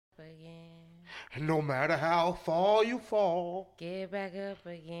again. And no matter how far you fall, Get back up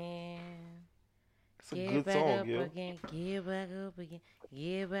again. it's a Get good back song, up yo. again. Get back up again.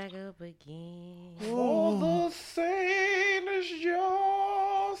 Get back up again. For the saint is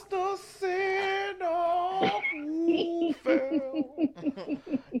just a sinner who fell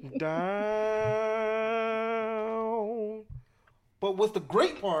down. But what's the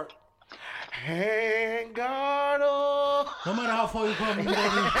great part? And God, No matter how far you come, you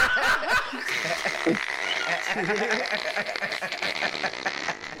gonna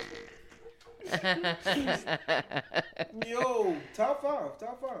yo, top five.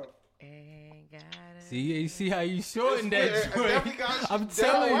 Ain't gotta see. You see how you shorten It's- that it definitely joint. got- I'm So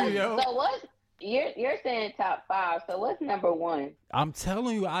telling you, yo. what's you're saying top 5? So what's number 1? I'm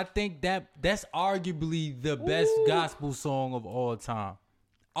telling you, I think that's arguably the best gospel song of all time.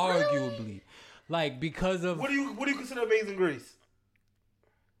 Arguably, like because of What do you consider Amazing Grace?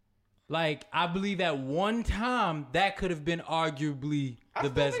 like I believe at one time that could have been arguably I the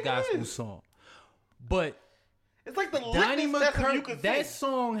still best think it gospel is. song, but It's like the Donnie litmus test of you McCurdy, can that sing.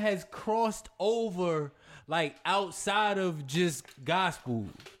 song has crossed over like outside of just gospel.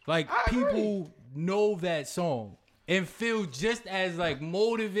 Like I agree. people know that song and feel just as like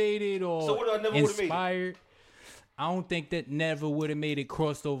motivated or So what I never would've made it? inspired. I don't think that never would have made it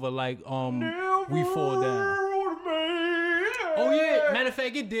crossed over like We Fall Down. would've made it. Oh yeah, matter of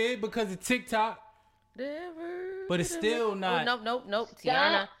fact it did because of TikTok. Never. But it's still not- Oh, nope.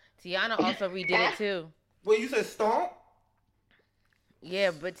 Tiana also redid it too. Wait, you said stomp?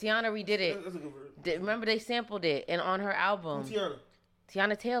 Yeah, but Tiana redid it. That's a good word. Remember they sampled it and on her album. Tiana.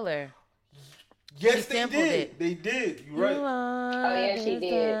 Tiana Taylor. Yes, She they sampled did. it. They did. You You right. are yeah, she the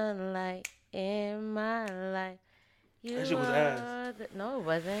did. sunlight in my life. You That shit was ass. are the- No, it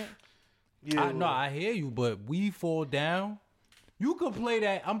wasn't. Yeah. No, I hear you, but We Fall Down. You could play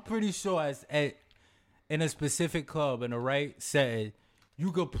that. I'm pretty sure in a specific club in the right setting,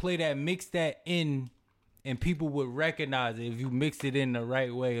 you could play that, mix that in, and people would recognize it if you mixed it in the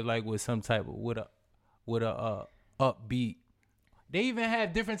right way, like with some type of with a upbeat. They even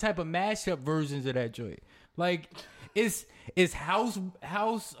have different type of mashup versions of that joint. Like it's house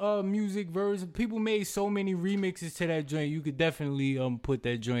music version. People made so many remixes to that joint. You could definitely put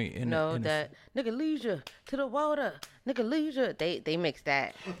that joint in. No, that nigga leisure to the water. Nigga leisure. They mixed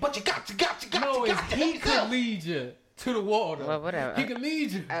that. But you got No, to it's he could lead you to the water. Well, whatever. He could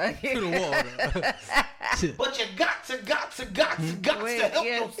lead you to the water. But you got to help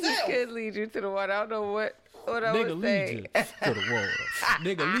yourself. he could lead you to the water. I don't know what I Nigga was lead saying. you to the water.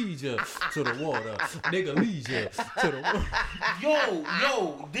 Nigga lead you to the water. Nigga lead you to the water.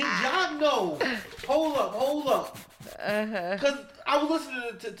 Yo, did y'all know? Hold up. Because I was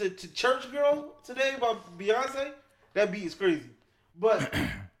listening to Church Girl today by Beyonce. That beat is crazy. But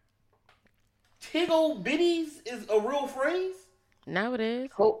Tiggle Bitties is a real phrase? Now it is.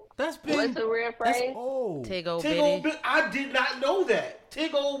 That's been What's the real that's phrase? old. Tiggle Tiggle bitty. I did not know that.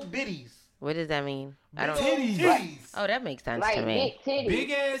 Tiggle Bitties. What does that mean? I don't. Titties. Titties. Oh, that makes sense Like to me. big titties. Big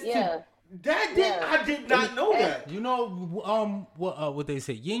ass Yeah. I did not know that. You know what they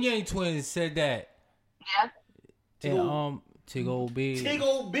say? Yin Yang Twins said that. Yeah. And Tiggle Bitty.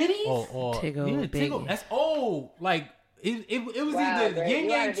 Tiggle Bitties? Or Tiggle yeah, Bitty. Tiggle. That's old. Like it was Wow, either Greg, Yin you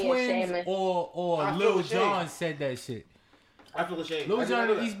Yang gotta be Twins ashamed. or I feel Lil ashamed. Jon said that shit. I feel ashamed. Lil I did Jon not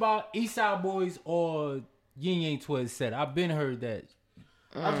know and that. East Side Boys or Yin Yang Twins said. I've been heard that.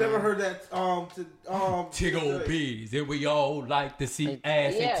 I've never heard that. Tiggle Bitties, and we all like to see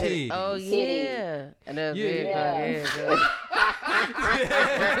ass Yeah. and titties. Oh yeah. And then Yeah.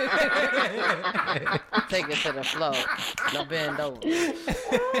 Take it to the floor. Now bend over.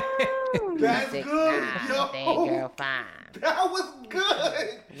 That's Six, good, nine. yo. Dang girl, fine. That was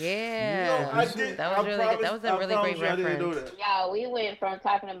good. Yeah. Yo, I did. That was I really good. That was a promise- really I great promise you I didn't know reference. that. Y'all, we went from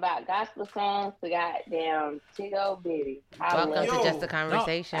talking about gospel songs to goddamn Tiggle Bitty. I Welcome love to Yo. Just a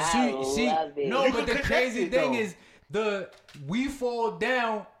Conversation. I love it. No, You but the can crazy connect it, thing though. is the We Fall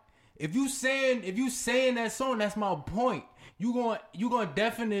Down. If you saying that song, that's my point. You gonna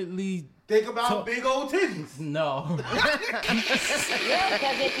definitely Think about big old titties. no. Yeah,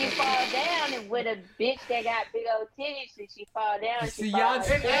 because if you fall down and with a bitch that got big old titties, and she fall down, See, she y'all fall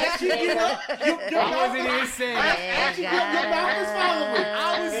take- down. As you get up, your I mouth wasn't is- even saying as that. you get your mouth is following.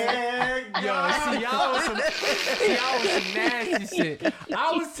 I was And Yo, y'all was some nasty shit.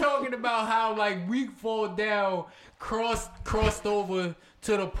 I was talking about how like We Fall Down crossed over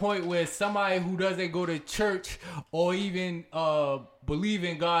to the point where somebody who doesn't go to church or even believe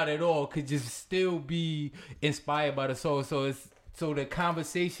in God at all could just still be inspired by the song. So the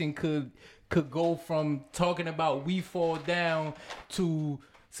conversation could go from talking about We Fall Down to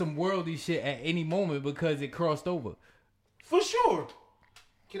some worldly shit at any moment because it crossed over. For sure.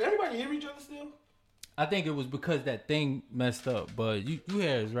 Can everybody hear each other still? I think it was because that thing messed up, but you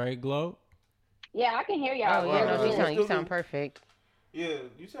hear us, right, Glow? Yeah, I can hear y'all. Oh, yeah, no, Yeah. you sound perfect. Yeah,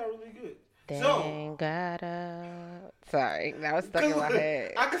 you sound really good. Dang, sorry, that was stuck in my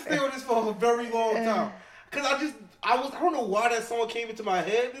head. I could stay on this for a very long time. Cause I don't know why that song came into my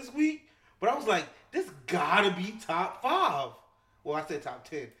head this week, but I was like, this gotta be top 5. Well, I said top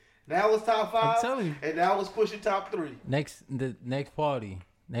 10. Now it's top 5. I'm telling you. And now it's pushing top 3. The next party.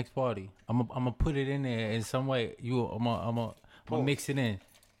 I'm gonna put it in there in some way. I'm gonna mix it in.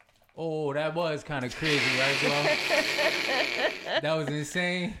 Oh, that was kind of crazy, right, bro? That was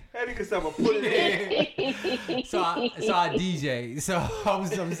insane. That nigga said I'm gonna put it in. So I DJ. So I'm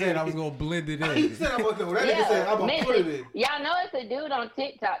saying I was gonna blend it in. He said I'm gonna do. That nigga said I'm gonna put it in. Y'all know it's a dude on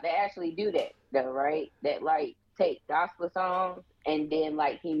TikTok that actually do that though, right? That like take gospel songs and then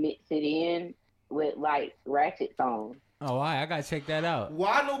like he mix it in with like ratchet songs. Oh, I gotta check that out.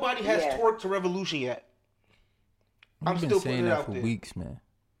 Why nobody has Twerk to Revolution yet? I'm You've been still saying putting it that out for there. weeks, man.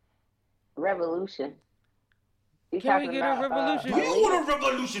 Revolution. Can we get a revolution? Do you want a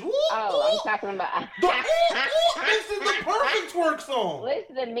revolution? I'm talking about. This is the perfect twerk song.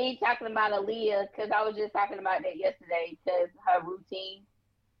 Listen to me talking about Aaliyah, because I was just talking about that yesterday. Because her routine.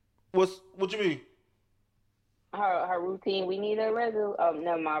 What you mean? Her routine. We need a resolution. Oh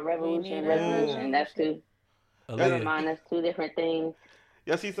no, my revolution. That's two. Never mind. That's two different things.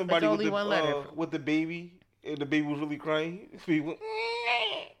 Y'all see somebody with the baby, and the baby was really crying.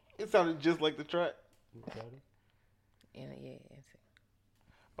 It sounded just like the track. Yeah.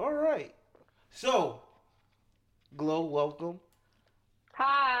 All right. So, Glow, welcome.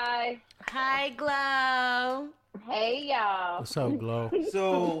 Hi, Glow. hey y'all. What's up, Glow?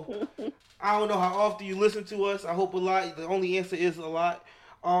 So, I don't know how often you listen to us. I hope a lot. The only answer is a lot.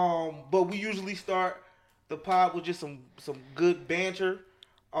 But we usually start the pod with just some good banter.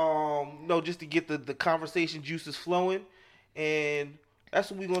 Just to get the conversation juices flowing, and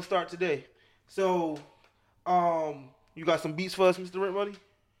that's what we're gonna start today. So, you got some beats for us, Mr. Rent Money?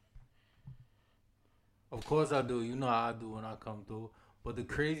 Of course I do. You know how I do when I come through. But the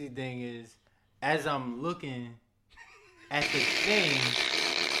crazy thing is, as I'm looking at the thing,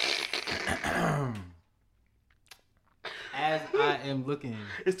 as I am looking,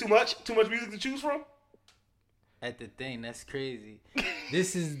 it's too much music to choose from. At the thing, that's crazy.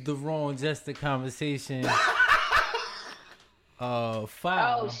 This is the wrong just the conversation. File.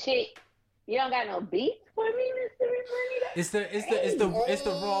 Oh shit! You don't got no beats for me, Mr. Money? It's the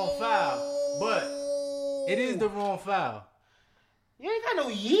wrong file, but it is the wrong file. You ain't got no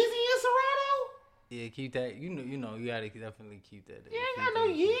Yeezy in Serato? Yeah, keep that. You know, you gotta definitely keep that. You ain't got no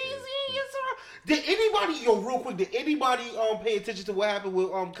Yeezy in Serato. Did anybody, real quick, pay attention to what happened with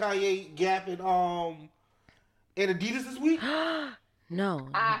Kanye, Gap, and Adidas this week? No.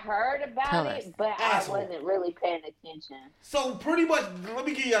 I heard about it, but Asshole. I wasn't really paying attention. So pretty much, let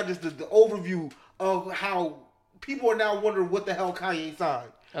me give y'all just the overview of how people are now wondering what the hell Kanye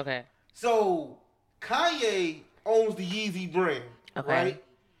signed. Okay. So Kanye owns the Yeezy brand, right?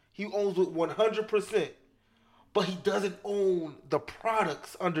 He owns it 100%, but he doesn't own the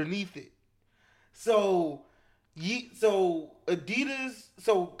products underneath it. So Adidas,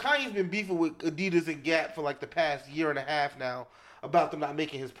 Kanye's been beefing with Adidas and Gap for like the past year and a half now about them not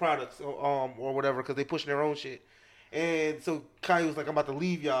making his products or whatever because they pushing their own shit. And so Kanye was like, I'm about to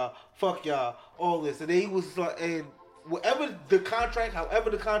leave y'all, fuck y'all, all this. And then he was like, and however the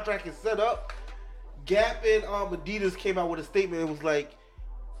contract is set up, Gap and Adidas came out with a statement. It was like,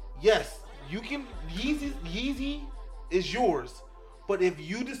 yes, you can, Yeezy is yours. But if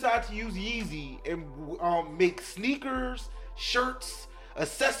you decide to use Yeezy and make sneakers, shirts,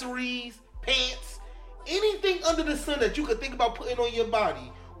 accessories, pants, anything under the sun that you could think about putting on your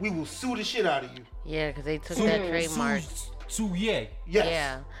body, we will sue the shit out of you. Yeah, because they took that trademark. Yes.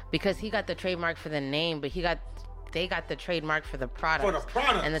 Yeah, because he got the trademark for the name, but they got the trademark for the product. For the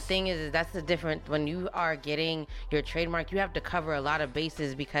product. And the thing is that's the difference. When you are getting your trademark, you have to cover a lot of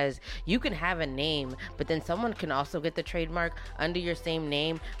bases because you can have a name, but then someone can also get the trademark under your same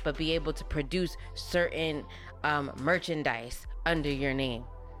name, but be able to produce certain merchandise under your name.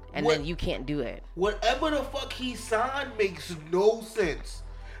 And then you can't do it. Whatever the fuck he signed makes no sense.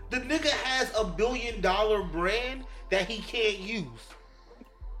 The nigga has $1 billion brand that he can't use.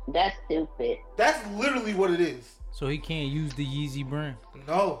 That's stupid. That's literally what it is. So he can't use the Yeezy brand?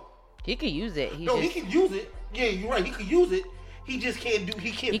 No. He could use it. He can use it. Yeah, you're right. He could use it. He just can't do.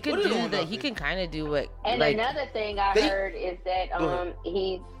 He can't put it on. He can kind of do what. And another thing I heard is that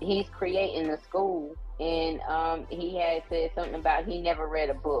he's creating a school and he had said something about he never read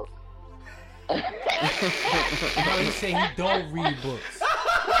a book. No, he said he don't read books.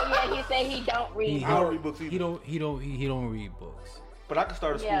 Oh yeah, he said he don't read. I don't read books either. He don't read books. But I could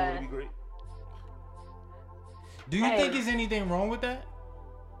start a school. Yeah. It'd be great. Do you think there's anything wrong with that?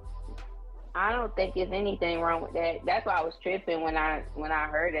 I don't think there's anything wrong with that. That's why I was tripping when I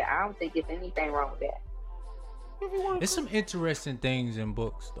heard it. I don't think there's anything wrong with that. There's some interesting things in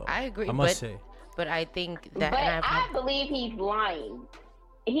books, though. I agree. I must say. But I think that. But and I believe he's lying.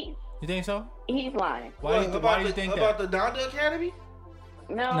 You think so? He's lying. Why do you think about that? the Donda Academy?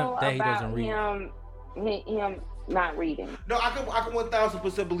 No, that he about doesn't read. him not reading. No, I can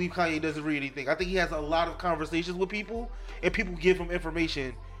 1000% believe Kanye doesn't read anything. I think he has a lot of conversations with people, and people give him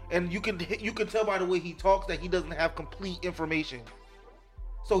information, and you can tell by the way he talks that he doesn't have complete information.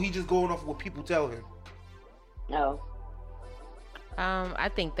 So he's just going off what people tell him. No. I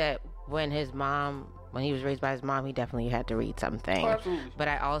think that when he was raised by his mom, he definitely had to read something. Oh, absolutely. But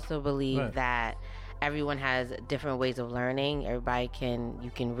I also believe Right. that everyone has different ways of learning. You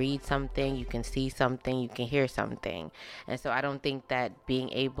can read something, you can see something, you can hear something. And so I don't think that being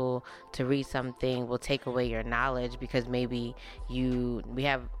able to read something will take away your knowledge, because maybe we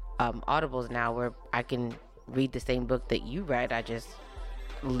have audibles now where I can read the same book that you read. I just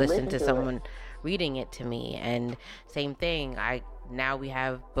listen to someone reading it to me. And same thing, now we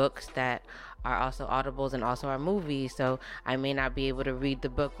have books that are also audibles and also are movies, so I may not be able to read the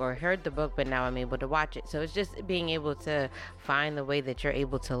book or heard the book, but now I'm able to watch it. So it's just being able to find the way that you're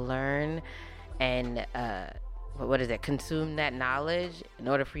able to learn and consume that knowledge in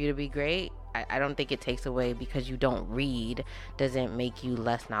order for you to be great. I don't think it takes away because you don't read doesn't make you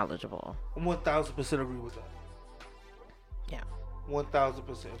less knowledgeable. 1000% agree with that. Yeah.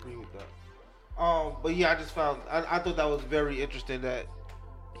 1000% agree with that. But yeah, I thought that was very interesting that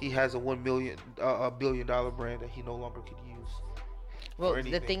he has a $1 billion brand that he no longer could use. Well,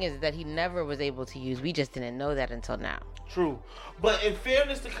 the thing is that he never was able to use. We just didn't know that until now. True, but in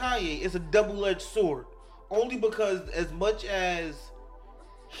fairness to Kanye, it's a double-edged sword. Only because as much as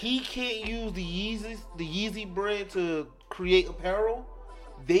he can't use the Yeezy brand to create apparel,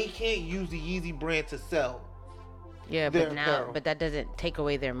 they can't use the Yeezy brand to sell. Yeah, but that doesn't take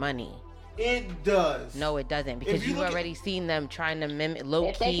away their money. It does. No, it doesn't, because you've already seen them trying to mimic low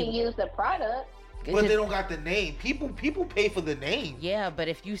If they can use the product. But they don't got the name. People pay for the name. Yeah, but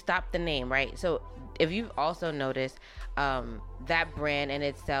if you stop the name, right? So if you've also noticed, that brand in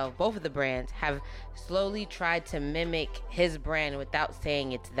itself, both of the brands have slowly tried to mimic his brand without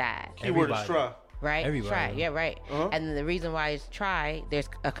saying it's that. Keyword is try. Right? Everybody. Try. Yeah, right. Uh-huh. And the reason why it's try, there's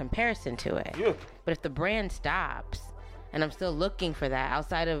a comparison to it. Yeah. But if the brand stops, and I'm still looking for that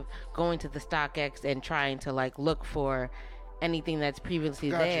outside of going to the StockX and trying to look for anything that's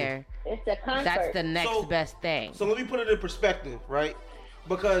previously there. It's the comfort. That's the next best thing. So let me put it in perspective, right?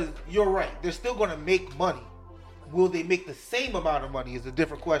 Because you're right. They're still going to make money. Will they make the same amount of money is a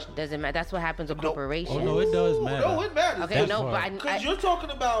different question. Doesn't matter. That's what happens with corporations. Oh, no, it does matter. No, it matters. Okay, no, but because you're talking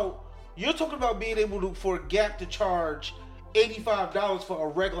about being able for Gap to charge $85 for a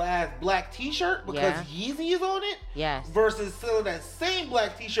regular ass black t-shirt because Yeezy is on it. Yes. Versus selling that same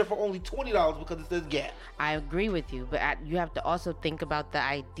black t-shirt for only $20 because it says Gap. I agree with you, but you have to also think about the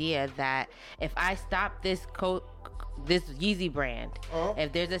idea that if I stop this Yeezy brand,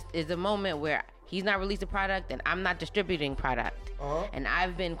 if there's a moment where he's not releasing product and I'm not distributing product, and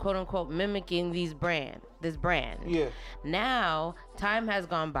I've been quote unquote mimicking this brand. Yeah. Now time has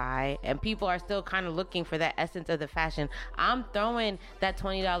gone by and people are still kind of looking for that essence of the fashion. I'm throwing that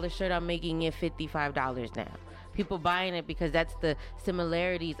 $20 shirt, I'm making it $55 now. People buying it because that's the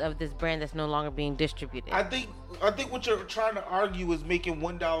similarities of this brand that's no longer being distributed. I think what you're trying to argue is making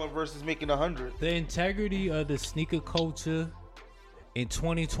 $1 versus making $100. The integrity of the sneaker culture in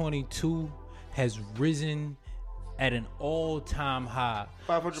 2022 has risen at an all-time high.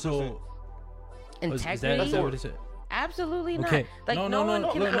 500%. So, integrity? Is that what it said? Absolutely not. Okay.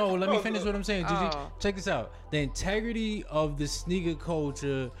 No. Let me finish what I'm saying. Gigi. Check this out. The integrity of the sneaker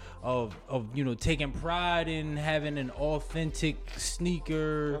culture of taking pride in having an authentic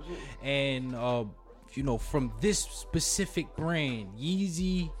sneaker, and from this specific brand,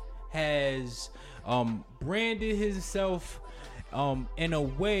 Yeezy has branded himself in a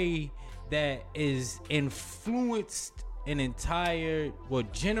way that is influenced an entire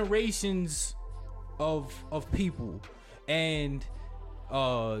generations of people. And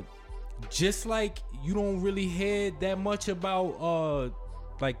just like you don't really hear that much about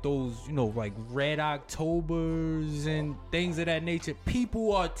those Red Octobers and things of that nature,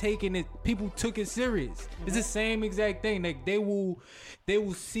 people took it serious. It's the same exact thing. Like they will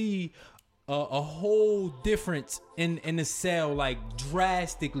see a whole difference in the sale, like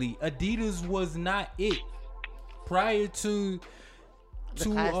drastically. Adidas was not it prior to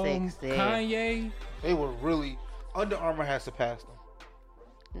classics, Kanye. They were really Under Armour has surpassed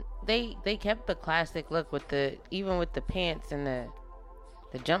them. They kept the classic look with the pants and the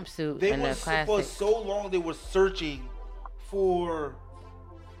jumpsuit They and were the classic. for so long. They were searching for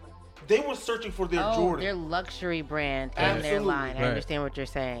their Jordan. Their luxury brand in Absolutely. their line. I Right. understand what you're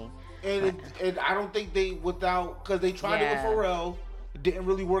saying. And I don't think they because they tried it with Pharrell, it didn't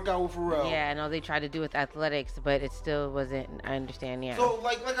really work out with Pharrell. Yeah, I know they tried to do with athletics, but it still wasn't. I understand. Yeah. So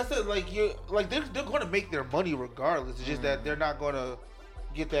like I said, they're going to make their money regardless. It's just that they're not going to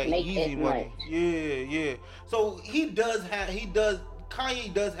get that Make easy it money. much. Yeah. So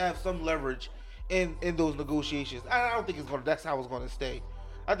Kanye does have some leverage in those negotiations. I don't think that's how it's going to stay.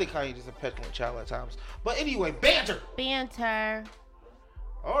 I think Kanye is a petulant child at times. But anyway, banter.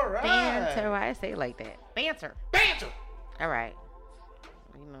 All right. Banter. Why I say it like that? Banter. All right.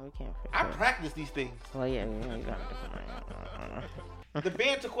 You know we can't. I practice these things. Well, yeah. You got The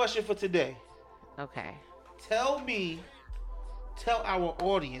banter question for today. Okay. Tell our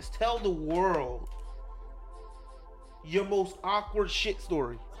audience, tell the world your most awkward shit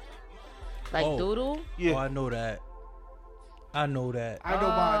story. Like Oh. doodle. Yeah, Oh, I know that. I know mine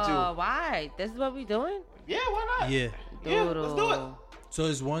Oh, too. why? This is what we doing? Yeah, why not? Yeah. Yeah, Doodle. let's do it. So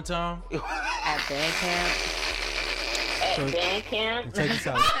it's one time. At band camp. At So- band camp. Check this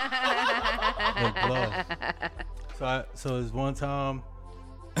out. Look, love. So it's one time.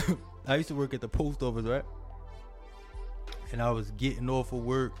 I used to work at the post office, right? And I was getting off of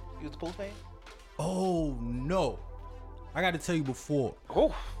work. You was the postman? Oh no! I got to tell you before.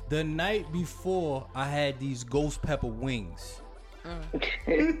 Oh. The night before, I had these ghost pepper wings.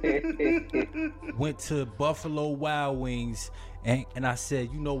 Went to Buffalo Wild Wings, and I said,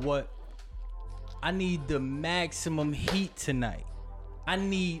 you know what? I need the maximum heat tonight. I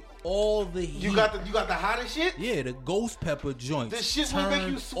need all the heat. You got the hottest shit? Yeah, the ghost pepper joints. This shit will make you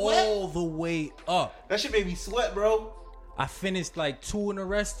turned sweat? all the way up. That shit made me sweat, bro. I finished like 2 in the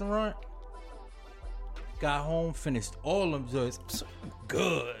restaurant. Got home, finished all them joints.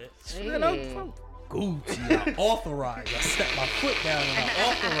 Good. Shit, I'm Gucci. I authorized. I set my foot down and I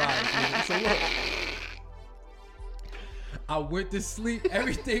authorized it. So look, I went to sleep.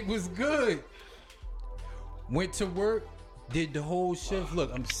 Everything was good. Went to work. Did the whole shift.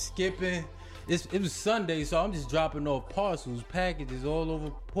 Look, I'm skipping. It was Sunday, so I'm just dropping off parcels, packages all over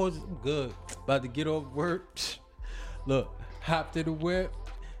porches. I'm good. About to get off work. Look, hopped in the whip,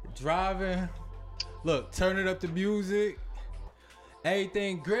 driving. Look, turning up the music.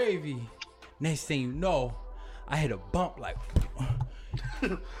 Everything gravy. Next thing you know, I hit a bump like.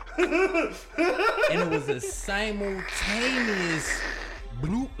 And it was a simultaneous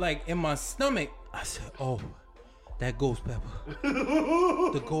bloop like in my stomach. I said, oh, that ghost pepper.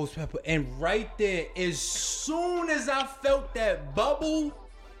 The ghost pepper. And right there, as soon as I felt that bubble,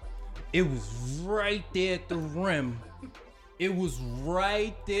 it was right there at the rim. It was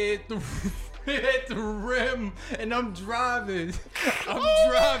right there at the rim. And I'm driving.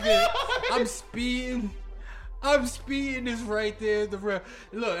 I'm speeding. It's right there at the rim.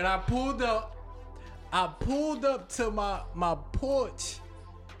 Look, and I pulled up to my porch.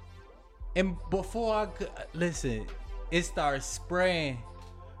 And before I could listen, it started spraying.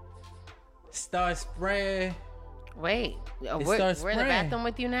 Wait, starts we're in the spraying. bathroom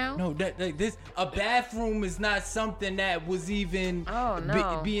with you now? No, this a bathroom is not something that was even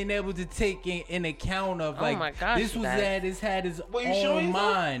being able to take in account of. Like, my gosh, this was guys. had his Wait, you showing own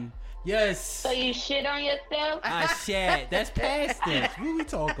yourself? mind. Yes, So you shit on yourself? I shat. That's past tense. What we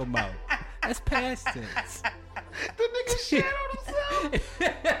talking about? That's past tense. The nigga shit on himself.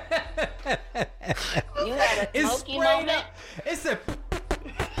 You had a It's smoky sprayed moment? up. It's a.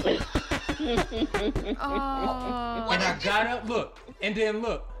 Oh. And I got up. Look, and then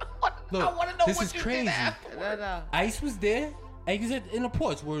look. Look, I wanna know this what is you did crazy. afterwards. No. Ice was there. And he was in the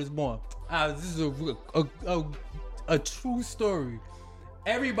porch where it was born. This is a true story.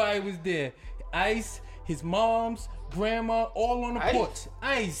 Everybody was there. Ice, his mom's, grandma, all on the Ice? porch.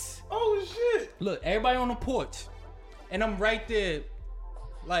 Ice. Oh shit. Look, everybody on the porch. And I'm right there.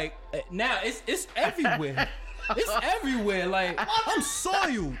 Like, now it's everywhere. It's everywhere. Like, I'm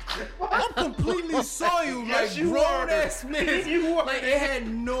soiled. I'm completely soiled. Yes, like, you grown were. ass man. You were. Like, it had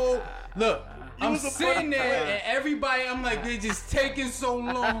no. Look, I'm was a sitting there butterfly. and everybody, I'm like, they just taking so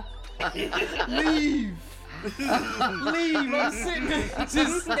long. Leave. Leave. I'm sitting there,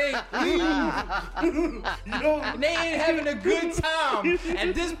 just stay. Leave. They ain't having a good time.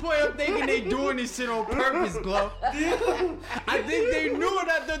 At this point, I'm thinking they doing this shit on purpose, Glow. I think they knew it.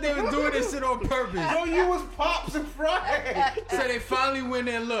 I thought they was doing this shit on purpose. Yo, you was Pops and Friday. So they finally went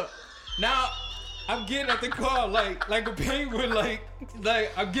in. Look, now I'm getting out the car like a penguin, like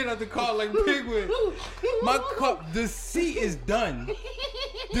I'm getting out the car like a penguin. My car, the seat is done.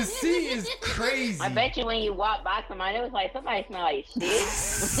 The seat is crazy. I bet you when you walk by somebody, it was like somebody smell like shit.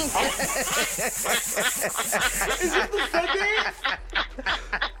 Is this the Sundance?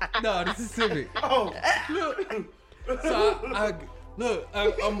 No, this is Civic. Oh, Look, so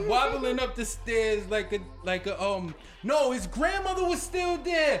I'm wobbling up the stairs like a no, his grandmother was still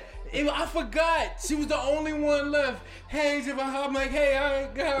there. I forgot. She was the only one left. Hey, I'm like, hey, I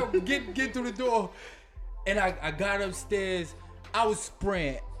gotta get through the door. And I got upstairs. I was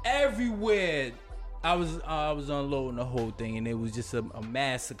spraying everywhere. I was unloading the whole thing, and it was just a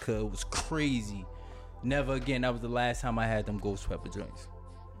massacre. It was crazy. Never again. That was the last time I had them ghost pepper joints.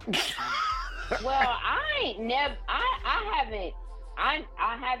 Well, I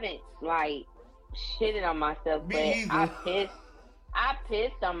haven't like shitted on myself, but I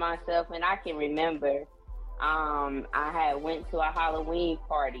pissed on myself, and I can remember. I had went to a Halloween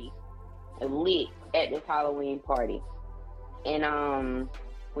party, lit at this Halloween party, and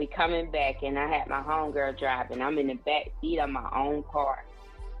we coming back, and I had my homegirl driving. I'm in the back seat of my own car,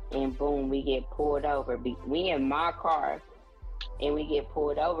 and boom, we get pulled over. We in my car, and we get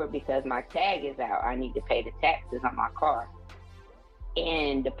pulled over because my tag is out. I need to pay the taxes on my car,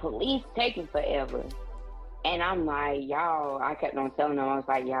 and the police taking forever. And I'm like, y'all, I kept on telling them, I was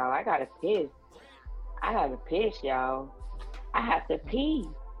like, y'all, I gotta piss, y'all. I have to pee.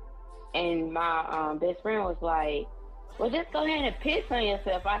 And my best friend was like, well, just go ahead and piss on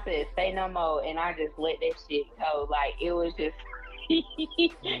yourself. I said, say no more. And I just let that shit go. Like, it was just in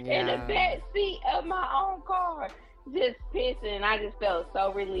the back seat of my own car, just pissing. And I just felt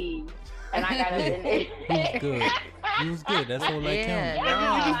so relieved. And I got up in there. He was good. He was good. That's all that counts.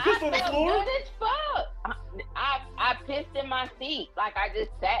 You just pissed on the floor? Good as fuck. I pissed in my seat. Like, I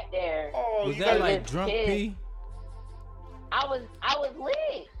just sat there. Oh, Was that like drunk pee? I was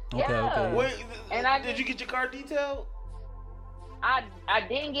lit. Okay, Yeah. okay. Wait, And did you get your car detailed? I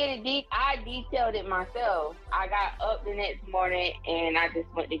didn't get it I detailed it myself. I got up the next morning and I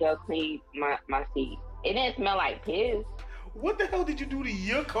just went to go clean my seat. It didn't smell like piss. What the hell did you do to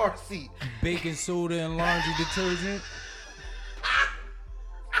your car seat? Baking soda and laundry detergent.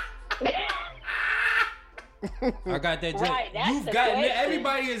 I got that. Right, that's You've the gotten question.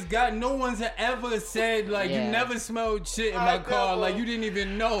 everybody has got. No one's ever said like you never smelled shit in my car. Like you didn't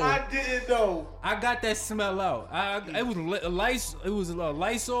even know. I didn't know. I got that smell out. It was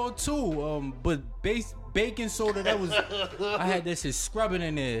Lysol too. But baking soda, that was. I had that shit scrubbing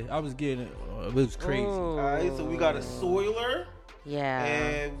in there. I was getting. It was crazy. All right, so we got a soiler. Yeah.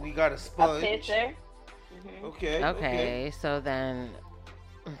 And we got a A sponge. pisser. Okay. So then,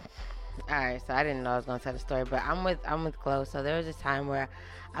 all right. So I didn't know I was gonna tell the story, but I'm with Chloe. So there was this time where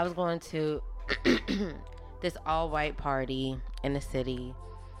I was going to this all-white party in the city,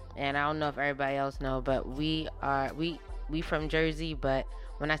 and I don't know if everybody else know, but we from Jersey. But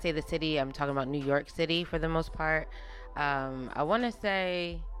when I say the city, I'm talking about New York City for the most part. I want to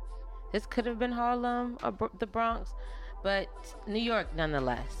say this could have been Harlem or the Bronx, but New York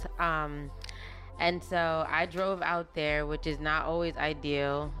nonetheless. And so I drove out there, which is not always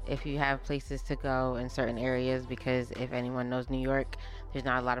ideal if you have places to go in certain areas, because if anyone knows New York, there's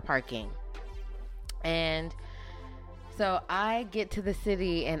not a lot of parking. And so I get to the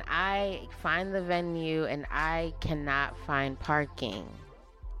city and I find the venue and I cannot find parking.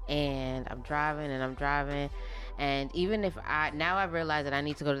 And I'm driving. And even if now I realize that I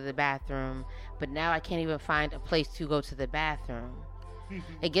need to go to the bathroom, but now I can't even find a place to go to the bathroom.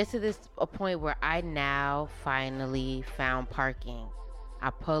 It gets to a point where I now finally found parking. I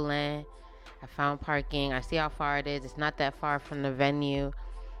pull in, I found parking. I see how far it is. It's not that far from the venue.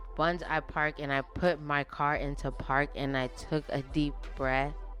 Once I park and I put my car into park and I took a deep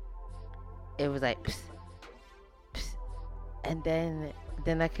breath, it was like, psst, psst. And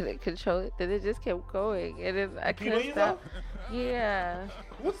then I couldn't control it. Then it just kept going, and then I couldn't stop. Yeah.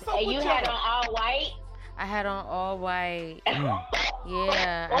 What's up And with you y'all? had on all white? I had on all white.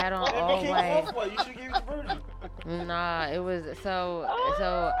 Yeah, I had on all white. You should give it to Birdie. Nah, it was so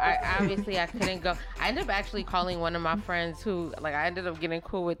I obviously I couldn't go. I ended up actually calling one of my friends who I ended up getting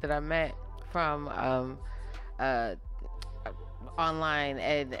cool with, that I met from online,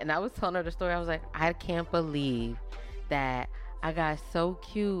 and I was telling her the story. I was like, I can't believe that I got so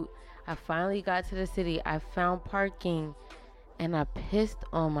cute. I finally got to the city. I found parking, and I pissed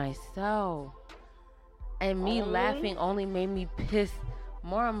on myself. And me laughing only made me piss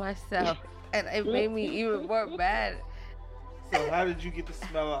more on myself, and it made me even more mad. So how did you get the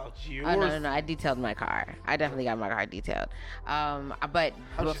smell out? Yours? Oh, no. I detailed my car. I definitely got my car detailed. But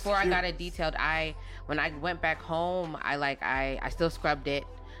before I got it detailed, when I went back home, I still scrubbed it.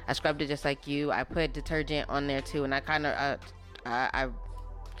 I scrubbed it just like you. I put detergent on there too, and I kind of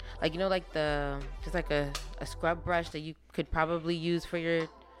just like a scrub brush that you could probably use for your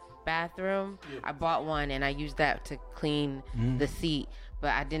bathroom. Yeah. I bought one and I used that to clean the seat,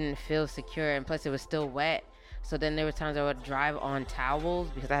 but I didn't feel secure, and plus it was still wet. So then there were times I would drive on towels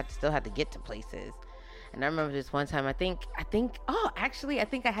because I still had to get to places. And I remember this one time, I think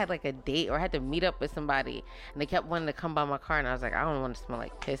I had like a date, or I had to meet up with somebody, and they kept wanting to come by my car, and I was like, I don't want to smell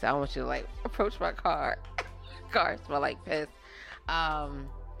like piss. I don't want you to like approach my car. Car smell like piss.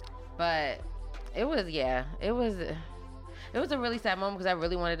 But it was a really sad moment because I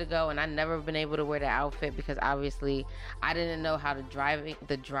really wanted to go, and I never been able to wear the outfit because obviously I didn't know how the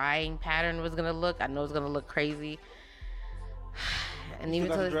drying pattern was gonna look. I know it's gonna look crazy, and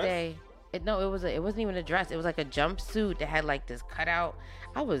even to this day, it wasn't even a dress. It was like a jumpsuit that had like this cutout.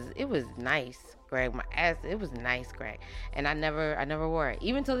 It was nice, Greg. It was nice, Greg, and I never wore it.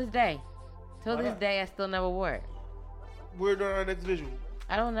 Even till this day, I still never wore it. We're on our next visual.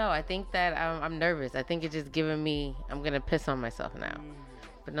 I don't know. I think that I'm nervous. I think it's just giving me, I'm going to piss on myself now.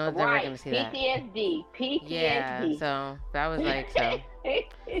 But no one's ever going to see that. PTSD. Yeah, so that was like, I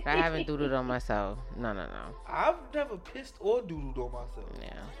haven't doodled on myself. No. I've never pissed or doodled on myself.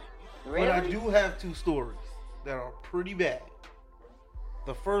 Yeah. Really? But I do have two stories that are pretty bad.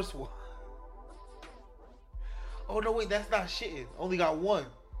 The first one. Oh, no, wait, that's not shitting. Only got one.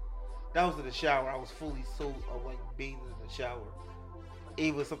 That was in the shower. I was fully like bathing in the shower.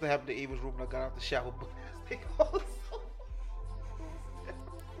 Something happened to Ava's room and I got out the shower.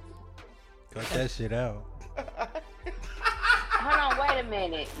 Cut that shit out. Hold on, wait a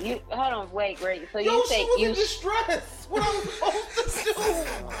minute. Wait, Greg. So Yo, you think she was in distress. What I was supposed to do?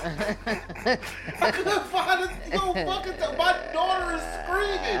 I couldn't find it. My daughter is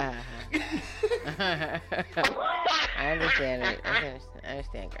screaming. I understand it. I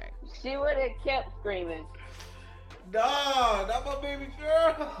understand, Greg. She would have kept screaming. Nah, not my baby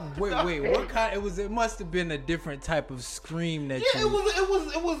girl. Wait, what kind? It must have been a different type of scream that. Yeah, it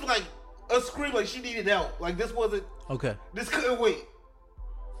was like a scream, like she needed help. Like this wasn't. Okay. This couldn't wait.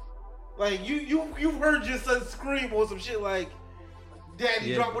 Like you've heard your son scream or some shit like,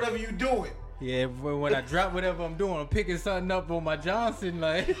 "Daddy, drop whatever you doing." Yeah, when I drop whatever I'm doing, I'm picking something up on my Johnson,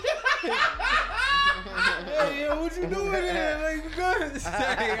 like. Hey, yo, what you doing there? Like, good.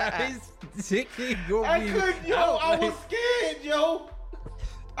 I couldn't, yo. I was scared, yo.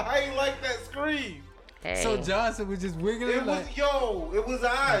 I ain't like that scream. Hey. So Johnson was just wiggling. It was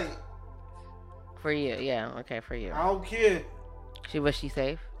I. For you, yeah, okay, for you. I don't care. Was she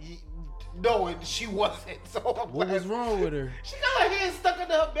safe? No, and she wasn't. So what was wrong with her? She got her hand stuck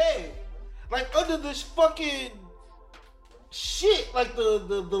under her bed, like under this fucking shit, like the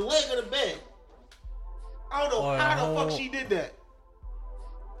leg of the bed. I don't know how the fuck she did that.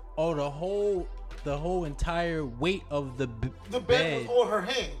 Oh, the whole entire weight of the bed was on her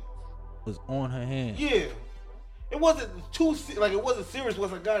hand. Was on her hand. Yeah, it wasn't it wasn't serious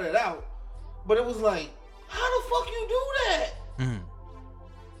once I got it out, but it was like, how the fuck you do that? Mm.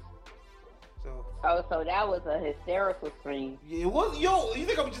 So that was a hysterical scream. Yeah, it was. Yo, you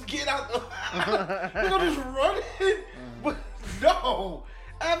think I'm just getting out? You think I'm just running? But no.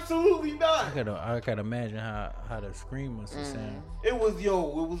 Absolutely not. I gotta imagine how the scream must have sounded. It was.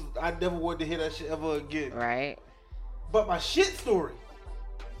 I never wanted to hear that shit ever again. Right. But my shit story.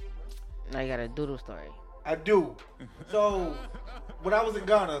 Now you got a doodle story. I do. So when I was in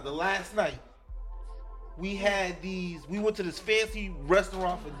Ghana the last night, we went to this fancy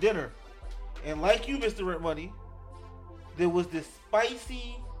restaurant for dinner, and like you, Mr. Rent Money, there was this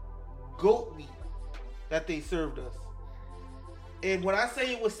spicy goat meat that they served us. And when I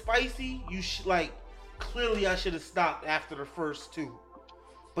say it was spicy, clearly I should have stopped after the first two.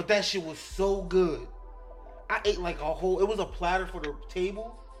 But that shit was so good. I ate like it was a platter for the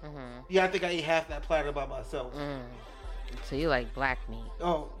table. Mm-hmm. Yeah, I think I ate half that platter by myself. Mm. So you like black meat.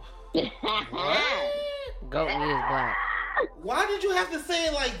 Oh. What? Goat meat is black. Why did you have to say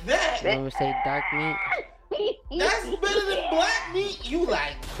it like that? You want me to say dark meat? That's better than black meat. You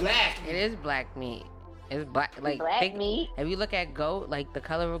like black meat. It is black meat. It's black, like black meat. If you look at goat, like the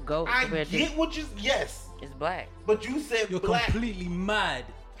color of goat, I get what you. Yes, it's black. But you said you're black. completely mad.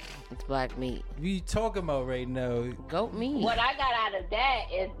 It's black meat. What you talking about right now? Goat meat. What I got out of that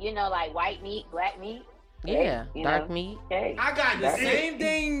is, like white meat, black meat. Yeah, you dark know. meat. Okay. I got The the same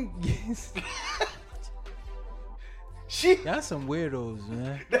thing. Y'all some weirdos,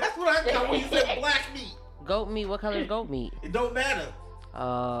 man. That's what I got when you said black meat. Goat meat. What color is goat meat? It don't matter.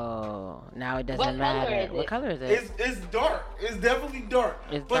 Oh, now it doesn't What matter. color is it? What color is it? It's dark. It's definitely dark.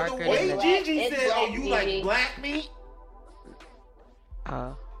 It's but the darker way than Gigi It's said, "Oh, black, you like Gigi. black meat?"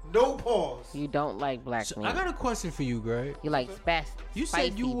 Oh, No pause. you don't like black So meat. I got a question for you, Greg. You like You spicy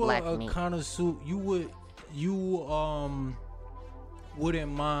said you were black a meat. connoisseur. You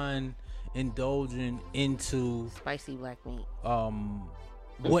wouldn't mind indulging into Spicy black meat.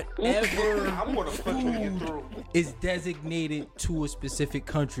 whatever I'm gonna punch you in your food throat. is designated to a specific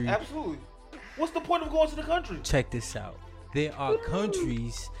country. Absolutely. What's the point of going to the country? Check this out. There are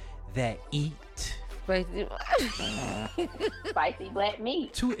countries that eat Spicy. Spicy black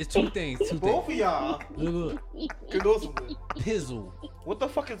meat. it's two things. Both of y'all Look, can go somewhere. pizzle, What the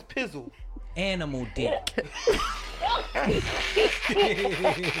fuck is pizzle? animal dick.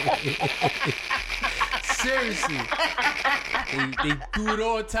 Seriously, they do it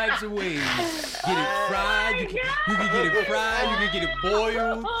all types of ways. Get it fried. You can get it fried. You can get it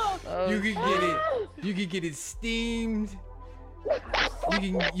boiled. You can get it steamed.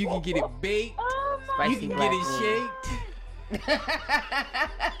 You can get it baked. You Spicy can black get it meat. shaked.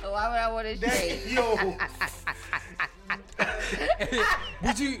 Why would I want to shake? Yo,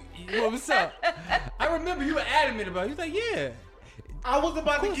 But what's up? I remember you were adamant about it. You was like, yeah. I was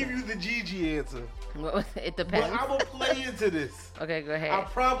about to give you the Gigi answer, It but depends. I'm gonna play into this. Okay, go I ahead.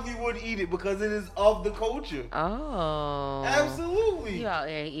 probably wouldn't eat it because it is of the culture. Oh. Absolutely. You out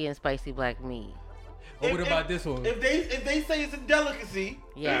here eating spicy black meat. What about this one? If they say it's a delicacy,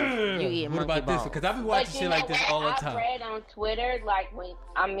 Yeah, you eating What monkey about this one? bones. Because I be watching shit like this all the I've time. read on Twitter, like when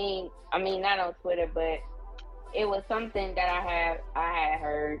I mean not on Twitter, but it was something that I had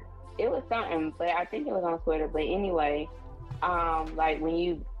heard. It was something, but I think it was on Twitter. But anyway, like when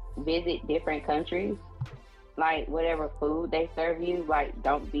you visit different countries, like whatever food they serve you, like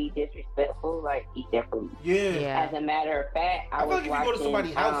don't be disrespectful. Like eat their food. yeah. As a matter of fact, I feel was like if you go to watching,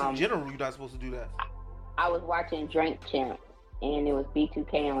 somebody's house in general, you're not supposed to do that. I was watching Drink Champ, and it was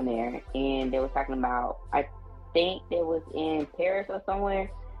B2K on there, and they were talking about, I think it was in Paris or somewhere,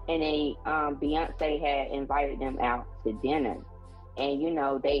 and Beyonce had invited them out to dinner, and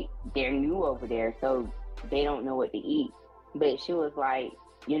they're new over there, so they don't know what to eat. But she was like,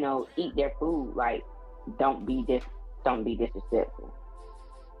 eat their food, like don't be disrespectful.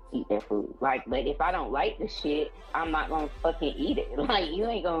 Eat their food, like. But if I don't like the shit, I'm not gonna fucking eat it. Like you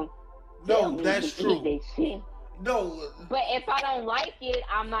ain't gonna. No, that's true. Eat that shit. No. But if I don't like it,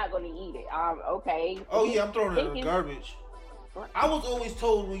 I'm not gonna eat it. Okay. Oh yeah, I'm throwing it in Thank the you. garbage. I was always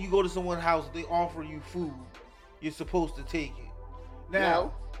told when you go to someone's house, they offer you food, you're supposed to take it. Now,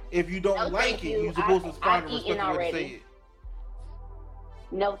 No. if you don't No, like thank it, you. you're supposed to I've find a eaten respectful way to already. say it.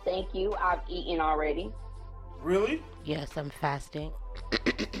 No, thank you. I've eaten already. Really? Yes, I'm fasting.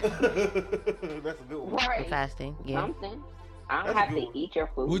 That's a good one. I'm Right. fasting. Yeah. Something. I don't That's a have good to one. eat your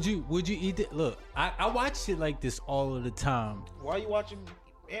food. Would you eat it? Look, I watch shit like this all of the time. Why are you watching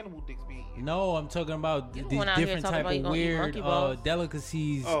animal dicks being eaten? No, I'm talking about You these went out here different talking type about you of gonna eat weird monkey balls.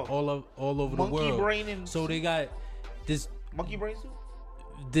 delicacies Oh. all over the Monkey world. brain and So they got this monkey brain soup?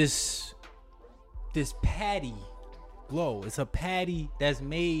 this patty. Glow. It's a patty that's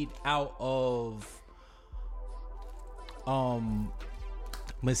made out of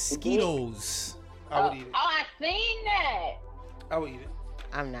mosquitoes. I would eat it. I seen that. I would eat it.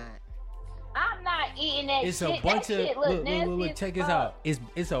 I'm not. I'm not eating that It's shit. a bunch that of shit look nasty look. as Check this fuck. out.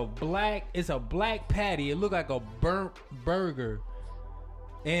 It's a black patty. It look like a burnt burger,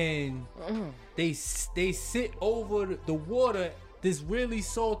 and they sit over the water. This really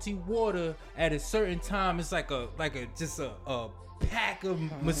salty water at a certain time. It's like a pack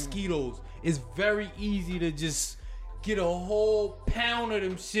of mosquitoes. It's very easy to just get a whole pound of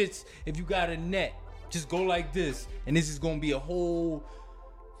them shits if you got a net. Just go like this, and this is gonna be a whole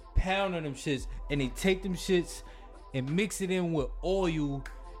pound of them shits. And they take them shits and mix it in with oil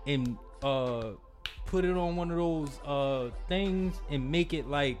and put it on one of those things and make it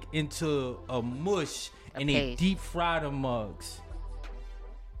like into a mush, and they paste. deep fry the mugs.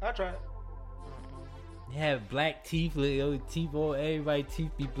 I'll try it. They have black teeth, like teeth, all everybody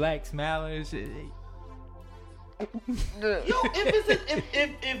teeth be black, smiling and shit. Yo,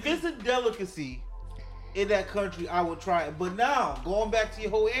 if it's a delicacy in that country, I would try it. But now, going back to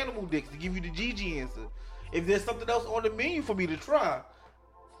your whole animal dicks to give you the Gigi answer, if there's something else on the menu for me to try,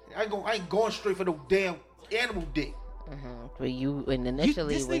 I ain't going straight for no damn animal dick. But you, and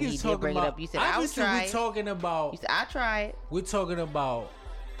initially when he did bring it up, you said, I'll try. We're talking about. You said, I'll try it. We're talking about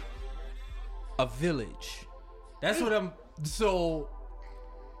a village. That's what I'm. So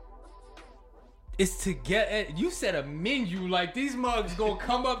it's to get. You said a menu. Like these mugs gonna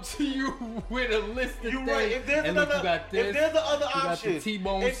come up to you with a list of things. Right. If there's another, if there's the other option, the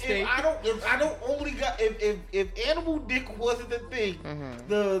T-bone steak. If I don't only got if animal dick wasn't the thing,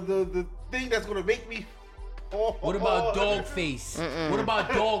 the thing that's gonna make me. What about dog face? What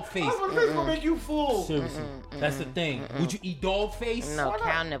about dog face? That's gonna make you full. Seriously, that's the thing. Would you eat dog face? No,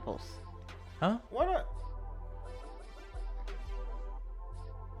 cow nipples. Huh? Why not?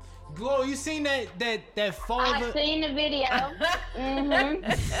 Glow, you seen that father? I seen the video. That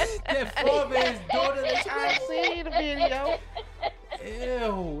father and his daughter. I seen the video.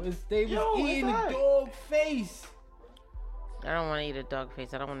 Ew, they was eating a dog face. I don't want to eat a dog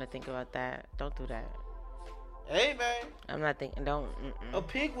face. I don't want to think about that. Don't do that. Hey man, I'm not thinking. Don't. A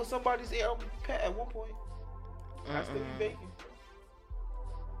pig was somebody's pet at one point. I still be bacon.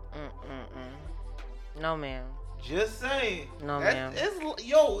 No, ma'am. Just saying. No, ma'am.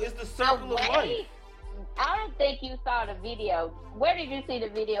 It's the circle of life. I don't think you saw the video. Where did you see the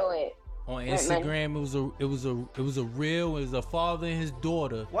video at? On Instagram, it was a reel. It was a father and his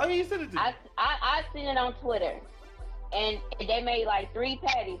daughter. Why did you send it to me? I seen it on Twitter, and they made like 3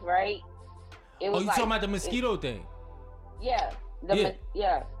 patties, right? It was you talking about the mosquito thing? Yeah.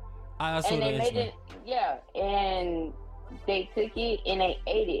 Yeah. I saw and they that. made it. Yeah, and they took it and they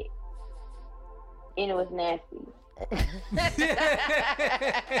ate it, and it was nasty.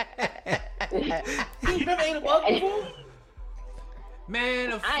 You never ate a bug before?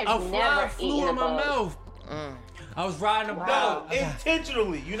 Man, a fly flew in my mouth. I was riding a bug.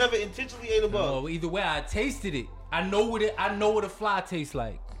 Intentionally. You never intentionally ate a bug. No, either way, I tasted it. I know what a fly tastes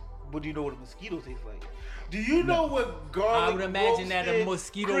like. But do you know what a mosquito tastes like? Do you know what garlic? I would imagine that a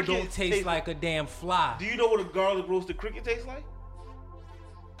mosquito don't taste like a damn fly. Do you know what a garlic roasted cricket tastes like?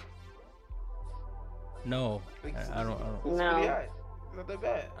 No, I don't. It's No. pretty hot. It's not that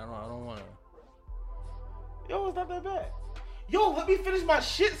bad. I don't want to. Yo, it's not that bad. Yo, let me finish my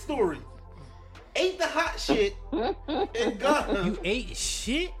shit story. Ate the hot shit and got You ate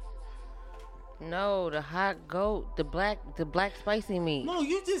shit? No, the hot goat, the black spicy meat. No,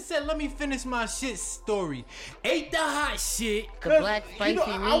 you just said let me finish my shit story. Ate the hot shit. The black spicy meat.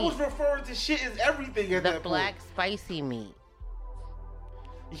 I was referring to shit as everything at the that black point. spicy meat.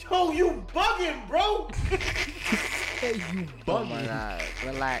 Yo, you bugging, bro. Hey, you bugging. Oh my god,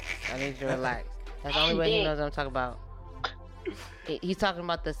 relax. I need you to relax. That's the only way he knows what I'm talking about. He's talking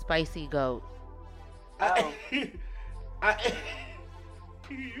about the spicy goat.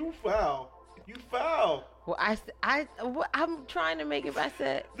 You foul. You foul. Well, I'm trying to make it. I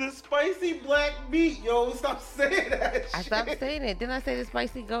said the spicy black meat. Yo, stop saying that shit. I stopped saying it. Didn't I say the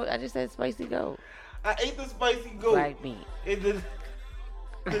spicy goat? I just said spicy goat. I ate the spicy goat. Black meat. And then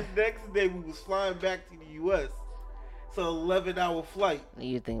the next day we was flying back to the U.S. It's an 11-hour flight.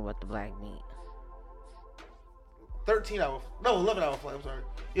 You think about the black meat? 11-hour flight. I'm sorry.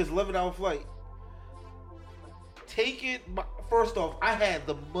 It's 11-hour flight. First off, I had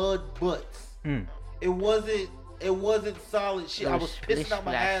the mud butts. It wasn't solid shit. I was pissing out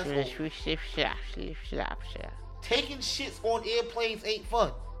my asshole. Taking shits on airplanes ain't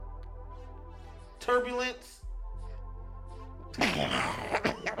fun. Turbulence.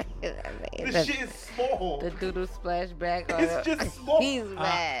 This shit is small. The doodle splashback. It's just small. He's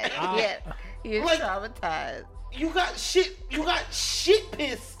mad. He's like, traumatized. You got shit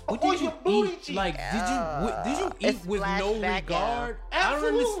piss on your booty cheek. Like, did you eat with no regard? I don't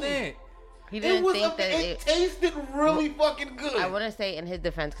understand. He didn't think that it tasted really fucking good. I want to say in his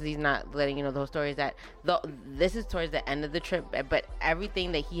defense, because he's not letting you know the whole story, is that this is towards the end of the trip, but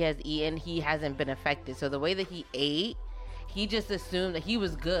everything that he has eaten, he hasn't been affected. So the way that he ate, he just assumed that he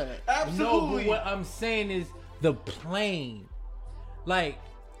was good. Absolutely. No, but what I'm saying is the plane. Like,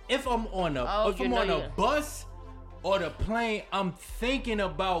 if I'm on a bus or the plane, I'm thinking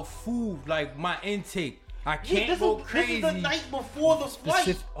about food, like my intake. I can't go crazy. This is the night before the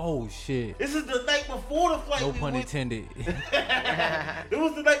flight. Oh shit! This is the night before the flight. No pun intended. It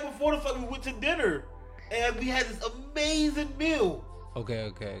was the night before the flight. We went to dinner, and we had this amazing meal.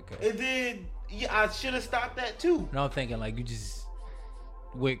 Okay. And then I should have stopped that too. No, I'm thinking like you just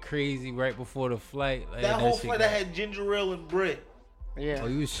went crazy right before the flight. Like, that whole flight, I had ginger ale and bread. Yeah. Oh,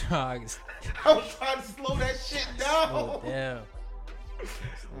 you was trying. I was trying to slow that shit down. Oh damn.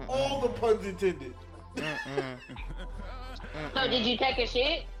 All the puns intended. So did you take a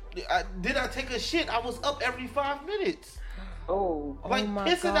shit? Did I take a shit? I was up every 5 minutes. Oh. Like my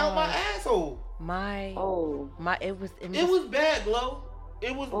pissing out my gosh. asshole. It was bad, Glow.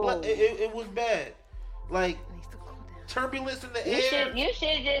 It was it was bad. Like needs to cool down. turbulence in the You air.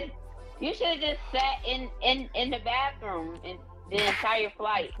 should have just sat in the bathroom and the entire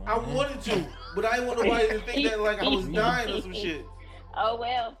flight. I wanted to, but I didn't want nobody to think that like I was dying or some shit. Oh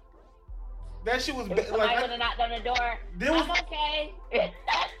well. That shit was If bad. somebody Like would have knocked on the door. There was- I'm okay.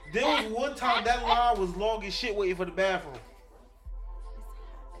 there was one time that line was long as shit waiting for the bathroom.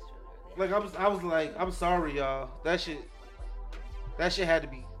 Like I was like, I'm sorry, y'all. That shit had to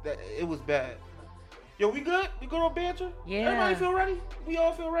be. That it was bad. Yo, we good? We good on banter? Yeah. Everybody feel ready? We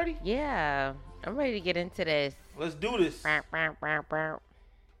all feel ready? Yeah, I'm ready to get into this. Let's do this. Bow, bow, bow, bow.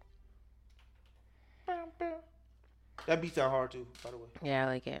 That beat sound hard too, by the way. Yeah, I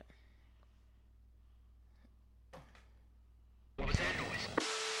like it. What was that noise?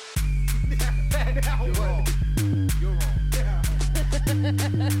 You're wrong. You're wrong.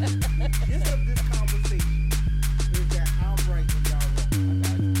 Gist of this conversation is that I'm right and y'all wrong.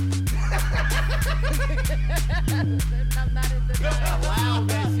 I'm not in the Allow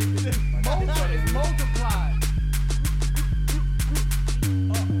that shit to it's multiplied.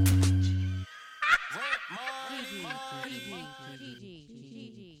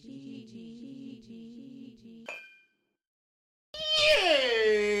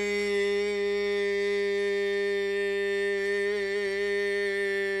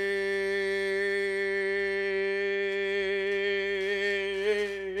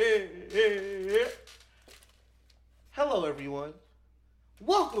 Hello, everyone.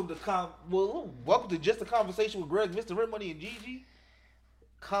 Welcome to Just a Conversation with Greg, Mr. Rent Money, and Gigi.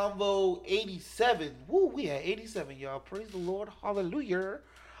 Convo 87. Woo, we had 87, y'all. Praise the Lord. Hallelujah.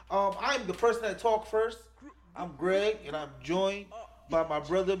 I'm the person that talked first. I'm Greg, and I'm joined by my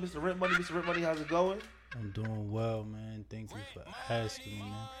brother, Mr. Rent Money. Mr. Rent Money, how's it going? I'm doing well, man. Thank you for asking me,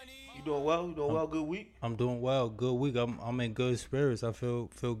 man. You doing well? You doing well? Good week? I'm doing well. Good week. I'm in good spirits. I feel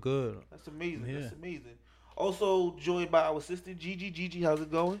good. That's amazing. Yeah. That's amazing. Also joined by our assistant, Gigi. Gigi, how's it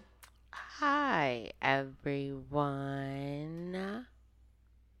going? Hi, everyone.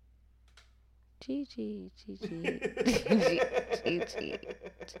 Gigi.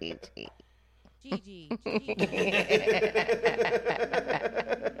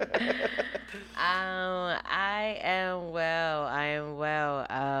 I am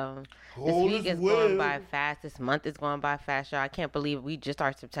well. This week is going by fast. This month is going by fast, y'all. I can't believe we just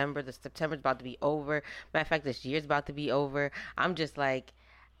started September. September's about to be over. Matter of fact, this year's about to be over. I'm just like,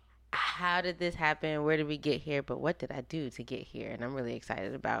 how did this happen? Where did we get here? But what did I do to get here? And I'm really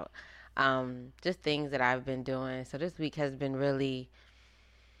excited about just things that I've been doing. So this week has been really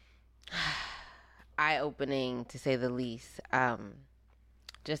eye-opening, to say the least.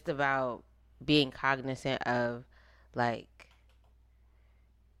 Just about being cognizant of like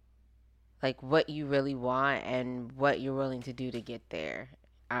what you really want and what you're willing to do to get there.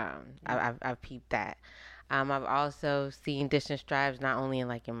 I've peeped that. I've also seen distance strives not only in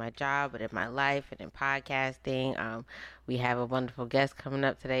my job, but in my life and in podcasting. We have a wonderful guest coming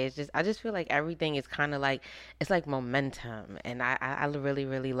up today. I just feel like everything is kind of like, it's like momentum, and I really,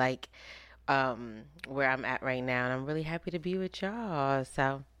 really like where I'm at right now, and I'm really happy to be with y'all.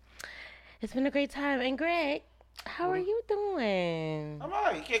 So it's been a great time. And Greg, how are you doing? I'm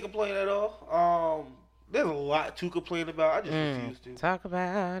alright. Can't complain at all. There's a lot to complain about. I just refuse to Talk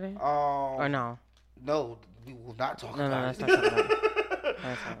about it. Or no? No, we will not talk No, about let's it. not talk about it.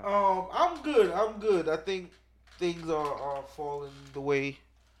 Let's talk about it. I'm good. I think things are falling the way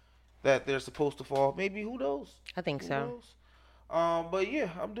that they're supposed to fall. Maybe, who knows? I think Who so. knows? But yeah,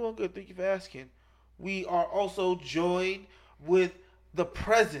 I'm doing good. Thank you for asking. We are also joined with the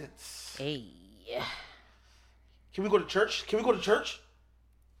presence. Hey. Can we go to church?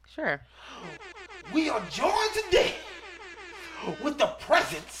 Sure. We are joined today with the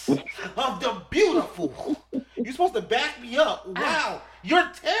presence of the beautiful. You're supposed to back me up. Wow, you're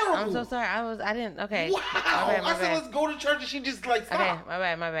terrible. I'm so sorry. I didn't. Okay. Wow. My I said bad. let's go to church and she just like stop.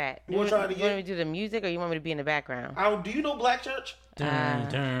 Okay, my bad. You wanna try it You want again? me to do the music, or you want me to be in the background? Do you know Black Church?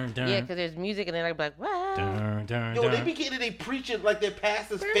 Yeah, because there's music, and then I'd be like, what? Yo, they be getting they preaching like their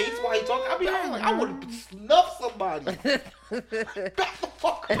pastor's face while he talking. I'm like, I would snuff somebody. Back the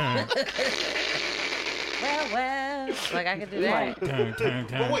fuck up. Well, like I could do that.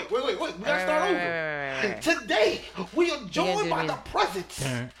 But wait. We gotta start over. Right. Today, we are joined do by music. the presence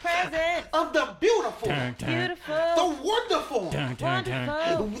Present, of the beautiful, beautiful, the wonderful,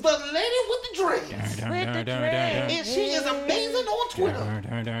 wonderful, the lady with the dreads. with the dread. And she is amazing on Twitter.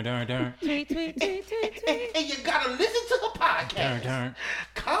 Tweet. And you gotta listen to the podcast.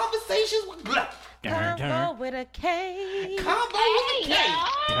 Conversations with Gluck. Convo with a K. Convo with a K.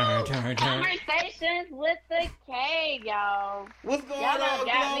 Y'all. Conversations with the K, y'all. What's going Y'all on,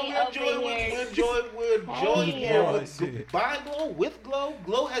 got me Glow? over here. We're joined here Oh, with shit. by Glow, with Glow.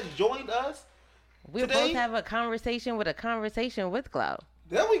 Glow has joined us. We Today? both have a conversation with Glow.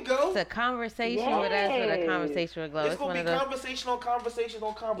 There we go. It's a conversation with us with a Yes. conversation with Glow. It's going to be conversation on conversation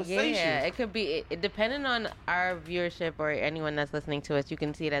on conversation. Yeah, it could be, depending on our viewership or anyone that's listening to us, you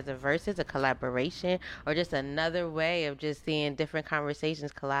can see it as a versus, a collaboration, or just another way of just seeing different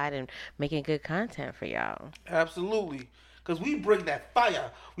conversations collide and making good content for y'all. Absolutely. Because we bring that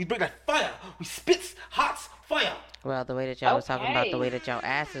fire. We bring that fire. We spits hot fire. Well, the way that y'all was talking about the Okay. way that y'all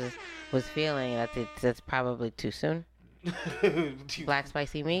asses was feeling, that's probably too soon. Black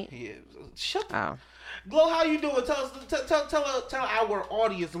spicy meat? Yeah. Shut the Oh. Glow, how you doing? Tell our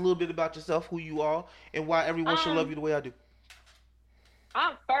audience a little bit about yourself, who you are, and why everyone should love you the way I do.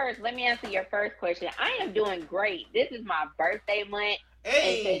 First, let me answer your first question. I am doing great. This is my birthday month.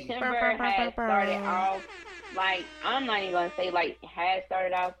 Hey, And September has started off, like, I'm not even going to say, like, has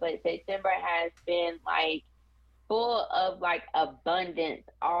started off, but September has been, like, full of, like, abundance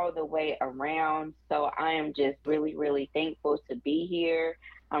all the way around. So I am just really, really thankful to be here.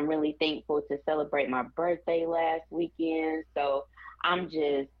 I'm really thankful to celebrate my birthday last weekend. So I'm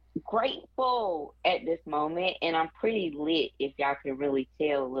just grateful at this moment, and I'm pretty lit, if y'all can really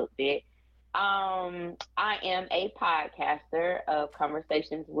tell a little bit. I am a podcaster of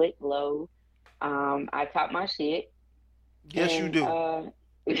Conversations with Glow. I talk my shit. yes, you do.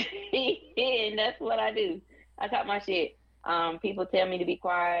 And that's what I do. I talk my shit. People tell me to be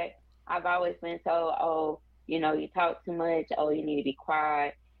quiet. I've always been told, oh, you know, you talk too much. Oh, you need to be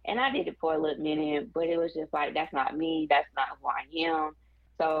quiet. And I did it for a little minute, but it was just like, that's not me. That's not who I am.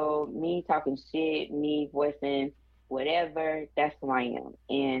 So me talking shit, me voicing whatever, that's who I am.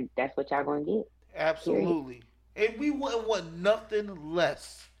 And that's what y'all gonna get. Absolutely. And we wouldn't want nothing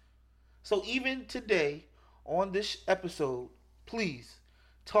less. So even today, on this episode, please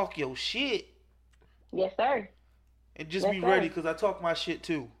talk your shit Yes, sir. and just Yes, be sir. ready, because I talk my shit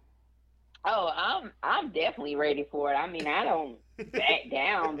too. Oh, I'm definitely ready for it. I mean, I don't back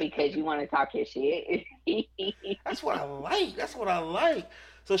down because you want to talk your shit. That's what I like. That's what I like.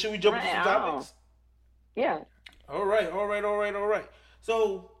 So should we jump into some Right on. topics? Yeah. All right.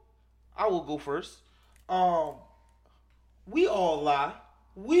 So I will go first. We all lie.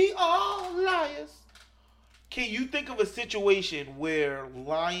 We all liars. Can you think of a situation where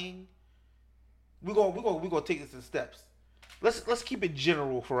lying? We're gonna take this in steps. Let's keep it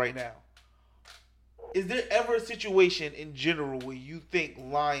general for right now. Is there ever a situation in general where you think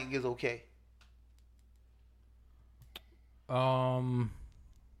lying is okay?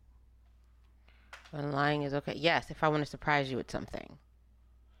 When lying is okay. Yes, if I want to surprise you with something.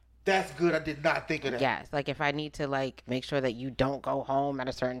 That's good. I did not think of that. Yes, like if I need to like make sure that you don't go home at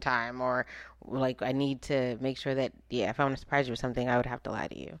a certain time, or like I need to make sure that, yeah, if I want to surprise you with something, I would have to lie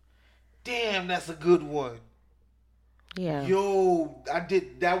to you. Damn, that's a good one. Yeah. Yo,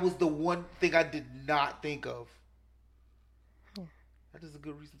 that was the one thing I did not think of. That is a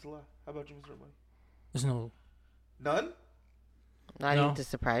good reason to lie. How about you, Mr. Money? There's no None? I No. need to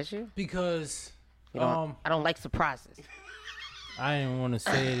surprise you. because You don't, I don't like surprises. I didn't want to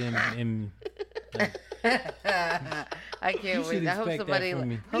say it in I can't You wait. should I hope expect that somebody, from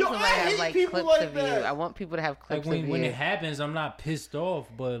me. hope Yo, somebody I have hate like people clips like of you. that. I want people to have clips like of when you. it happens, I'm not pissed off,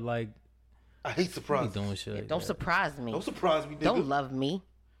 but like I hate we surprises. doing shit. Like Don't that. surprise me. Don't surprise me, nigga. Don't love me.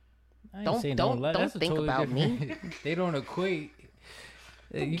 I ain't don't- saying don't- lie. don't That's a think totally about me. different- They don't equate.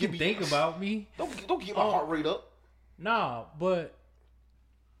 You give can me- think about me. Don't get my heart rate up. Nah, but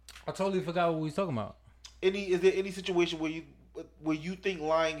I totally forgot what we was talking about. Is there any situation where you think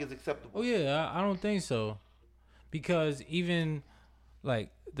lying is acceptable? Oh yeah, I don't think so, because even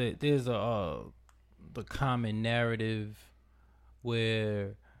like there's the common narrative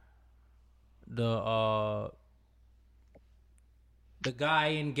where the guy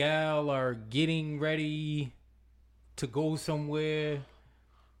and gal are getting ready to go somewhere,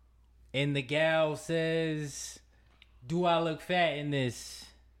 and the gal says, "Do I look fat in this?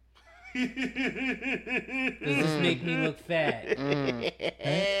 Does this make me look fat?"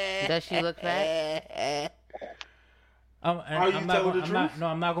 Does she look fat? Are you telling the truth?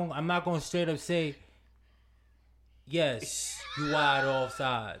 I'm not going to straight up say, yes, you wide off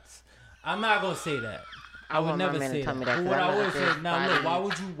sides. I'm not going to say that. I would want my never man to say tell that. me that, But 'cause what I I know would that say, there's now look,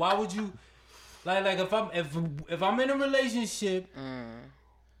 body- why would you, like if I'm in a relationship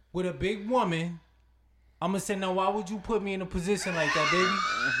with a big woman, I'm gonna say, now why would you put me in a position like that,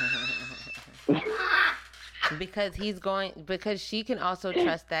 baby? Because because she can also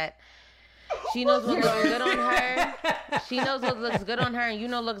trust that She knows what looks good on her. She knows what looks good on her, and you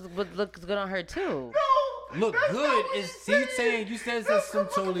know what looks good on her too. No, Look that's good not- is you saying you said something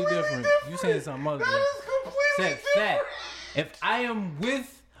totally different. You saying something other. That is completely Said fat. different. If I am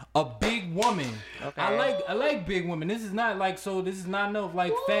with a big woman, Okay. I like big women. This is not like this is not enough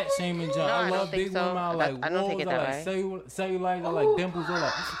like fat shaming. John. No, I I love don't think big so. women. I like I don't take it wolves. I that like cellulite. I like dimples. All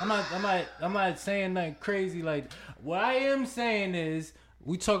that. I'm not saying nothing crazy. Like what I am saying is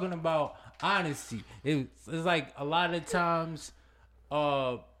we talking about honesty. It's like a lot of times.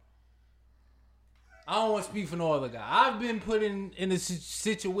 I don't want to speak for no other guy. I've been put in the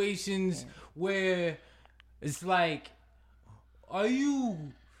situations where it's like, are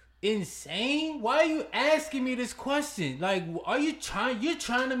you insane? Why are you asking me this question? Like, are you trying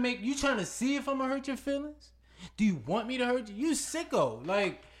to see if I'm gonna hurt your feelings? Do you want me to hurt you? You sicko.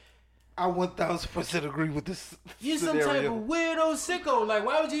 Like, I 1000% agree with this. you some scenario. type of weirdo sicko. Like,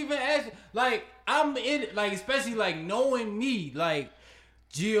 why would you even ask? Like, I'm in it. Like, especially like knowing me. Like,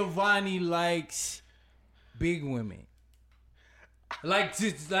 Giovanni likes big women. Like,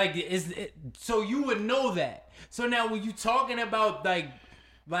 just like so you would know that. So now when you talking about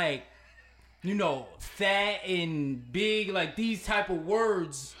like you know, fat and big, like these type of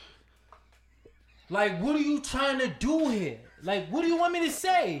words, like what are you trying to do here? Like, what do you want me to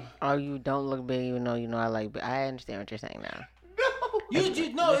say? Oh, you don't look big, even though you know I like big. I understand what you're saying now. You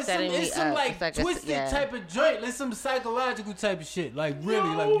just no, it's setting me some up. like It's like a- twisted yeah. type of joint. It's some psychological type of shit. Like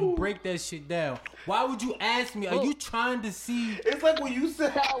really, like you break that shit down. Why would you ask me? Are you trying to see? It's like when you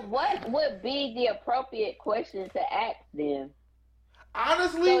said, So what would be the appropriate question to ask them?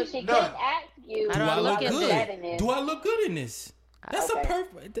 honestly, So she none. couldn't ask you. How Do do I I look look at good? this? Do I look good in this? That's Okay.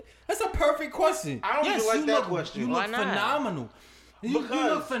 That's a perfect question. I don't even like you that look, question. You Why look not? phenomenal. You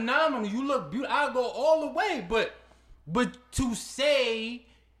Because- look phenomenal. You look beautiful. I'll go all the way, but to say,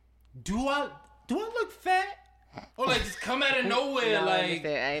 do I look fat? Or like just come out of nowhere, No, like,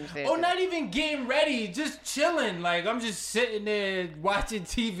 I understand. or not even getting ready, just chilling. Like I'm just sitting there watching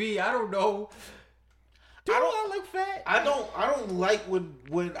TV. I don't know. Do I look fat? I don't like when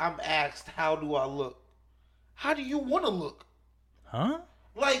I'm asked how do I look. How do you want to look? Huh?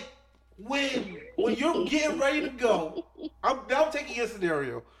 Like when you're getting ready to go, I'm taking your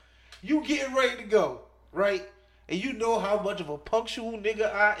scenario. You getting ready to go, right? And you know how much of a punctual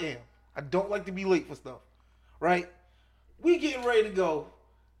nigga I am. I don't like to be late for stuff, right? We getting ready to go,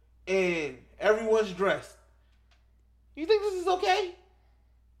 and everyone's dressed. You think this is okay?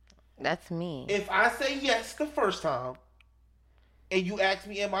 That's me. If I say yes the first time, and you ask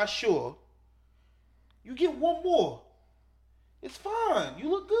me, am I sure? You get one more. It's fine. You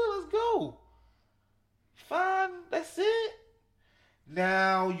look good. Let's go. Fine. That's it.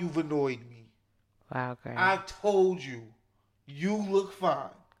 Now you've annoyed me. Wow, great. I told you. You look fine.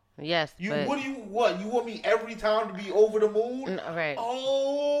 Yes, You but what do you what? You want me every time to be over the moon? right.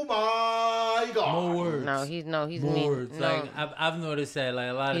 Oh my god. More words. He's More mean. words. No. Like I've noticed that like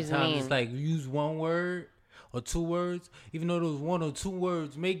a lot of He's times mean. it's like use one word or two words, even though those one or two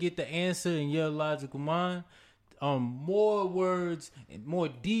words may get the answer in your logical mind. More words and more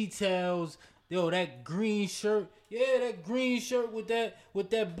details. Yo, that green shirt. Yeah, that green shirt with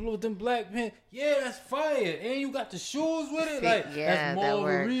that blue with them black pants. Yeah, that's fire. And you got the shoes with it. Like Yeah, that's more that of a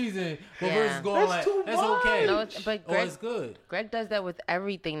works. reason. But Yeah. versus going That's like too that's much. okay. No, but Or Greg, it's good. Greg does that with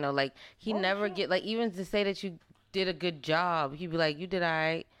everything though. Like he never get like even to say that you did a good job. He'd be like, "You did all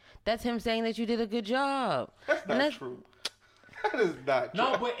right." That's him saying that you did a good job. That's And not true. That is not true.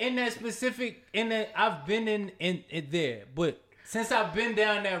 No, but in that specific, I've been in there, but since I've been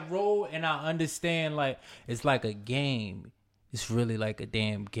down that road and I understand, like it's like a game. It's really like a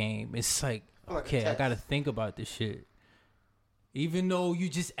damn game. It's like, Like a okay, I test. gotta think about this shit. Even though you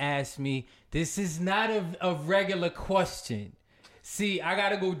just asked me, this is not a regular question. See, I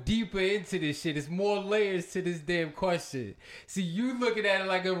gotta go deeper into this shit. There's more layers to this damn question. See, you looking at it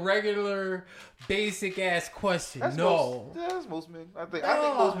like a regular, basic ass question. That's No. that's most men. I think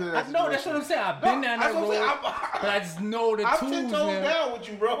most men. in that No, that's what I'm saying. I've been down that that's what I'm road, saying. but I just know the I'm tools, 10 toes man. down with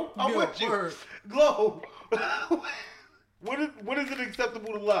you, bro. I'm Yeah, with you. word. Glow. When is it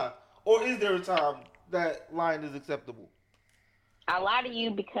acceptable to lie? Or is there a time that lying is acceptable? I lie to you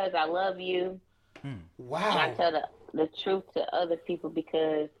because I love you, and I Wow. tell the truth to other people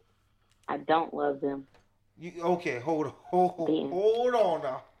because I don't love them. Okay, hold on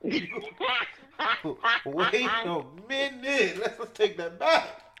now. Wait a minute. Let's take that back.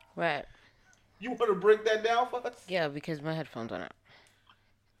 Right. You want to break that down for us? Yeah, because my headphones went out.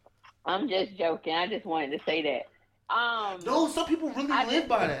 I'm just joking. I just wanted to say that. No, some people really I live just-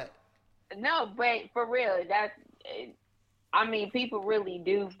 by that. No, but for real, that's. I mean, people really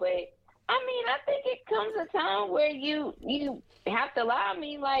do, but I mean, I think it comes a time where you have to lie. I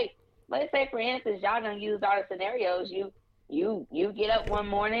mean, like, let's say for instance, y'all don't use all the scenarios. You get up one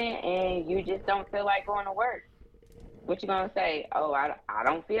morning and you just don't feel like going to work. What you gonna say? Oh, I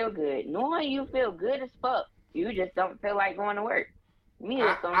don't feel good. Knowing you feel good as fuck, you just don't feel like going to work. Me,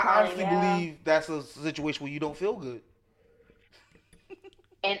 I honestly believe that's a situation where you don't feel good.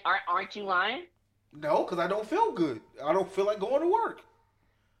 And aren't you lying? No, because I don't feel good. I don't feel like going to work.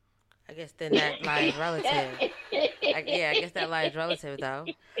 I guess then that lies relative. I guess that lies relative though.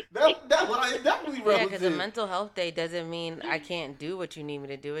 That lie is definitely Yeah, relative. because a mental health day doesn't mean I can't do what you need me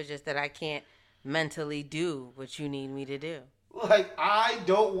to do. It's just that I can't mentally do what you need me to do. Like, I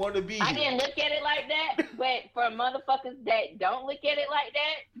don't want to be I here. didn't look at it like that, but for motherfuckers that don't look at it like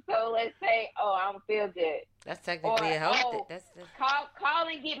that, so let's say, oh, I don't feel good. That's technically a health day. That's Call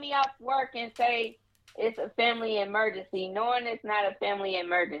and get me off work and say it's a family emergency, knowing it's not a family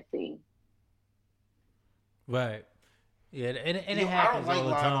emergency. Right. Yeah, and it I don't happens like all the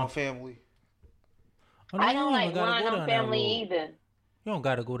lying time. on family. Oh, no, I you don't even like gotta lying go on down that family road. either. You don't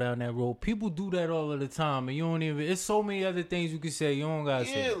gotta go down that road. People do that all of the time, and you don't even. It's so many other things you can say. You don't gotta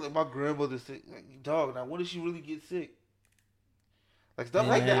say. Yeah, like my grandmother said, like, dog, now when did she really get sick? Like, stuff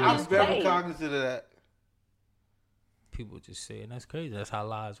Yeah, like that. man. I'm very Right. cognizant of that. People just say, and that's crazy. That's how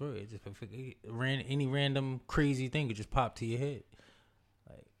lies work. It just any random crazy thing could just pop to your head,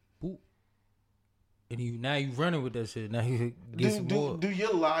 like boop, and you running with that shit. Now you get some more. Do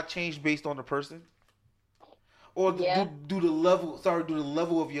your lie change based on the person? Or Yeah. do the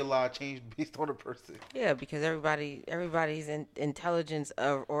level of your lie change based on the person? yeah, because everybody's intelligence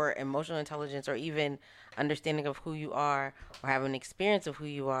or emotional intelligence or even understanding of who you are or having an experience of who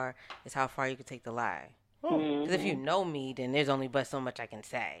you are is how far you can take the lie. Because if you know me, then there's only but so much I can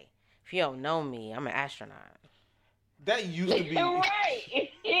say. If you don't know me, I'm an astronaut. That used to be. Right.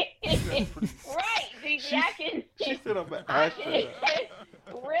 Right, Gigi, I can. She said I'm an I astronaut. can.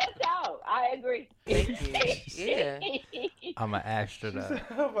 Real talk. I agree. Yeah. I'm an She astronaut. said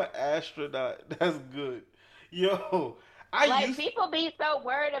I'm an astronaut. That's good. Yo, I Like, used people be so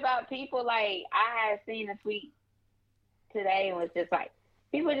worried about people. Like, I had seen a tweet today and was just like,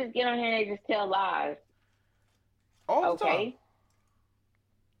 people just get on here and they just tell lies. all the time. Okay.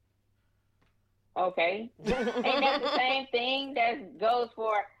 Okay. Ain't that the same thing that goes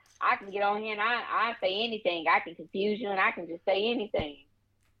for, I can get on here and I say anything. I can confuse you and I can just say anything.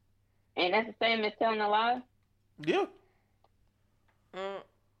 And that's the same as telling a lie? Yeah, Mm,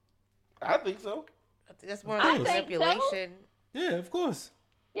 I think so. that's more I like think so. manipulation. Yeah, of course.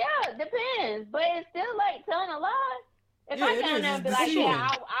 Yeah, it depends. But it's still like telling a lie. If Yeah, I it get on is. there and be It's like, deceiving. yeah,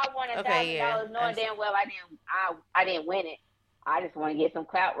 I won $1,000 Okay, yeah. knowing damn well I didn't win it. I just want to get some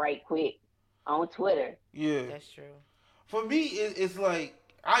clout right quick on Twitter. Yeah. That's true. For me, it's like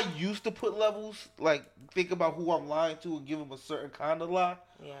I used to put levels, like think about who I'm lying to and give them a certain kind of lie.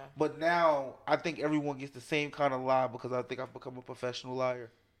 Yeah. But now I think everyone gets the same kind of lie because I think I've become a professional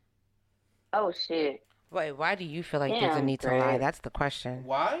liar. Oh shit. Wait, why do you feel like there's a Damn, need to lie? Greg. That's the question.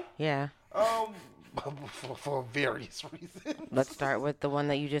 Why? Yeah. For various reasons. Let's start with the one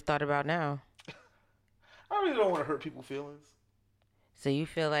that you just thought about now. I really don't want to hurt people's feelings. So you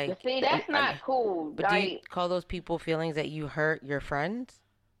feel like, But see, that's not cool. but do you Like, call those people feelings that you hurt your friends?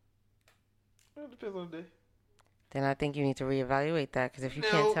 It depends on the day. Then I think you need to reevaluate that because if you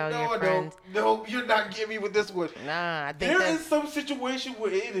can't tell your friends, No, you're not getting me with this one. nah, I think There that's is some situation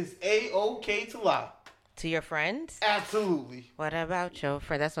where it is A-okay to lie. to your friends. Absolutely. What about your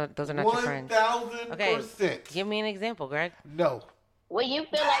friend? Those are not your friends. 1,000%. Give me an example, Greg. No. when you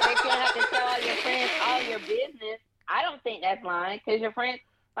feel like that you don't have to tell all your friends all your business, I don't think that's lying because your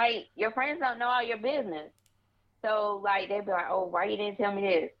friends don't know all your business. So, like, they'd be like, oh, why you didn't tell me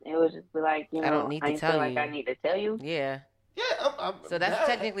this? And it would just be like, you know, I don't need to ain't tell feel like you. I need to tell you. Yeah. Yeah. So that's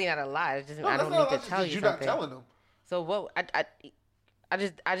technically not a lie. It's just No, I that's don't not need like to tell you you're something. not telling them. So what?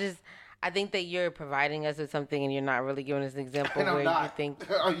 I think that you're providing us with something and you're not really giving us an example And I'm where not. you think.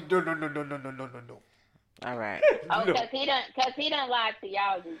 No. All right. Oh, No. because he done lied to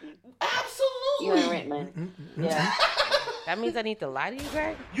y'all, Gigi. You Absolutely. and Rickman. Yeah. That means I need to lie to you,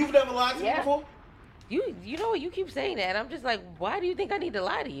 Greg. You've never lied to me Yeah. before? You know what? You keep saying that. I'm just like, why do you think I need to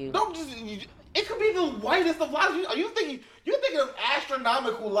lie to you? No, it could be the whitest of lies. Are you thinking? You're thinking of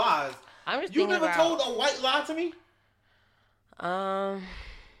astronomical lies. I'm just You thinking never about. told a white lie to me? Um,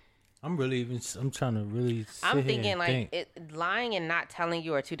 I'm trying to really. Sit I'm here thinking and like think. lying and not telling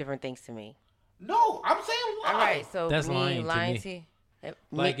you are two different things to me. No, I'm saying lie. All right, so That's me lying to to me. you.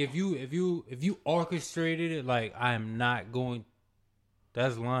 Like if you orchestrated it, like I am not going.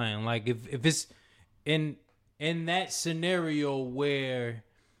 That's lying. Like if it's in that scenario where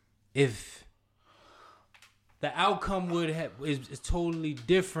if the outcome is totally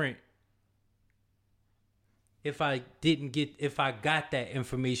different if I got that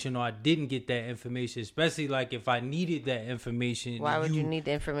information or I didn't get that information, especially like if I needed that information. Why would you need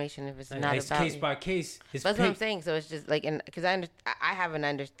the information if it's not it's about case you? by case? That's what I'm saying. So it's just like, because I haven't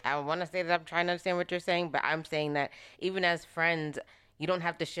I want to say that I'm trying to understand what you're saying, but I'm saying that even as friends, you don't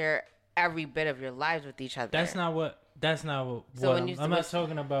have to share every bit of your lives with each other. That's not what. So when I'm not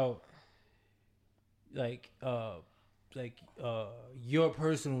talking about your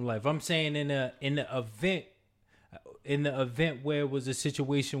personal life. I'm saying in the event where it was a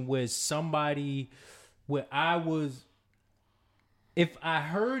situation where if I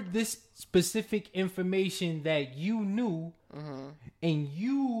heard this specific information that you knew, and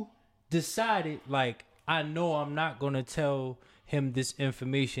you decided, like, I know I'm not going to tell him this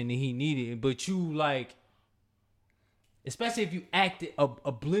information that he needed, but you, like, especially if you acted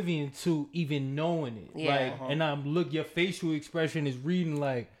oblivion to even knowing it. Yeah. Like, and your facial expression is reading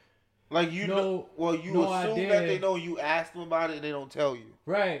like you know, you assume that they know you asked them about it and they don't tell you.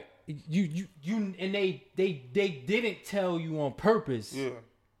 Right. You and they didn't tell you on purpose. Yeah.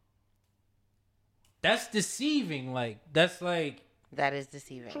 That's deceiving. That is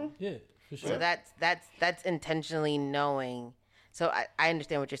deceiving. True. Yeah, for sure. So that's intentionally knowing. So I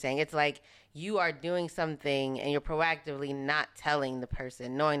understand what you're saying. It's like you are doing something and you're proactively not telling the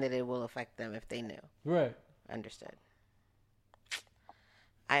person, knowing that it will affect them if they knew. Right. Understood.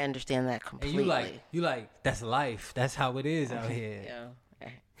 I understand that completely. And you like that's life. That's how it is out here. Yeah.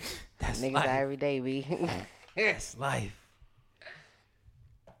 That's Niggas life. die every day, B. That's life.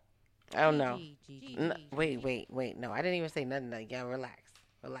 I don't know. Wait. No, I didn't even say nothing. Like, yeah, relax.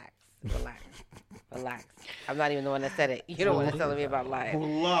 I'm not even the one that said it. You're the one that's telling me about life.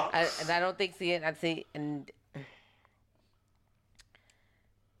 And I don't think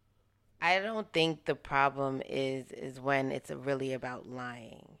I don't think the problem is when it's really about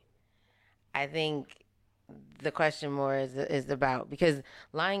lying. I think the question more is about, because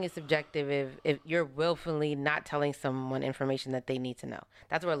lying is subjective if you're willfully not telling someone information that they need to know.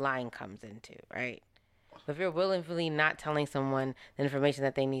 That's where lying comes into, right? If you're willfully not telling someone the information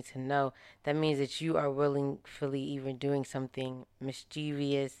that they need to know, that means that you are willfully even doing something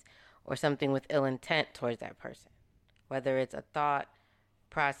mischievous or something with ill intent towards that person, whether it's a thought,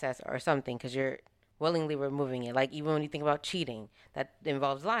 process, or something, because you're willingly removing it. Like, even when you think about cheating, that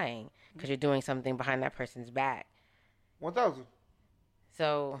involves lying because you're doing something behind that person's back. 1,000.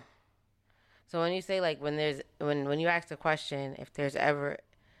 So when you say, like, when you ask the question, if there's ever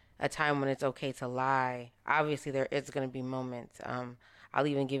a time when it's okay to lie, obviously there is going to be moments. I'll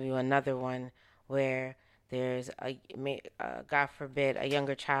even give you another one where there's God forbid, a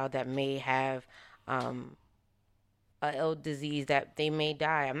younger child that may have an ill disease that they may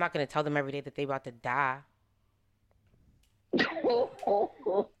die. I'm not going to tell them every day that they about to die. I'm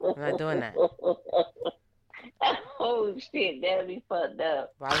not doing that. Oh shit, that'd be fucked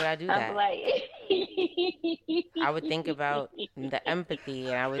up. Why would I do that? I'm like, I would think about the empathy,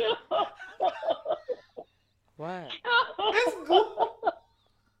 and I would. What? It's good.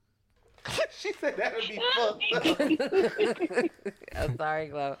 She said that would be fucked up. I'm sorry,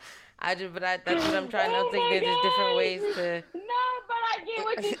 Glo. That's what I'm trying to think. There's just different ways to. No, but I get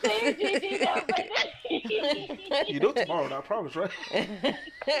what you're saying, Gigi. You know tomorrow, I promise, right?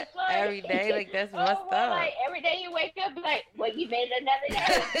 Every day, like, that's messed up. Like, every day you wake up, like, well, you made another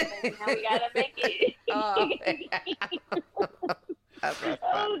day. Now we gotta make it. Oh,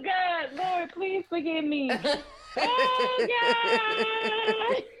 God, Lord, please forgive me. Oh, God.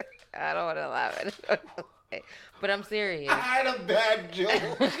 I don't want to laugh at it. But I'm serious. I had a bad joke.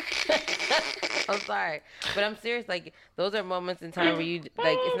 I'm sorry. But I'm serious. Like, those are moments in time where you,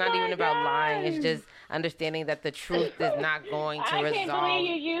 like, it's not even about lying. It's just understanding that the truth is not going to resolve I can't believe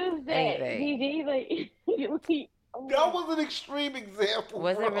you used that, anything. Gigi. Like, That was an extreme example.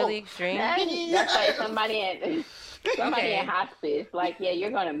 Was it really extreme? That's like somebody in hospice. Like, yeah,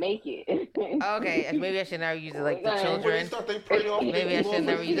 you're gonna make it. Okay, maybe I should never use it like the children. Maybe I should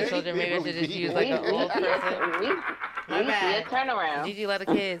never use the children. Maybe I should just use like an old person. My bad. Turn around. Gigi love the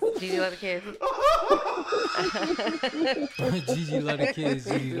kids. Gigi love the kids. Gigi love the kids.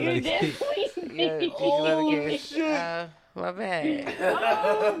 Gigi love the kids. Yeah, Gigi love the kids. My bad.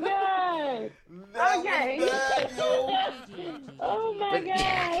 Oh, God. Okay. Bad, yo. Oh, my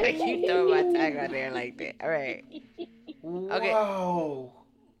God. You throw my tag on there like that. All right. Okay. Wow.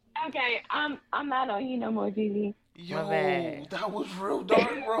 Okay, I'm not on you no more, Gigi. Yo, My bad. that was real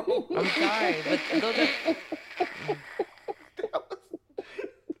dark, bro. I'm sorry, but those are.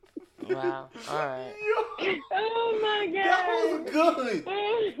 Wow. All right. Oh my god. That was good.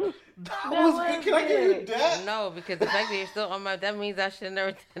 That was good. Can I give you that? No, because the fact that you're still on my, that means I should have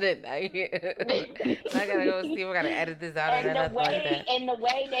never done it. I gotta go see. We gotta edit this out And or the nothing like that. the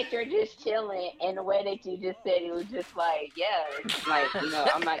way that you're just chilling, and the way that you just said it was just like, yeah, it's like,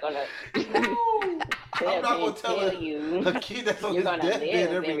 I'm not gonna. I'm not gonna tell you. a kid that's on You're his gonna deathbed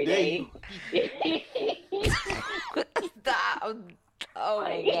live every day. Stop. Oh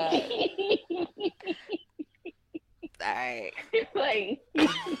my god. All right. Like,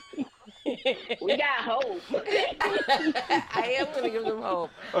 we got hope. I am gonna give them hope.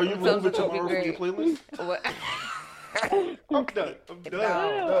 Are you So moving it's to gonna be Earth with your playlist? What? I'm done. I'm done. No.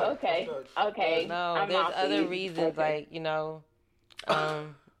 I'm done. Okay. I'm done. Okay. No, I'm there's off other you. reasons, Okay. like,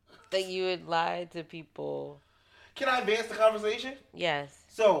 that you would lie to people. Can I advance the conversation? Yes.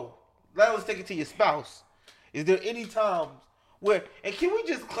 So, now let's take it to your spouse. Is there any times where, and can we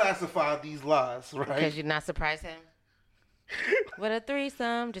just classify these lies, right? Because you're not surprised him? With a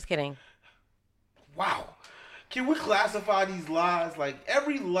threesome. Just kidding. Wow. Can we classify these lies? Like,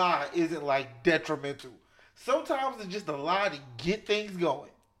 every lie isn't, like, detrimental. Sometimes it's just a lie to get things going.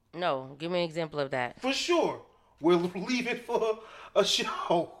 No, give me an example of that. For sure. We're leaving for a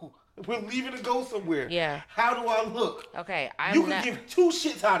show. We're leaving to go somewhere. Yeah. How do I look? Okay, You can give two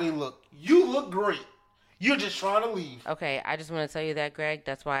shits how they look. You look great. You're just trying to leave. Okay, I just want to tell you that, Greg.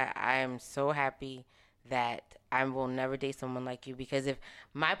 That's why I am so happy that I will never date someone like you. Because if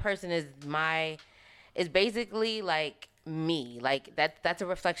my person is basically like me, like that's a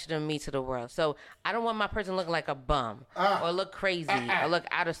reflection of me to the world. So I don't want my person looking like a bum or look crazy or look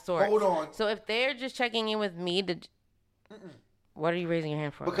out of sorts. Hold on. So if they're just checking in with me, what are you raising your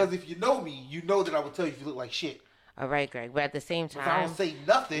hand for? Because if you know me, you know that I would tell you if you look like shit. All right, Greg. But at the same time, If I don't say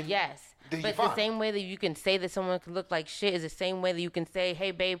nothing, yes. then But you're the fine. same way that you can say that someone can look like shit is the same way that you can say,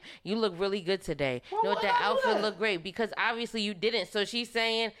 hey, babe, you look really good today. Well, You know, why that not do outfit that? looked great because obviously you didn't. So she's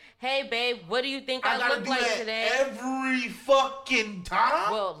saying, hey, babe, what do you think I gotta look do like that today? every fucking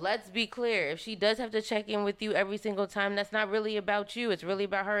time. Well, let's be clear. If she does have to check in with you every single time, that's not really about you. It's really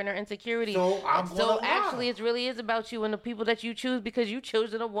about her and her insecurities. So I'm So gonna lie. actually, it really is about you and the people that you choose because you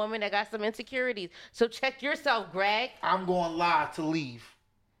chosen a woman that got some insecurities. So check yourself, Greg. I'm going to lie to leave.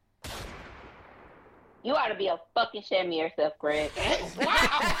 You ought to be a fucking shame of yourself, Greg. Not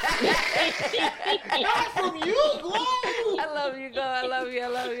from you, Glow. I love you, girl. I love you. I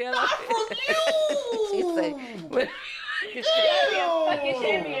love you. I Not love from you. you. She Fucking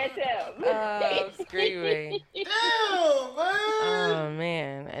shame of yourself. I'm screaming. Damn, man. Oh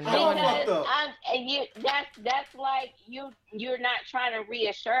man, and no one. fucked up. That's like you're not trying to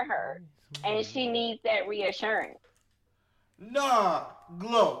reassure her, and she needs that reassurance. Nah,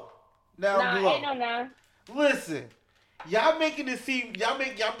 Glow. Now, Glow. Ain't no nah. Listen, y'all making it seem y'all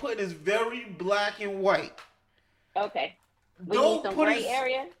putting this very black and white. Okay. We Don't need some put gray it-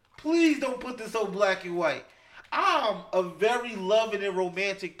 area. Please don't put this so black and white. I'm a very loving and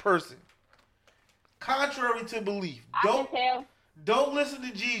romantic person. Contrary to belief, I can tell. don't listen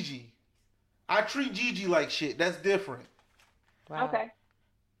to Gigi. I treat Gigi like shit. That's different. Wow. Okay.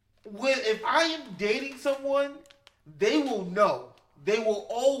 If I am dating someone, they will know. They will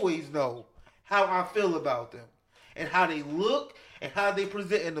always know how I feel about them and how they look and how they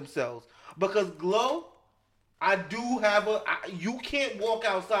present themselves. Because Glow, I do have you can't walk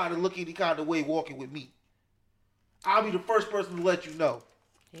outside and look any kind of way walking with me. I'll be the first person to let you know.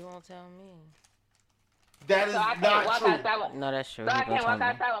 He won't tell me. That is So I can't not walk true. outside with. No, that's true. So I He gonna can't walk tell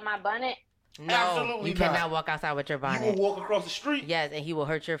me. outside with my bonnet. No, Absolutely you not. cannot walk outside with your You bonnet. will walk across the street. Yes, and he will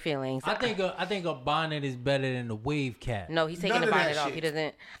hurt your feelings. I think a bonnet is better than a wave cap. No, he's taking None the of that bonnet off. shit. He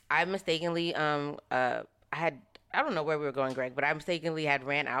doesn't. I mistakenly I don't know where we were going, Greg, but I mistakenly had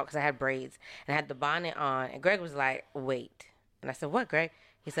ran out because I had braids and I had the bonnet on, and Greg was like, "Wait," and I said, "What, Greg?"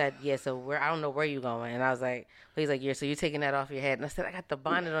 He said, "Yeah, so I don't know where you going," and I was like, "He's like, yeah, so you're taking that off your head," and I said, "I got the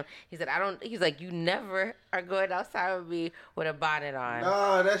bonnet on." He said, "I don't." He's like, "You never are going outside with me with a bonnet on."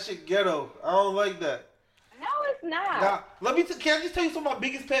 Nah, that shit ghetto. I don't like that. No, it's not. Now, can I just tell you some of my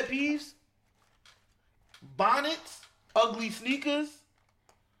biggest pet peeves? Bonnets, ugly sneakers.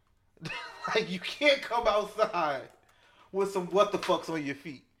 Like, you can't come outside with some what the fucks on your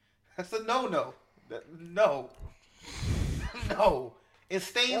feet. That's a no-no. No. No. It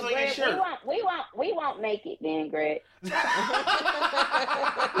stains Well, on your Greg, shirt. we won't make it then, Greg.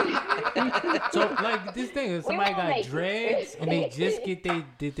 So like this thing, if somebody won't got make it. dreads and they just get their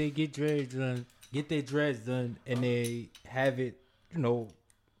dreads done and they have it,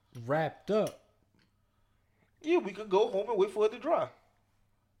 wrapped up. Yeah, we could go home and wait for it to dry.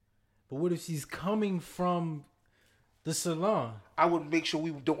 But what if she's coming from The salon. I would make sure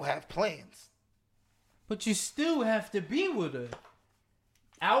we don't have plans. But you still have to be with her.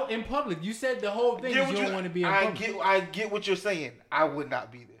 Out in public. You said the whole thing is you don't want to be in public. I get what you're saying. I would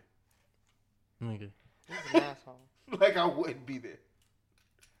not be there. Okay. He's an asshole. Like I wouldn't be there.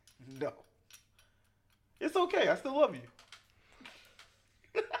 No. It's okay. I still love you.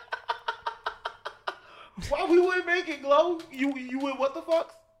 Why we wouldn't make it, Glow? You would what the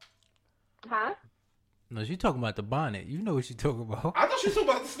fuck? Huh? No, she talking about the bonnet. You know what she talking about. I thought she was talking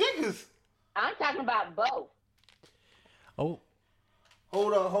about the sneakers. I'm talking about both. Oh.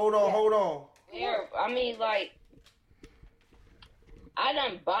 Hold on. Yeah, I mean, like,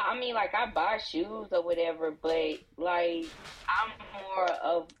 I buy shoes or whatever, but, like,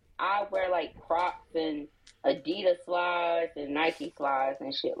 I wear, like, Crocs and Adidas slides and Nike slides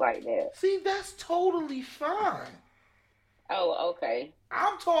and shit like that. See, that's totally fine. Oh, okay.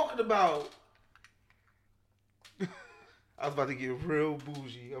 I'm talking about... I was about to get real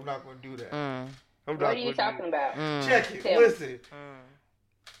bougie. I'm not going to do that. What are you talking about? Check it. Listen.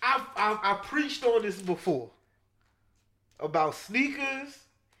 I preached on this before about sneakers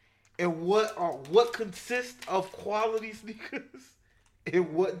and what consists of quality sneakers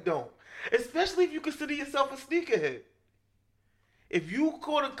and what don't. Especially if you consider yourself a sneakerhead. If you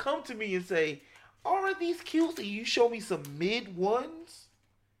gonna come to me and say, "Aren't these cute?" and you show me some mid ones,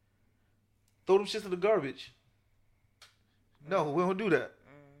 throw them shits in the garbage. No, we don't do that.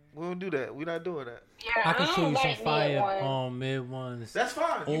 We don't do that. We're not doing that. Yeah, I can show you some like fire mid ones. That's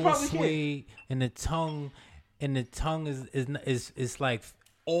fine. You All probably suede, and the tongue is like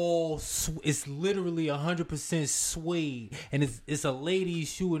it's literally 100% suede, and it's a lady's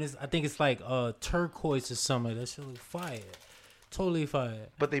shoe, and I think it's like turquoise or something. That shit look fire, totally fire.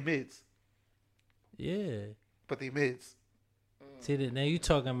 But they mids. Yeah. But they mids. See that now you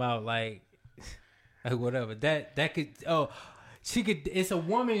talking about like whatever that could she could. It's a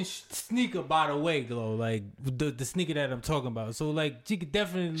woman's sneaker, by the way, Glow. Like the sneaker that I'm talking about. So like she could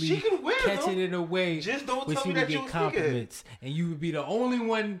definitely catch it in a way. Just don't where tell she me would that get you a compliments, and you would be the only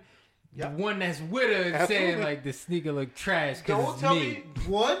one, the one that's with her and saying like the sneaker look trash. Don't tell me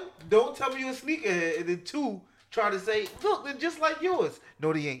don't tell me you're a sneakerhead, and then two, try to say, look, they're just like yours.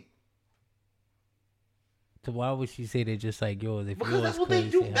 No, they ain't. So why would she say they're just like yours? If Because yours that's what they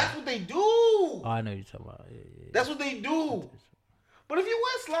do. That's what they do. Oh, I know what you're talking about. Yeah. That's what they do. But if you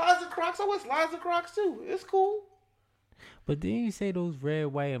wear slides and Crocs, I wear slides and Crocs too. It's cool. But didn't you say those red,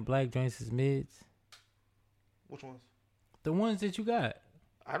 white, and black joints is mids? Which ones? The ones that you got.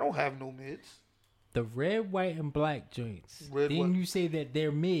 I don't have no mids. The red, white, and black joints. Didn't you say that they're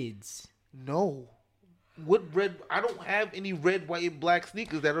mids? No. What red? I don't have any red, white, and black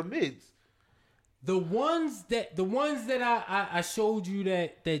sneakers that are mids. The ones that I showed you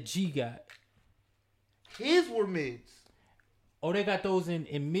that G got. His were mids. Oh, they got those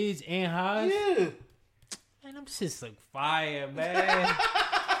in mids and highs? Yeah. Man, them shits look fire, man.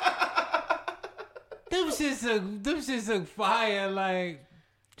 them shits look fire, like,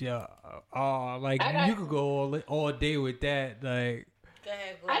 yeah. Oh, like you could go all day with that, like. Go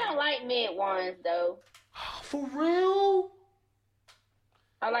ahead, I don't like mid ones though. For real?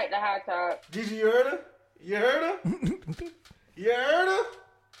 I like the high top. Did you heard her? You heard her? You heard her?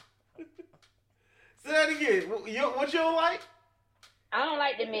 Say that again. What you don't like? I don't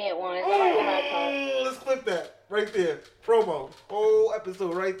like the mid ones. I like the high top. Let's clip that right there. Promo. Whole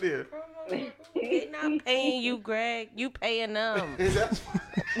episode right there. They not paying you, Greg. You paying them. That's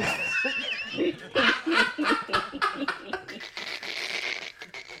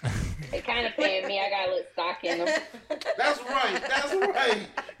They kind of paying me. I got a little stock in them. That's right.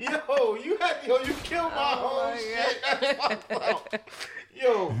 You killed my whole shit. That's fucked up.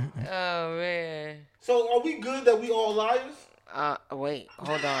 Yo. Oh man. So are we good that we all liars? Wait,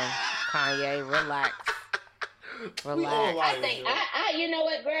 hold on, Kanye, relax. We all liars. I think you know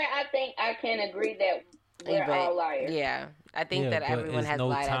what, Greg? I think I can agree that we're all liars. Yeah, I think that everyone has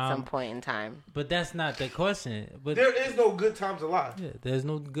lied at some point in time. But that's not the question. But there is no good time to lie. Yeah, there's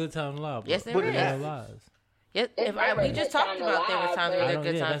no good time to lie. Bro. Yes, there is. Lies. Yes, we just talked about there was times where there's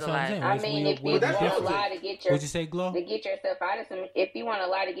good times to lie. I mean, if you want to lie to get what'd you say, Glow? To get yourself out of some, if you want to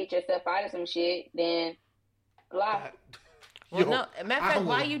lie to get yourself out of some shit, then lie. Well, no, matter of fact,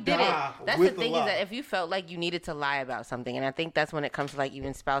 why you did it. That's the thing is that if you felt like you needed to lie about something, and I think that's when it comes to like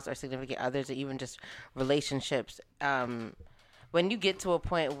even spouse or significant others or even just relationships, when you get to a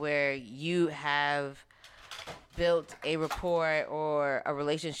point where you have built a rapport or a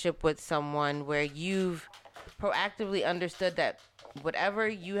relationship with someone where you've proactively understood that whatever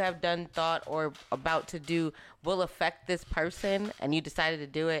you have done, thought, or about to do will affect this person, and you decided to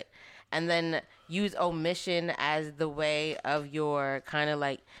do it, and then use omission as the way of your kind of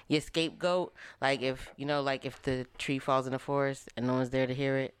like your scapegoat. Like if if the tree falls in the forest and no one's there to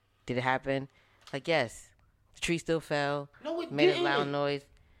hear it, did it happen? Like yes, the tree still fell. No, it made didn't. a loud noise.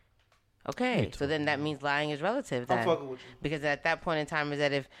 Okay, so then that means lying is relative. Then. I'm fucking with you. Because at that point in time, is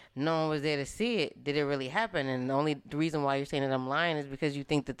that if no one was there to see it, did it really happen? And the reason why you're saying that I'm lying is because you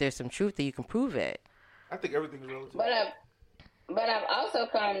think that there's some truth that you can prove it. I think everything's relative. But I've also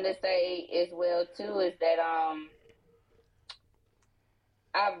come to say as well too is that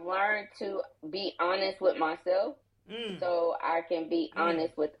I've learned to be honest with myself, so I can be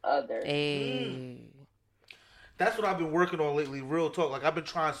honest with others. Hey. That's what I've been working on lately. Real talk. Like I've been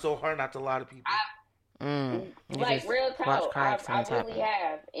trying so hard not to lie to people. Like real talk, I really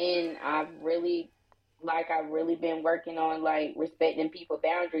have, and I've really been working on like respecting people's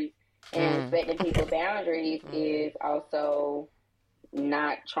boundaries. And respecting people's boundaries is also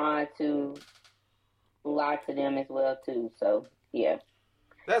not trying to lie to them as well too. So yeah.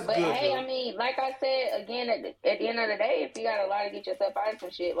 That's but good. Hey, though. I mean, like I said again, at the end of the day, if you got a lie to get yourself out of some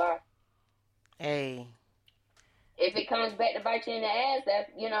shit, lie. Hey. If it comes back to bite you in the ass,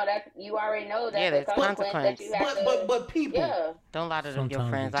 that's you already know that's there's the consequence that you have to. But people, don't lie to your Sometimes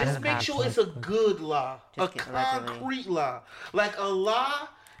friends. you Lie to just the make cops. sure it's a good lie, Just a get allegedly. concrete lie, like a lie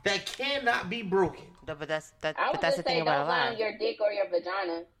that cannot be broken. No, but that's I but would that's just the say thing about don't a lie lie. on your dick or your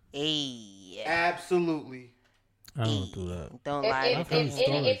vagina. Hey. Absolutely. I don't do that. Don't lie.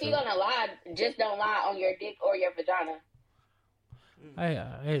 If you're gonna lie, just don't lie on your dick or your vagina. I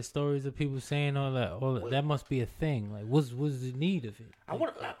had stories of people saying all that. That must be a thing. Like, what's the need of it? I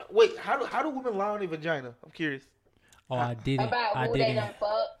want to wait. How do women lie on their vagina? I'm curious. Oh, I didn't. About I who they didn't. done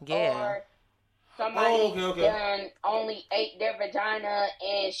fuck Yeah. or somebody okay. done only ate their vagina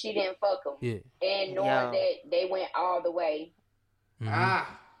and she didn't fuck them. Yeah. And knowing that they went all the way.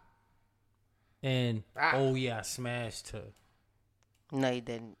 Ah. And oh yeah, I smashed her. No, you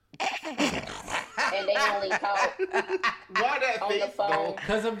didn't. And they only talk Why that on face the phone.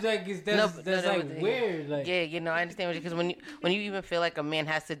 Cause I'm like, that's like but- weird. Like, Yeah, I understand what you, because when you even feel like a man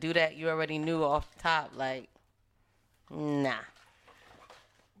has to do that, you already knew off the top, like, nah.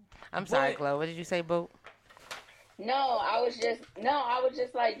 I'm sorry, Chloe. What did you say, Boo? No, I was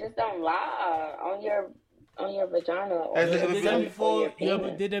just like, just don't lie on your vagina. Or Has you it ever been did that done before? You ever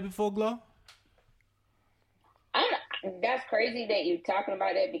penis. did that before, Glow? That's crazy that you're talking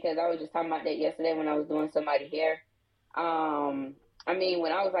about that because I was just talking about that yesterday when I was doing somebody's hair. I mean,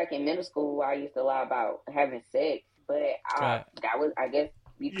 when I was like in middle school, I used to lie about having sex, but that was, I guess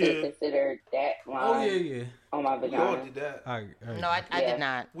you could consider that line on my We all vagina. did that. No, I did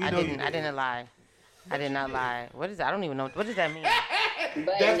not. We I know you didn't. I did. didn't lie. I did not lie. What is that? I don't even know. What does that mean?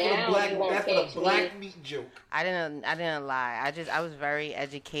 But That's now you won't for catch the me. black meat joke. I didn't lie. I was very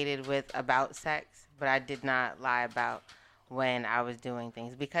educated about sex, but I did not lie about when I was doing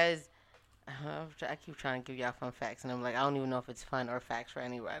things because I keep trying to give y'all fun facts, and I'm like, I don't even know if it's fun or facts for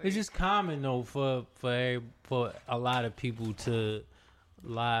anybody. It's just common though for a lot of people to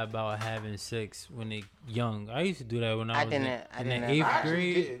lie about having sex when they young. I used to do that when I was in the I 8th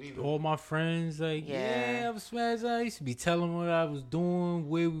actually didn't grade. either. All my friends like, yeah, I was smashed. I used to be telling what I was doing,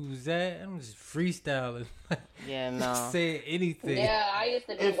 where we was at. I'm just freestyling. Yeah, no. Say anything. Yeah, I used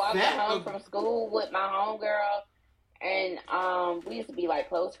to be In walking fact, home from school with my homegirl, and we used to be like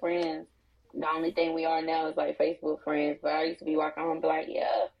close friends. The only thing we are now is like Facebook friends. But I used to be walking home and be like,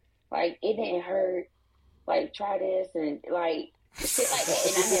 yeah, like it didn't hurt. Like try this and like shit like that.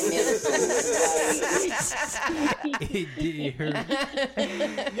 And I had middle school. It didn't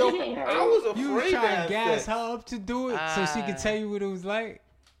hurt. Yo, didn't hurt. I was You was afraid to trying to have gas sex. her up to do it so she could tell you what it was like?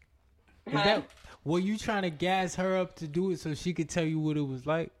 Is Huh? that were you trying to gas her up to do it so she could tell you what it was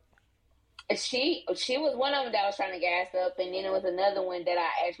like? She was one of them that was trying to gas up, and then there was another one that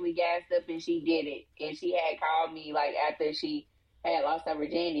I actually gassed up, and she did it. And she had called me like after she had lost her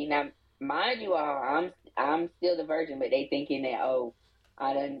virginity. Now, mind you all, I'm still the virgin, but they thinking that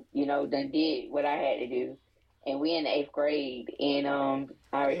I done did what I had to do. And we in the 8th grade, and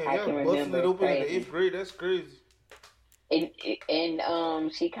I can busting remember it open in the crazy. 8th grade. That's crazy.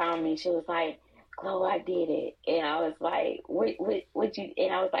 And she called me. She was like, "Chloe, I did it." And I was like, "What you?"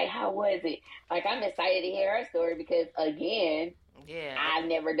 And I was like, "How was it?" Like I'm excited to hear her story because again, Yeah. I've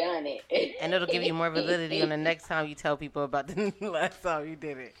never done it. And it'll give you more validity on the next time you tell people about the last time you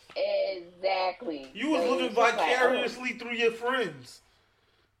did it. Exactly. You was So living it's just like, vicariously through your friends.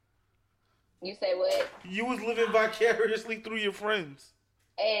 you say what? You was living vicariously through your friends.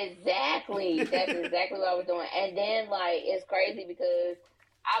 Exactly. That's exactly what I was doing. And then like it's crazy because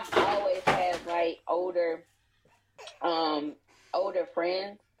I've always had like older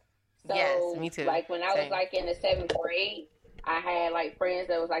friends. So, Yes, me too. like when I was Same. like in the 7th grade, I had like friends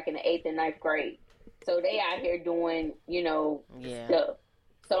that was like in the 8th and 9th grade. So they out here doing, Yeah. stuff.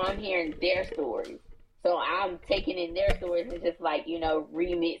 So I'm hearing their stories. So I'm taking in their stories and just like,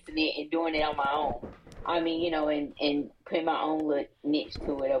 remixing it and doing it on my own. I mean, and putting my own little niche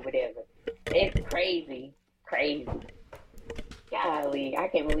to it or whatever. It's crazy. Crazy. Golly, I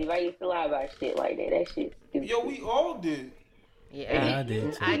can't believe I used to lie about shit like that. That shit's stupid. Yo, we all did. Yeah, I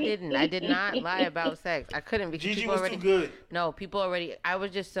did too. I didn't. I did not lie about sex. I couldn't because Gigi people was already. too good. No, people already. I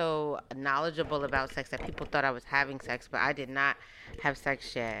was just so knowledgeable about sex that people thought I was having sex, but I did not have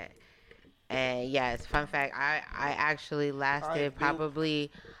sex yet. And yes, fun fact, I actually lasted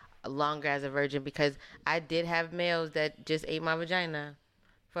probably longer as a virgin because I did have males that just ate my vagina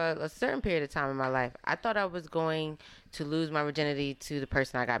for a certain period of time in my life. I thought I was going to lose my virginity to the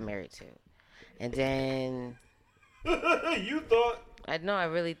person I got married to, and then. You thought? I know. I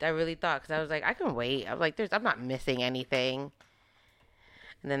really thought because I was like, I can wait. I was like, I'm not missing anything.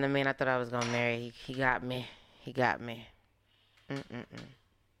 And then the man I thought I was gonna marry, he got me. He got me.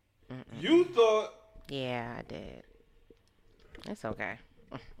 You thought? Yeah, I did. It's okay.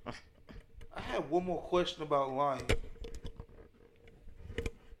 I had one more question about lying.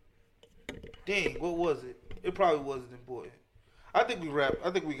 Dang, what was it? It probably wasn't important. I think we wrapped. I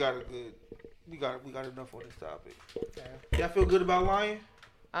think we got a good. We got enough on this topic. Y'all feel good about lying?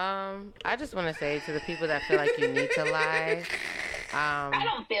 I just want to say to the people that feel like you need to lie. I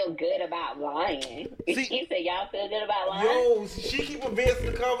don't feel good about lying. See, He said, y'all feel good about lying? Yo, she keep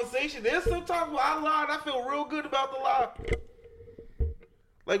advancing the conversation. There's sometimes where I lie and I feel real good about the lie.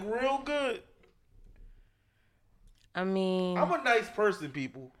 Like, real good. I mean, I'm a nice person,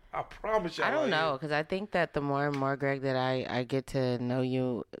 people. I promise you. I don't know because I think that the more and more, Greg, that I get to know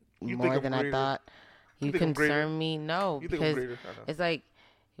you more than I thought, you concern me. No, because it's like,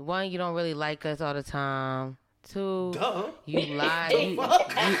 one, you don't really like us all the time. Two, you lie.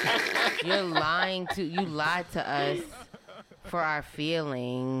 You're lying to. You lied to us for our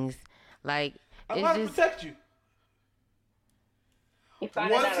feelings. Like I'm it's trying to just protect you.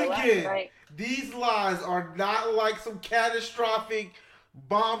 Once again, these lies are not like some catastrophic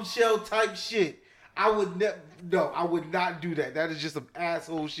bombshell type shit. I would not do that. That is just some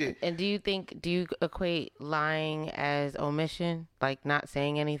asshole shit. And do you equate lying as omission, like not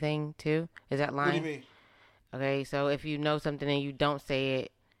saying anything too? Is that lying? What do you mean? Okay, so if you know something and you don't say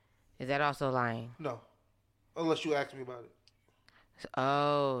it, is that also lying? No, unless you ask me about it.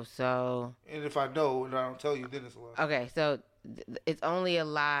 Oh, so. And if I know and I don't tell you, then it's a lie. Okay, so it's only a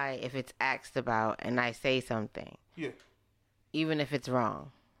lie if it's asked about and I say something. Yeah. Even if it's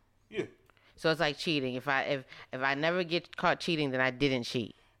wrong. Yeah. So it's like cheating. If I never get caught cheating, then I didn't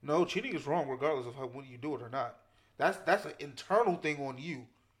cheat. No, cheating is wrong regardless of when you do it or not. That's an internal thing on you.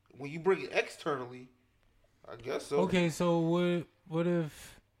 When you bring it externally, I guess so. Okay, so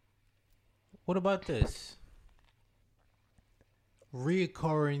what about this?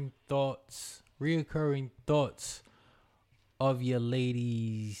 Reoccurring thoughts of your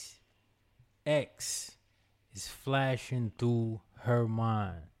lady's ex is flashing through her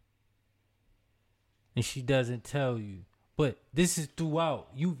mind. And she doesn't tell you. But this is throughout.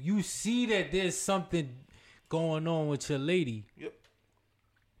 You see that there's something going on with your lady. Yep.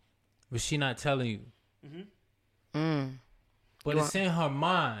 But she not telling you. Mm-hmm. But it's in her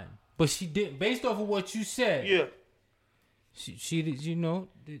mind. But she didn't, based off of what you said. Yeah. She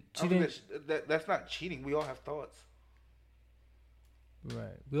didn't. That's not cheating. We all have thoughts.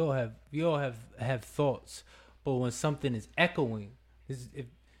 Right. We all have thoughts. But when something is echoing,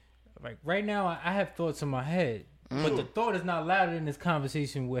 like right now I have thoughts in my head. But the thought is not louder in this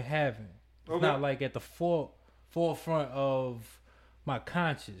conversation we're having. It's not like at the forefront of my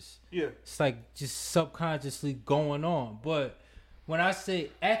conscious. Yeah. It's like just subconsciously going on. But when I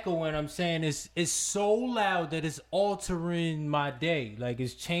say echoing, I'm saying it's so loud that it's altering my day. Like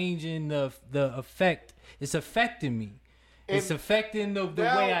it's changing the effect. It's affecting me. It's affecting the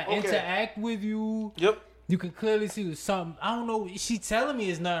way I interact with you. Yep. You can clearly see there's something. I don't know. She telling me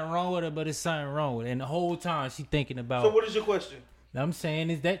it's nothing wrong with her, but it's something wrong with it. And the whole time she thinking about. So what is your question? I'm saying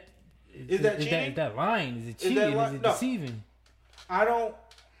is that cheating? Is that lying? Is it cheating? Is it deceiving? I don't.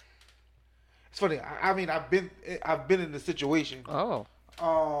 It's funny. I mean, I've been in the situation. Oh.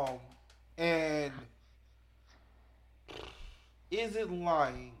 And is it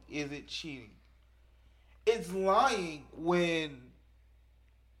lying? Is it cheating? It's lying when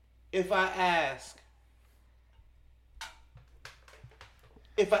if I ask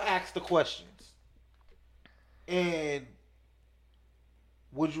the questions and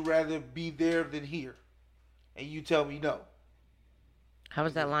would you rather be there than here? And you tell me no. How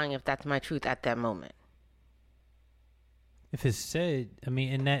is that lying if that's my truth at that moment? If it's said, I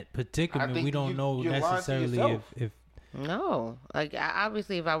mean, in that particular, we don't know you're lying to necessarily yourself. if No, like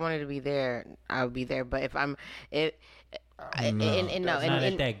obviously, if I wanted to be there, I would be there. But if I'm, if not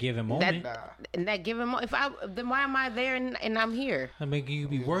at that given moment. in that given moment, then why am I there and I'm here? I mean, you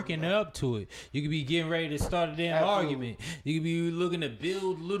could be working up to it. You could be getting ready to start a damn argument. You could be looking to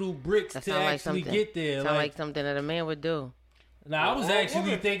build little bricks to actually get there. Sound like something that a man would do. Now, I was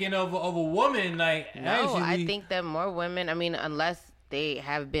actually thinking of a woman. Like, no, actually, I think that more women. I mean, unless they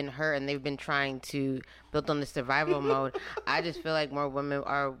have been hurt and they've been trying to build on the survival mode, I just feel like more women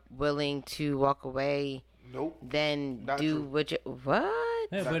are willing to walk away. Nope. Then Not do true. what?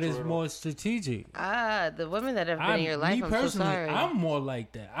 Yeah, but it's more strategic. The women that have been in your life, me I'm personally, so sorry. I'm more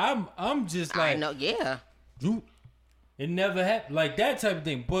like that. I'm just like, I know, yeah. It never happened, like that type of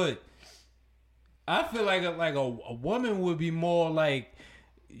thing. But I feel like a woman would be more like,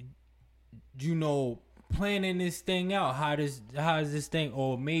 planning this thing out. How is this thing,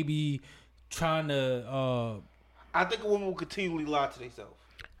 or maybe trying to. I think a woman will continually lie to themselves.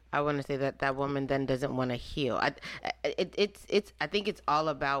 I want to say that woman then doesn't want to heal. I think it's all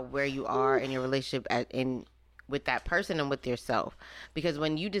about where you are in your relationship with that person and with yourself. Because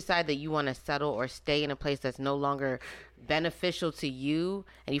when you decide that you want to settle or stay in a place that's no longer beneficial to you,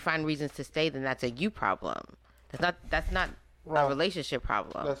 and you find reasons to stay, then that's a you problem. That's not a relationship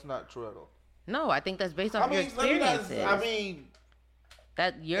problem. That's not true at all. No, I think that's based off your experiences.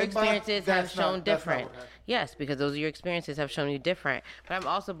 That your experiences have shown different. Yes, because those are your experiences have shown you different. But I'm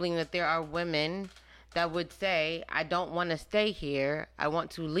also believing that there are women that would say, I don't want to stay here. I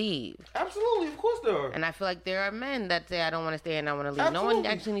want to leave. Absolutely, of course there are. And I feel like there are men that say, I don't want to stay here and I want to leave. Absolutely. No one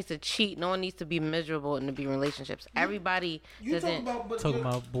actually needs to cheat. No one needs to be miserable and to be in relationships. Everybody doesn't. But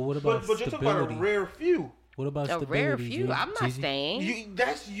what about but you're talking about a rare few. What about a stability? rare few? I'm not staying.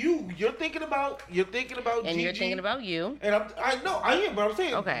 That's you. You're thinking about. And Gigi, you're thinking about you. And I know I am, but I'm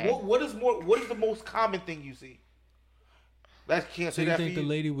saying, okay. What is the most common thing you see? Can't say that. So you think the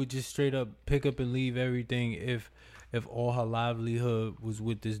lady would just straight up pick up and leave everything if all her livelihood was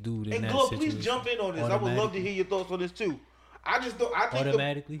with this dude in that situation? Please jump in on this. I would love to hear your thoughts on this too. I just don't. I think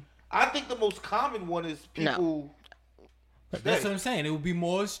automatically. I think the most common one is people. No. That's what I'm saying. It would be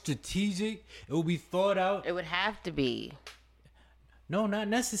more strategic. It would be thought out. It would have to be. No, not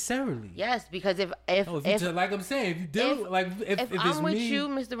necessarily. Yes, because if like I'm saying, if you do if I'm it's with me, you,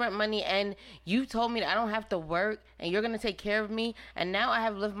 Mr. Rent Money, and you told me that I don't have to work and you're gonna take care of me, and now I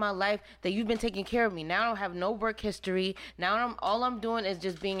have lived my life that you've been taking care of me. Now I don't have no work history. Now all I'm doing is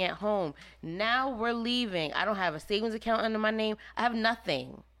just being at home. Now we're leaving. I don't have a savings account under my name. I have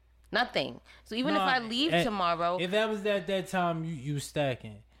nothing. Nothing. So even if I leave tomorrow, if that was at that time, you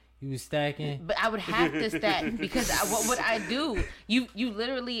stacking. You was stacking. But I would have to stack because what would I do? You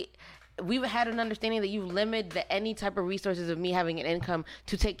literally, we've had an understanding that you limit any type of resources of me having an income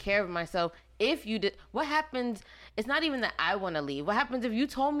to take care of myself. If you did, what happens? It's not even that I want to leave. What happens if you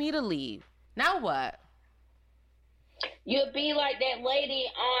told me to leave? Now what? You'd be like that lady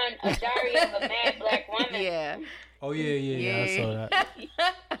on A Diary of a Mad Black Woman. Yeah. Oh yeah, I saw that.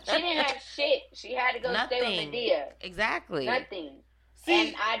 She didn't have shit. She had to go stay with Medea. Exactly. Nothing.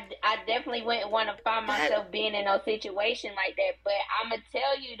 And I definitely wouldn't want to find myself being in no situation like that. But I'm gonna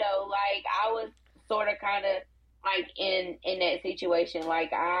tell you though, like I was sort of kind of like in that situation.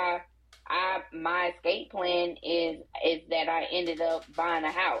 Like my escape plan is that I ended up buying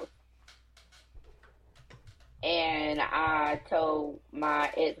a house. And I told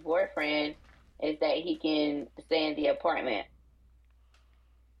my ex-boyfriend is that he can stay in the apartment.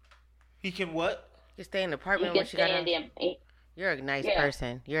 He can what? You stay in the apartment. You're a nice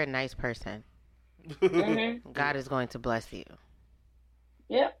person. You're a nice person. Mm-hmm. God is going to bless you.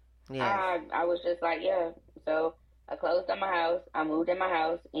 Yep. Yeah. I was just like, yeah. So I closed on my house. I moved in my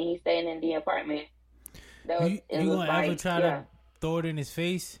house, and he's staying in the apartment. You gonna ever try to throw it in his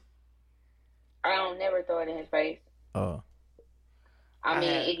face? I don't never throw it in his face. Oh. I mean,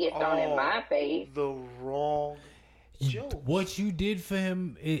 it gets thrown in my face. The wrong joke. What you did for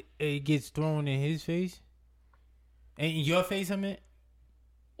him, it gets thrown in his face? In your face, I meant?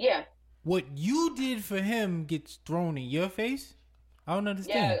 Yeah. What you did for him gets thrown in your face? I don't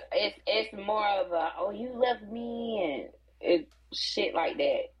understand. Yeah, it's more of a, you left me, and it's shit like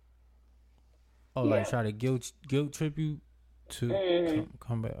that. Oh, like try to guilt trip you to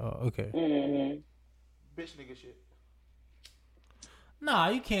come back. Oh, okay. Mm-hmm. Bitch nigga shit. Nah,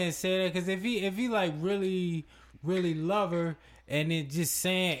 you can't say that because if he like really, really love her and it just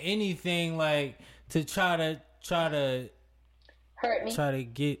saying anything like to try to hurt me. try to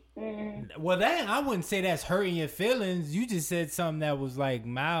get. Well, that I wouldn't say that's hurting your feelings. You just said something that was like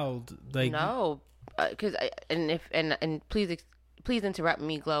mild, like No, because and please interrupt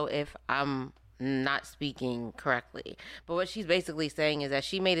me, Glow, if I'm not speaking correctly. But what she's basically saying is that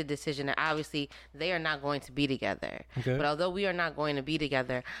she made a decision that obviously they are not going to be together. Okay. But although we are not going to be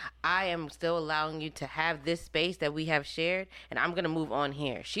together, I am still allowing you to have this space that we have shared, and I'm going to move on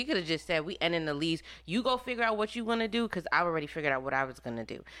here. She could have just said, we end in the lease. You go figure out what you want to do, because I already figured out what I was going to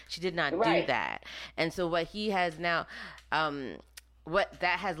do. She did not do that. And so what he has now... what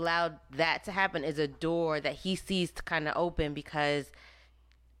that has allowed that to happen is a door that he sees to kind of open, because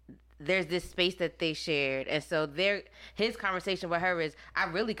there's this space that they shared. And so his conversation with her is, I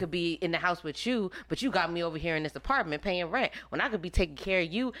really could be in the house with you, but you got me over here in this apartment paying rent when I could be taking care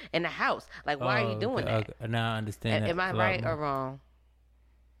of you in the house. Like, why are you doing that? Okay. Now I understand. Am I right or wrong?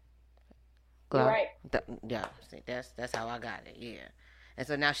 Glow? Right. Yeah, see, that's how I got it. Yeah. And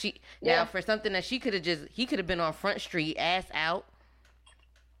so now now for something that he could have been on Front Street, ass out,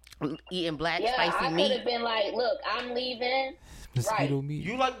 eating black spicy meat. I could have been like, look, I'm leaving. Mosquito meat.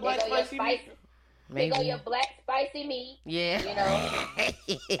 You like black spicy meat? Maybe. Go your black spicy meat. Yeah. You know,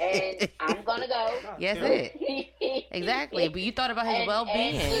 and I'm gonna go. Yes, it. Exactly. But you thought about his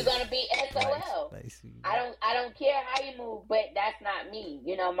well-being. And you're gonna be SOL. I don't care how you move, but that's not me.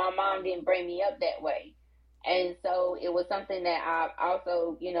 You know, my mom didn't bring me up that way. And so it was something that I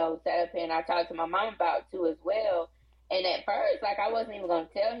also, you know, sat up here and I talked to my mom about too as well. And at first, like, I wasn't even going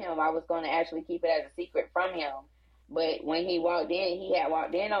to tell him. I was going to actually keep it as a secret from him. But when he had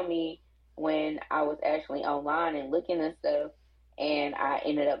walked in on me when I was actually online and looking and stuff. And I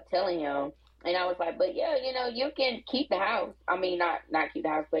ended up telling him. And I was like, but yeah, you know, you can keep the house. I mean, not keep the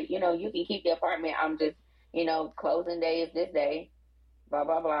house, but, you know, you can keep the apartment. I'm just, you know, closing day is this day. Blah,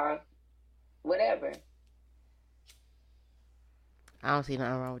 blah, blah. Whatever. I don't see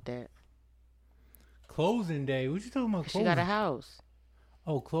nothing wrong with that. Closing day? What you talking about? She got a house.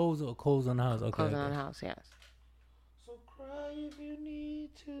 Oh, close on the house. Okay. Closing on the house, yes. So cry if you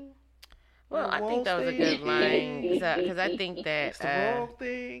need to. Well, I think that was a good line, because I think that it's the wrong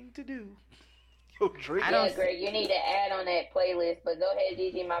thing to do. Yo, Drake. Greg, you need to add on that playlist. But go ahead,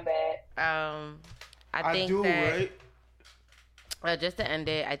 Gigi. My bad. I think do, that, right? Just to end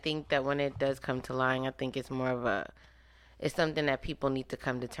it, I think that when it does come to lying, I think it's more of it's something that people need to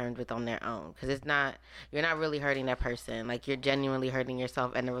come to terms with on their own, because you're not really hurting that person. Like, you're genuinely hurting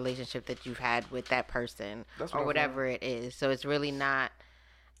yourself and the relationship that you've had with that person or whatever it is. So it's really not,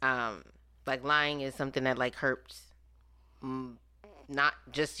 like, lying is something that, like, hurts not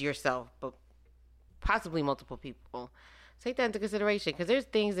just yourself, but possibly multiple people. Take that into consideration, because there's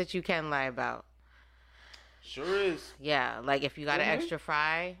things that you can lie about. Sure is. Yeah, like if you got an extra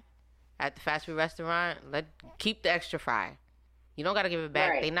fry at the fast food restaurant, keep the extra fry. You don't gotta give it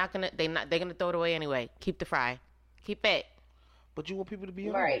back. Right. They're gonna throw it away anyway. Keep the fry. Keep it. But you want people to be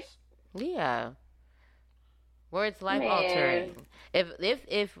honest. Yeah. Words life altering.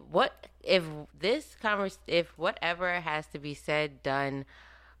 If whatever has to be said, done,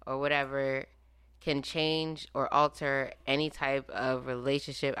 or whatever can change or alter any type of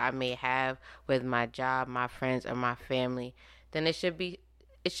relationship I may have with my job, my friends, or my family, then it should be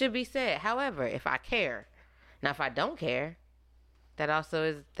said. However, if I care, now if I don't care,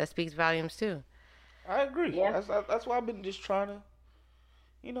 that speaks volumes too. I agree. Yeah. That's why I've been just trying to,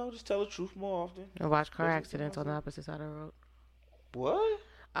 just tell the truth more often. And watch car accidents on the opposite side of the road. What?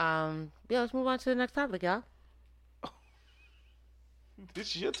 Yeah, let's move on to the next topic, y'all.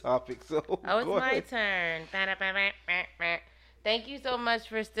 This is your topic, so oh, it's my turn. Thank you so much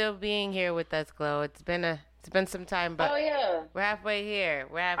for still being here with us, Glow. It's been some time, but we're halfway here.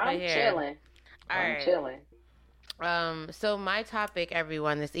 I'm chilling. I'm chilling. So my topic,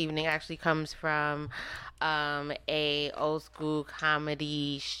 everyone, this evening actually comes from a old school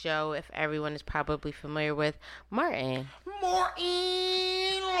comedy show. If everyone is probably familiar with Martin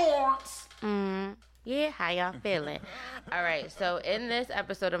Lawrence. Yeah, how y'all feeling? All right, so in this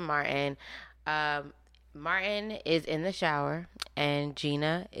episode of Martin, Martin is in the shower and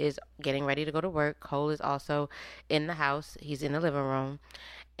Gina is getting ready to go to work. Cole is also in the house. He's in the living room.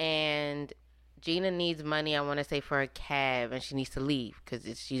 And Gina needs money, I want to say, for a cab, and she needs to leave because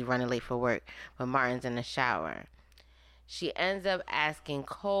she's running late for work. But Martin's in the shower. She ends up asking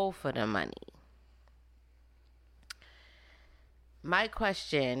Cole for the money. My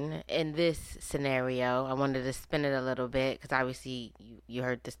question in this scenario, I wanted to spin it a little bit because obviously you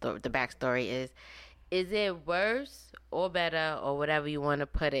heard the story. The backstory is it worse or better or whatever you want to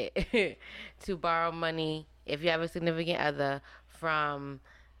put it to borrow money if you have a significant other from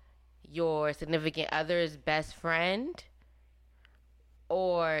your significant other's best friend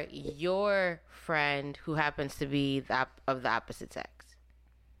or your friend who happens to be of the opposite sex?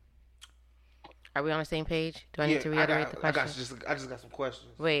 Are we on the same page? Do I need to reiterate the question? I just got some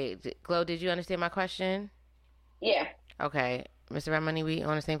questions. Wait, Glo, did you understand my question? Yeah. Okay. Mr. Ramani, we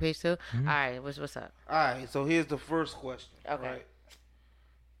on the same page too? Mm-hmm. All right, what's up? All right, so here's the first question. Okay.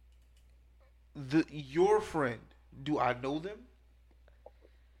 Right? Your friend, do I know them?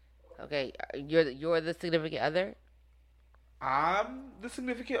 Okay, you're the significant other? I'm the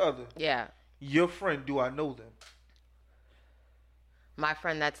significant other. Yeah. Your friend, do I know them? My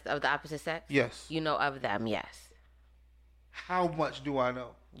friend that's of the opposite sex? Yes. You know of them, yes. How much do I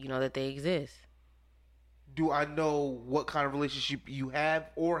know? You know that they exist. Do I know what kind of relationship you have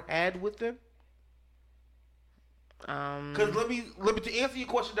or had with them? Because let me to answer your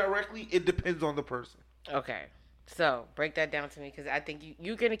question directly, it depends on the person. Okay. So break that down to me, because I think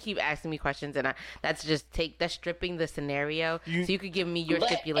you're gonna keep asking me questions, and that's stripping the scenario. So you could give me your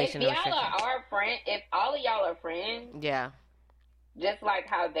stipulation. If y'all are our friend, if all of y'all are friends, yeah, just like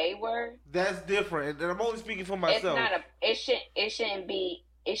how they were, that's different. And I'm only speaking for myself. It's not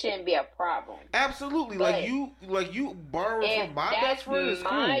it shouldn't be a problem. Absolutely, but like you borrowing from my best friend is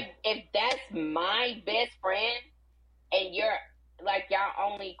cool. If that's my best friend, and you're like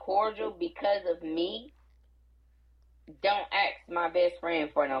y'all only cordial because of me, don't ask my best friend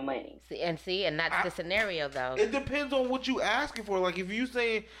for no money. See, and that's the scenario, though. It depends on what you asking for. Like, if you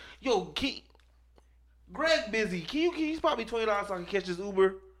saying, yo, Greg busy, can you spot me $20 so I can catch this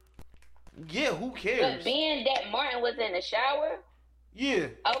Uber? Yeah, who cares? But being that Martin was in the shower? Yeah.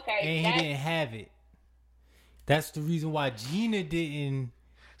 Okay. And he didn't have it. That's the reason why Gina didn't.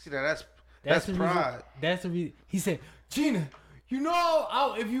 See, that's pride. That's the reason. He said, Gina, you know,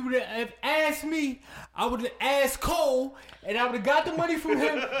 if you would have asked me, I would have asked Cole, and I would have got the money from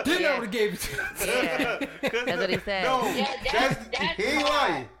him. Then I would have gave it to him. Yeah. That's what he said. No, that's he ain't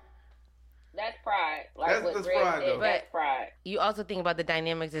lying. That's pride. Like that's pride, though. That's pride. You also think about the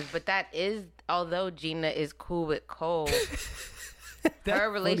dynamics although Gina is cool with Cole,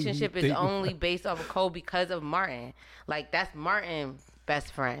 her relationship is only based off of Cole because of Martin. Like, that's Martin's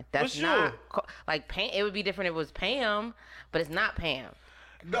best friend. That's not like Pam. It would be different if it was Pam, but it's not Pam.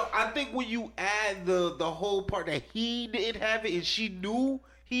 No, I think when you add the whole part that he didn't have it and she knew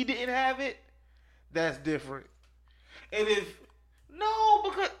he didn't have it, that's different. And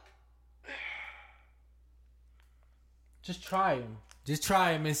because just try him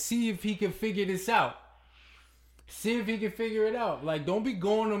and see if he can figure this out. See if he can figure it out. Like, don't be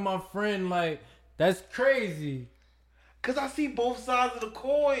going to my friend like, that's crazy. Cause I see both sides of the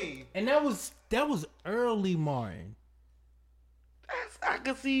coin. And that was early, Martin. I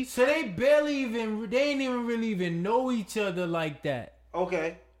can see. So they ain't even really know each other like that.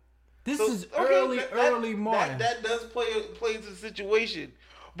 Okay. This is early Martin. That does play into the situation.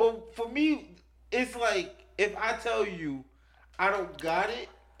 But for me, it's like, if I tell you I don't got it,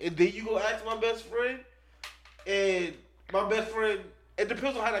 and then you go ask my best friend, and my best friend, it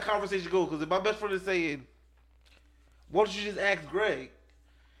depends on how that conversation goes. Because if my best friend is saying, why don't you just ask Greg?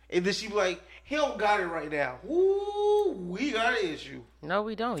 And then she be like, he don't got it right now. Ooh, we got an issue. No,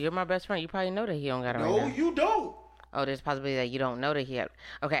 we don't. You're my best friend. You probably know that he don't got it right now. No, you don't. Oh, there's a possibility that you don't know that he had.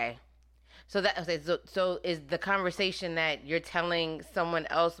 Okay. So is the conversation that you're telling someone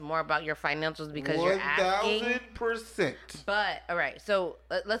else more about your financials because you're asking? 1,000%. But, all right. So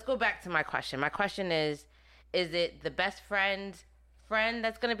let's go back to my question. My question is it the best friend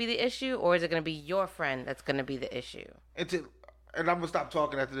that's going to be the issue, or is it going to be your friend that's going to be the issue? And I'm going to stop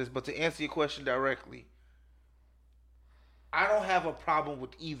talking after this, but to answer your question directly, I don't have a problem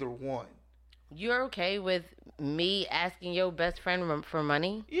with either one. You're okay with me asking your best friend for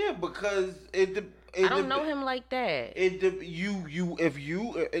money? Yeah, because I don't know him like that. Okay.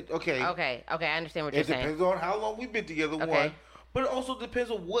 Okay, I understand what you're saying. It depends on how long we've been together, one. But it also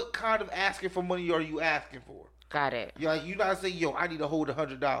depends on what kind of asking for money are you asking for. Got it. Like, you're not saying, yo, I need to hold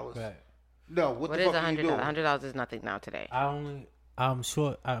 $100. Right. No, what the fuck are you doing? $100 is nothing now today. I'm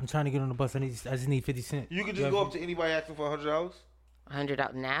short. I'm trying to get on the bus. I just need 50 cents. You can just go up to anybody asking for $100?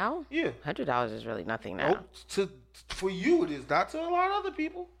 $100 now? Yeah. $100 is really nothing now. For you, it is. Not to a lot of other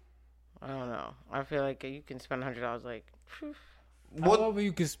people. I don't know. I feel like you can spend $100 like. However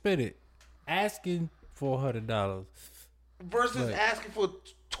you can spend it. Asking for $100 versus asking for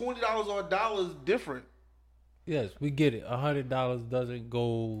 $20 or $1 is different. Yes, we get it. $100 doesn't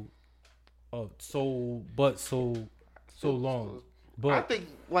go so long. But I think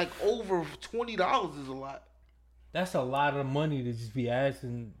like over $20 is a lot. That's a lot of money to just be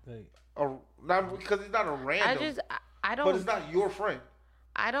asking. Not because it's not a random. I don't. But it's not your friend.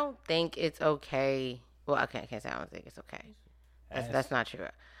 I don't think it's okay. Well, I can't say I don't think it's okay. That's not true.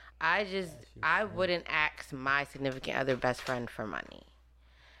 I wouldn't ask my significant other best friend for money.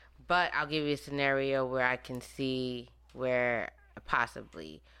 But I'll give you a scenario where I can see where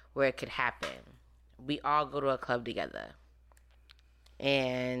it could happen. We all go to a club together.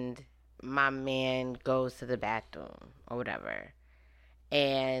 And my man goes to the bathroom or whatever.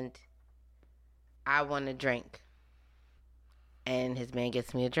 And I want a drink. And his man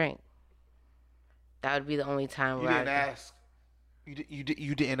gets me a drink. That would be the only time You where didn't ask. You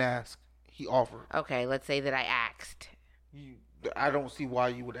didn't ask. He offered. Okay, let's say that I asked. I don't see why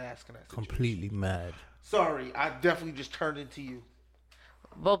you would ask in that situation. Completely mad. Sorry, I definitely just turned into you.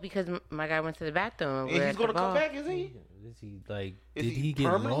 Well, because my guy went to the bathroom. And he's gonna come back, is he? Is he like? Is Did he he get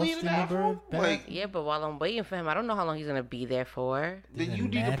permanently lost in in that the room? bird? Like, Yeah, but while I'm waiting for him, I don't know how long he's gonna be there for. then you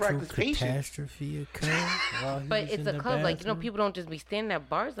need to practice patience. Catastrophe occur while he But was it's in a the club, like bathroom? people don't just be standing at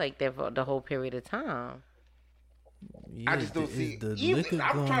bars like that for the whole period of time. I just don't is see. the Even, liquor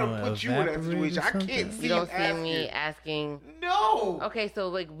I'm trying to gonna put you in that evaporate situation. or I can't something? see You don't him see me asking. asking. No. Okay, so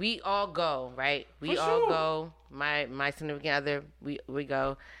like we all go, right? We For all sure. go. My significant other, we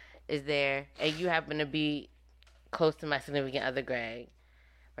go, is there, and you happen to be close to my significant other, Greg,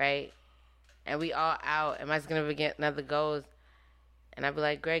 right? And we all out, and my significant other goes, and I'd be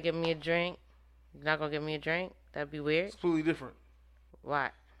like, Greg, give me a drink. You're not gonna give me a drink? That'd be weird. It's completely different. Why?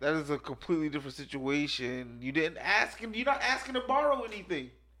 That is a completely different situation. You didn't ask him. You're not asking to borrow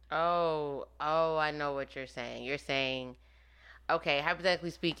anything. Oh, I know what you're saying. You're saying, okay, hypothetically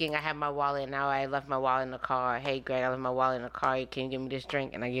speaking, I have my wallet, and now I left my wallet in the car. Hey, Greg, I left my wallet in the car. Can you give me this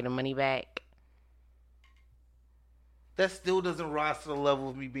drink? And I get the money back. That still doesn't rise to the level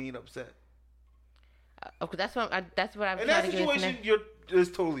of me being upset. Okay, that's what I'm In trying that to get into. situation, it's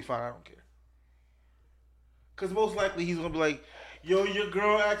totally fine. I don't care. Because most likely he's going to be like, yo, your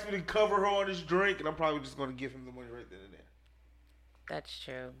girl asked me to cover her on this drink, and I'm probably just going to give him the money right then and there. That's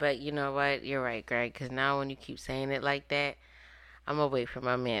true. But you know what? You're right, Greg. Because now when you keep saying it like that, I'm going to wait for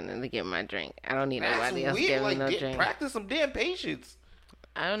my man to get my drink. I don't need nobody else giving me no drink. Practice some damn patience.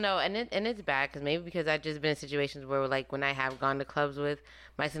 I don't know. And it's bad because maybe because I've just been in situations where, like, when I have gone to clubs with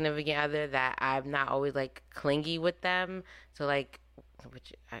my significant other, that I'm not always, like, clingy with them. So, like,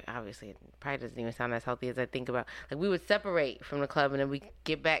 which obviously it probably doesn't even sound as healthy as I think about. Like, we would separate from the club and then we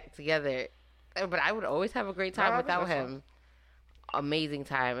get back together. But I would always have a great time without him. Amazing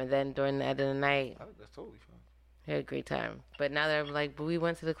time. And then during the end of the night, I think that's totally fine. we had a great time. But now that I'm like, but we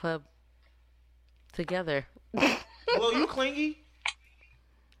went to the club together. Well, you clingy?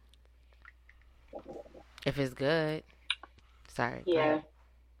 If it's good. Sorry. go Yeah. ahead.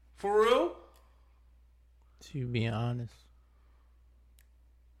 For real? So you being honest.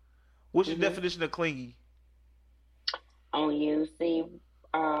 What's your definition of clingy? On you, see,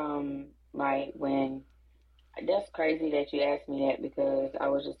 like when that's crazy that you asked me that because I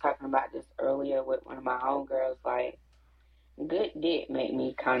was just talking about this earlier with one of my homegirls. Like, good dick make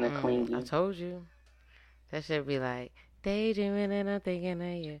me kind of clingy. I told you. That should be like, daydreaming and I'm thinking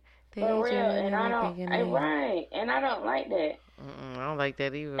of you. For real, and I don't, right, and I don't like that. I don't like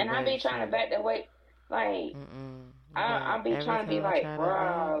that either. And I be trying to back that way, like, I be trying to be like,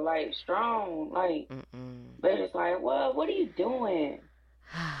 raw, like, strong, like, but it's like, well, what are you doing?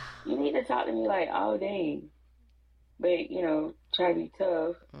 You need to talk to me like all day. But, you know, try to be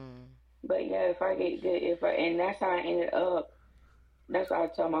tough. But yeah, if I get good, and that's how I ended up, that's why I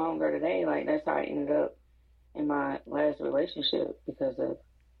told my homegirl today, like, that's how I ended up in my last relationship because of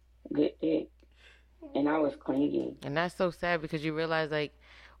good dick. And I was clingy. And that's so sad because you realize, like,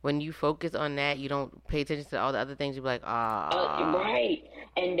 when you focus on that, you don't pay attention to all the other things. You be like, right.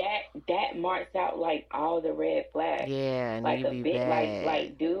 And that marks out, like, all the red flags. Yeah, and like you a be bit bad.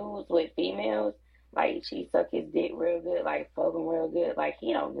 like dudes with females, like she suck his dick real good, like fuck him real good, like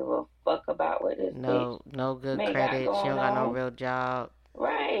he don't give a fuck about what this no good man credit. got She don't going got no on. real job.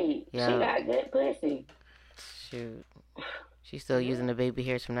 Right. Yeah. She got good pussy. Shoot. She's still using the baby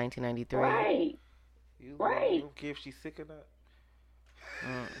hairs from 1993. Right. You Right. don't care if she's sick or not.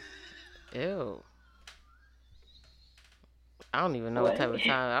 Ew. I don't even know what type of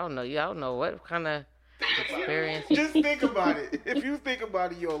time. I don't know. I don't know what kind of experience. Just think about it. If you think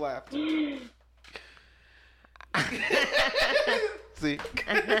about it, you'll laugh. See?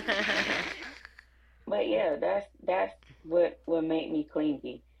 But yeah, that's what made me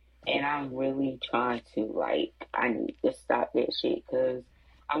clingy. And I'm really trying to, like, I need to stop that shit because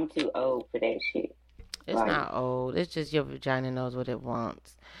I'm too old for that shit. It's Like, not old. It's just your vagina knows what it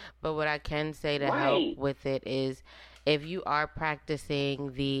wants. But what I can say to Right. help with it is if you are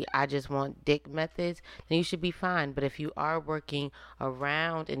practicing the I just want dick methods, then you should be fine. But if you are working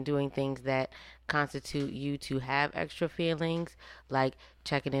around and doing things that constitute you to have extra feelings, like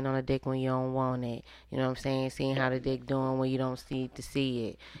checking in on a dick when you don't want it, you know what I'm saying, seeing how the dick doing when you don't need to see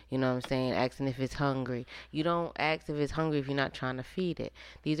it, you know what I'm saying, asking if it's hungry. You don't ask if it's hungry if you're not trying to feed it.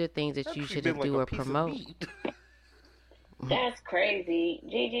 These are things that you shouldn't do or promote. That's crazy.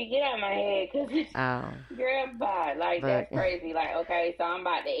 Gigi, get out of my head, because it's girl, bye. Like, that's crazy. Like, okay, so I'm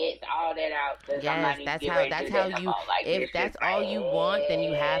about to X all that out. Yes, that's how you, like, if that's all you want, then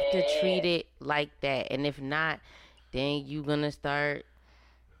you have to treat it like that. And if not, then you gonna start.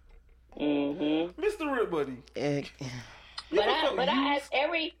 Mr. Rip Buddy. But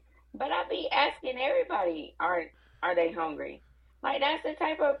I be asking everybody, are they hungry? Like, that's the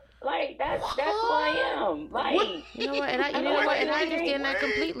type of, like, that's who I am. Like, you know what? And I understand that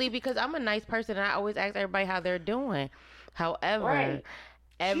completely, because I'm a nice person and I always ask everybody how they're doing. However,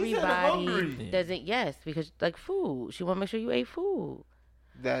 everybody doesn't. Yes, because like food, she want to make sure you ate food.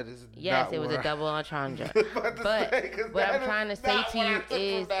 That is it was a double entendre. But what I'm trying to say to you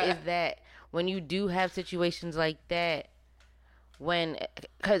is that when you do have situations like that,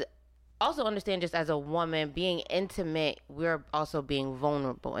 because also understand, just as a woman being intimate, we're also being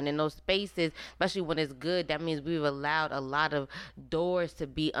vulnerable, and in those spaces, especially when it's good, that means we've allowed a lot of doors to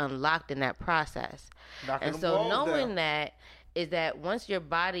be unlocked in that process. And so knowing that is that once your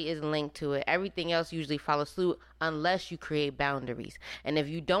body is linked to it, everything else usually follows suit unless you create boundaries. And if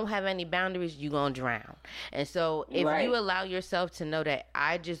you don't have any boundaries, you're going to drown. And so if you allow yourself to know that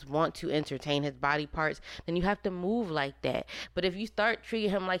I just want to entertain his body parts, then you have to move like that. But if you start treating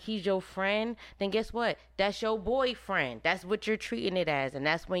him like he's your friend, then guess what? That's your boyfriend. That's what you're treating it as. And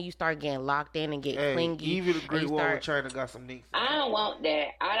that's when you start getting locked in and get clingy. Even the Great Wall of China got some nicks. I don't want that.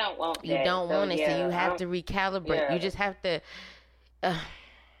 You don't want it, so you have to recalibrate. Yeah. You just have to...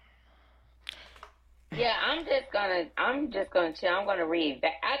 Yeah, I'm just gonna chill. I'm gonna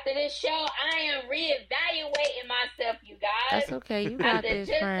after this show. I am reevaluating myself, you guys. That's okay. You got this,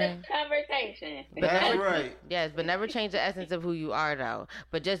 friend. This conversation. That's right. Yes, but never change the essence of who you are, though.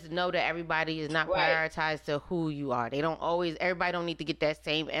 But just know that everybody is not prioritized to who you are. Everybody don't need to get that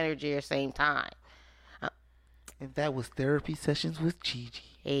same energy or same time. And that was Therapy Sessions with Gigi.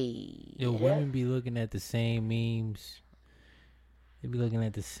 Hey. Yo, women be looking at the same memes. They be looking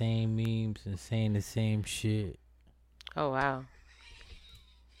at the same memes and saying the same shit. Oh, wow.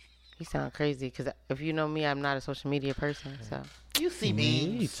 You sound crazy, because if you know me, I'm not a social media person, so. You see me.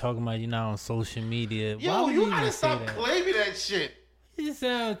 You talking about you're not on social media. Yo, you gotta stop claiming that shit. You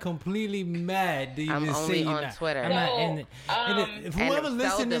sound completely mad. I'm only on Twitter. Whoever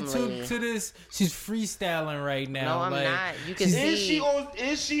listening to this, she's freestyling right now. No, I'm not. You can see.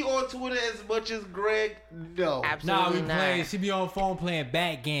 Is she on Twitter as much as Greg? No. Absolutely not. Playing. She be on phone playing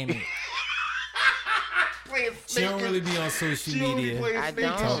backgammon. She don't really be on social media. I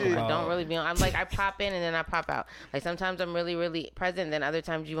don't really be on. I'm like, I pop in and then I pop out. Like, sometimes I'm really, really present, then other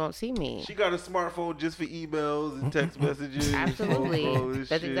times you won't see me. She got a smartphone just for emails and text messages. Absolutely.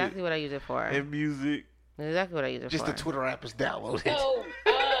 That's exactly what I use it for. And music. That's exactly what I use it just for. Just the Twitter app is downloaded. So,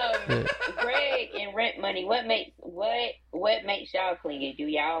 Greg and Rent Money, what makes y'all clingy? Do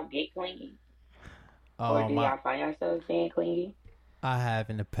y'all get clingy? Or do y'all find yourselves being clingy? I have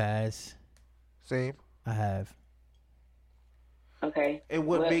in the past. Same. I have. Okay. And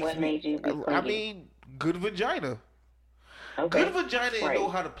what made you be clingy? I mean, good vagina. Okay. Good vagina and know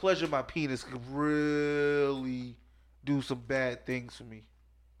how to pleasure my penis could really do some bad things for me.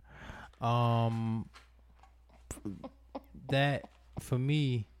 That for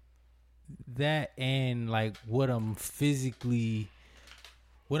me, that and like what I'm visually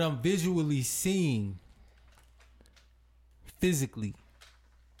seeing physically.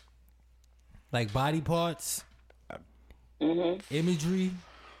 Like body parts, imagery,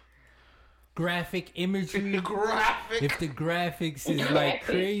 graphic imagery. If the graphics is like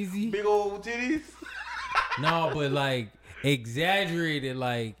crazy. Big old titties. No, but like exaggerated,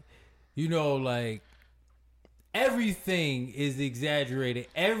 like, you know, like everything is exaggerated.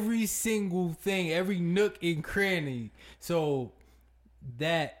 Every single thing, every nook and cranny. So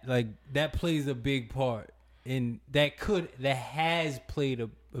that plays a big part. And that has played a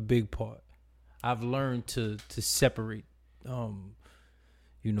big part. I've learned to separate,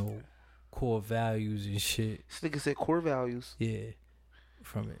 core values and shit. This nigga said core values. Yeah,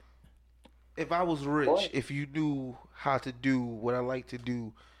 from it. If I was rich, if you knew how to do what I like to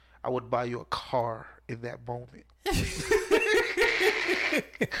do, I would buy you a car in that moment.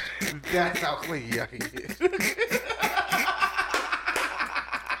 That's how clingy I can get.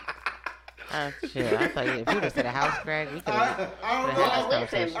 Oh shit! I thought if you would have said a house crack, we could have. I don't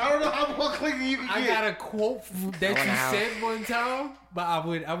know how more clingy you can get. I got a quote that you said one time, but I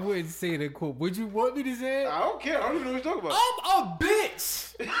wouldn't say the quote. Would you want me to say it? I don't care. I don't even know what you're talking about. I'm a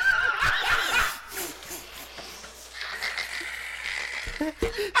bitch.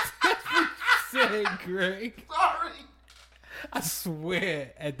 Say, Greg. Sorry. I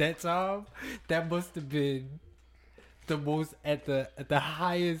swear, at that time, that must have been the most at the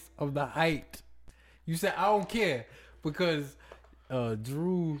highest of the height. You said I don't care because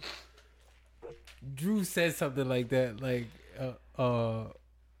Drew said something like that, like and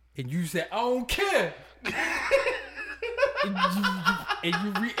you said I don't care. and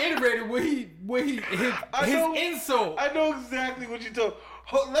you reiterated his insult. I know exactly what you told.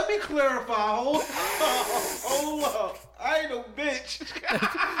 Let me clarify. Hold up. I ain't no bitch.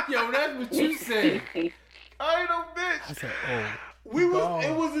 Yo, that's what you said. I ain't no bitch. I said, oh.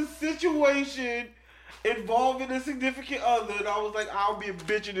 It was a situation involving a significant other, and I was like, I'll be a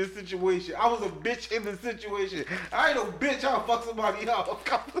bitch in this situation. I was a bitch in the situation. I ain't no bitch. I'll fuck somebody up.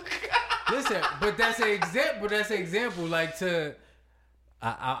 Listen, but that's an example. That's an example. Like I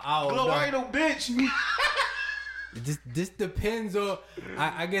ain't no bitch. This depends on.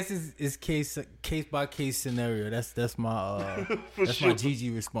 I guess it's case by case scenario. That's my my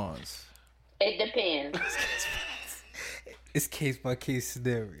GG response. It depends. It's case by case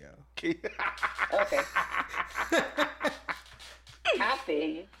scenario. Okay. I feel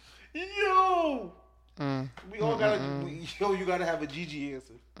you. Yo. We all gotta. You gotta have a GG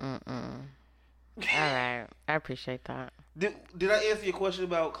answer. All right, I appreciate that. Did I answer your question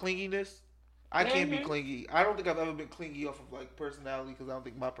about clinginess? I can't be clingy. I don't think I've ever been clingy off of like personality because I don't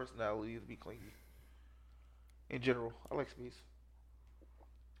think my personality is to be clingy. In general, I like space.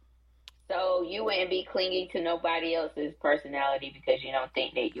 So you wouldn't be clingy to nobody else's personality because you don't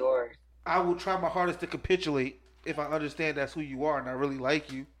think that yours. I will try my hardest to capitulate if I understand that's who you are and I really like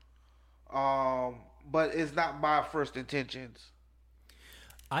you. But it's not my first intentions.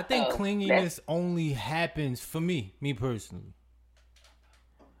 I think clinginess only happens for me personally.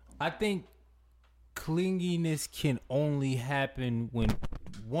 I think clinginess can only happen when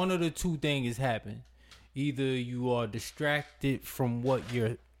one of the two things happen. Either you are distracted from what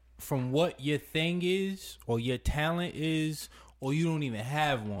your thing is or your talent is, or you don't even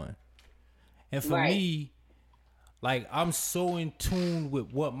have one. And for me, like, I'm so in tune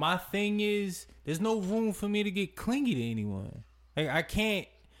with what my thing is, there's no room for me to get clingy to anyone. Like, I can't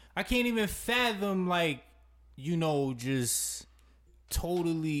even fathom, like, just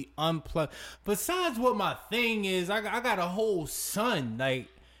totally unplugged. Besides what my thing is, I got a whole son. Like,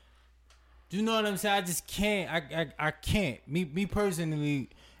 you know what I'm saying? I just can't. I can't. Me personally,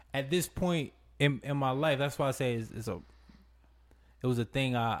 at this point in my life, that's why I say it was a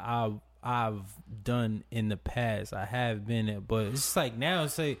thing I've done in the past. I have been it, but it's just like now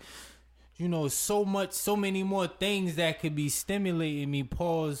it's like, so many more things that could be stimulating me,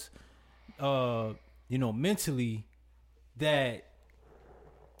 mentally, that,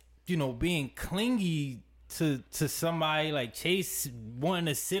 being clingy to somebody, like Chase wanting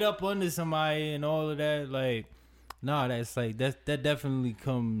to sit up under somebody and all of that, like, nah, that's like, that definitely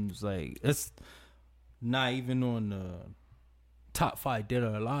comes, like, it's not even on the top 5 dead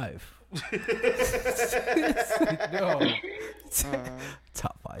or alive. No.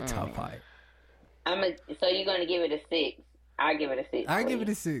 Top 5. So you're gonna give it a 6. I give it a 6. I give it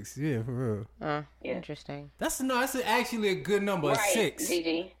a 6. Yeah, for real. Yeah. Interesting. That's actually a good number. Right, a 6.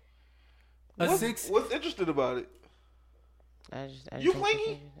 GG. A 6. What's interesting about it? You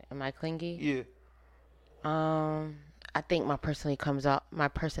clingy? Am I clingy? Yeah. I think my personality comes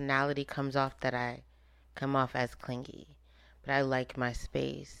off that I come off as clingy, but I like my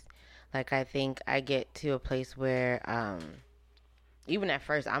space. Like, I think I get to a place where, even at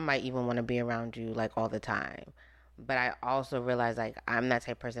first, I might even want to be around you, like, all the time. But I also realize, like, I'm that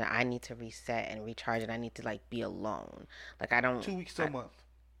type of person. I need to reset and recharge, and I need to, like, be alone. Like, I don't... 2 weeks to a month.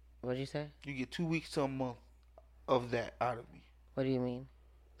 What'd you say? You get 2 weeks to a month of that out of me. What do you mean?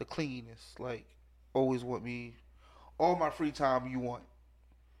 The clinginess. Like, always want me... All my free time you want.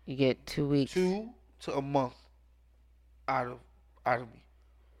 You get 2 weeks. 2 to a month out of me.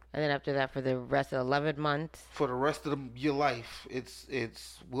 And then after that, for the rest of 11 months? For the rest of your life, it's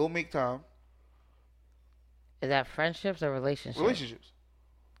we'll make time. Is that friendships or relationships? Relationships.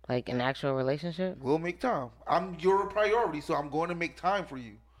 Like an actual relationship? We'll make time. You're a priority, so I'm going to make time for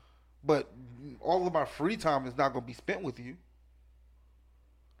you. But all of my free time is not going to be spent with you.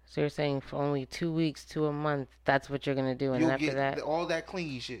 So you're saying for only 2 weeks to a month, that's what you're going to do, and You'll after get that? All that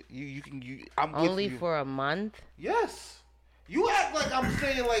clingy shit. I'm only with you. for a month? Yes. You act like I'm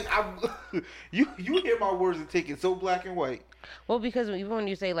saying like I'm. You hear my words and take it so black and white. Well, because even when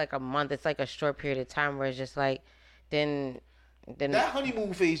you say like a month, it's like a short period of time where it's just like, then That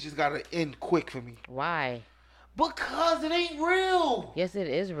honeymoon phase just gotta end quick for me. why? Because it ain't real. Yes, it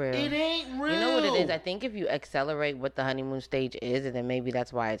is real. It ain't real. You know what it is? I think if you accelerate what the honeymoon stage is, and then maybe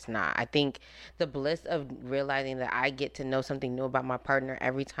that's why it's not. I think the bliss of realizing that I get to know something new about my partner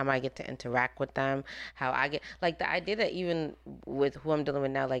every time I get to interact with them, how I get, like the idea that even with who I'm dealing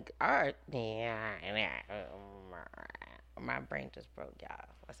with now, like, my brain just broke, y'all.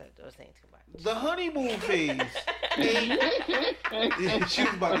 I was saying too much. The honeymoon phase. She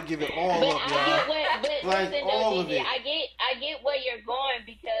was about to give it all But up, I get y'all. what, but Like, listen, all though, of Gigi, it. I get where you're going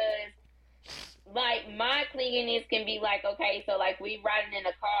because, like, my clinginess can be like, okay, so like we riding in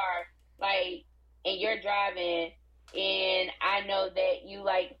a car, like, and you're driving, and I know that you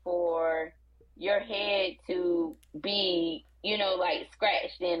like for your head to be, you know, like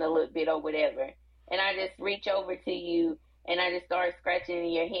scratched in a little bit or whatever, and I just reach over to you and I just start scratching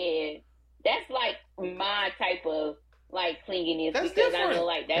in your head. That's like my type of like clinginess That's because I different. know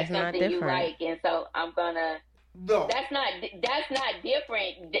like that's That's not something you different. like, and so I'm gonna. No. That's not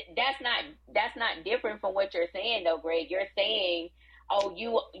different. That's not different from what you're saying though, Greg. You're saying, oh,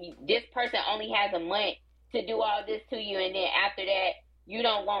 this person only has a month to do all this to you, and then after that, you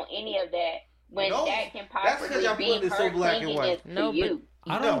don't want any of that. When No, that can that's 'cause possibly y'all be putting it her so black and white. clinginess to No, but you.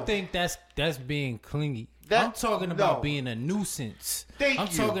 I No. don't think that's being clingy. That- I'm talking no. about being a nuisance. Thank I'm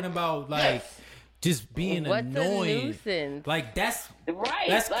you. talking about like Yes. just being What's annoying. a nuisance? Like that's Right,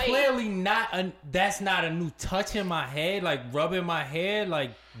 like- clearly not a new touch in my head, like rubbing my head.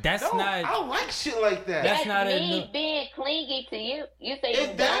 Like that's No, not. I don't like shit like that. That's That's not a me nu- being clingy to you. You say If you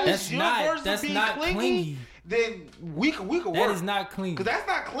that don't. is That's your not- version that's of being not clingy, clingy. then we could work. That is not clingy. Because that's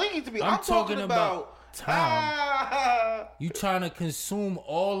not clingy to me. I'm I'm talking talking about about time. You trying to consume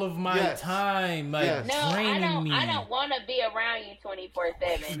all of my Yes. time, like Yes. No, draining me. I don't want to be around you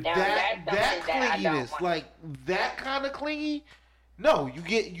 24/7. Now that that's something that I don't clinginess, want. like that kind of clingy. No,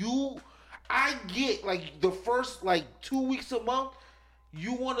 I get like the first like 2 weeks a month.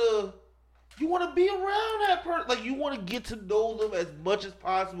 You wanna be around that person. Like you wanna get to know them as much as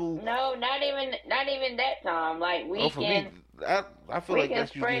possible. No, not even that time. Like we Oh, for can. me, I feel we like can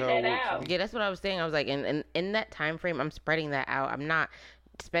that's usually spread how it that works. for out. me. Yeah, that's what I was saying. I was like, in that time frame, I'm spreading that out. I'm not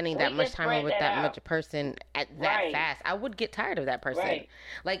spending We that can much time spread with that that out. much person at that Right. fast. I would get tired of that person. Right.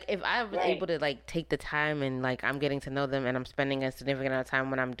 Like if I was Right. able to like take the time and like I'm getting to know them and I'm spending a significant amount of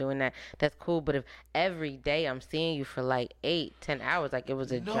time when I'm doing that, that's cool. But if every day I'm seeing you for like 8-10 hours, like it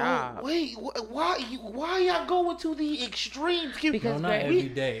was a No, job. wait. Why y'all going to the extremes? Because no, not Greg, every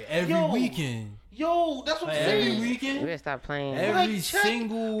day, every Yo. weekend, Yo, that's what like I'm every saying. we weekend, gotta stop playing. every check-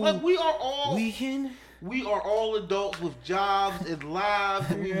 single like we are all weekend. we are all adults with jobs and lives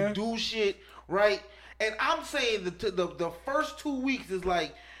and we Yeah. do shit, right? And I'm saying the first 2 weeks is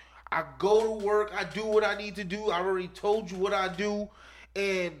like I go to work, I do what I need to do. I already told you what I do.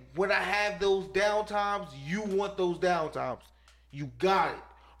 And when I have those downtimes, you want those downtimes. You got it.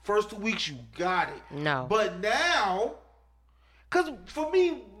 First 2 weeks, you got it. No. But now, because for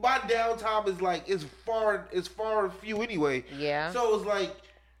me, my downtime is like, it's far and few anyway. Yeah. So it's like,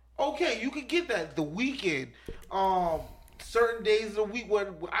 okay, you can get that the weekend. Certain days of the week when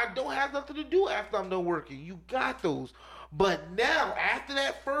I don't have nothing to do after I'm done working. You got those. But now, after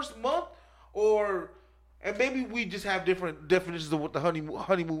that first month, and maybe we just have different definitions of what the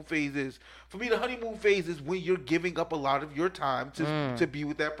honeymoon phase is. For me, the honeymoon phase is when you're giving up a lot of your time to be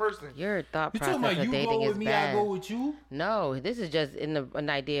with that person. Your thought You process talking about of you dating go is with me, bad. I go with you? No, this is just an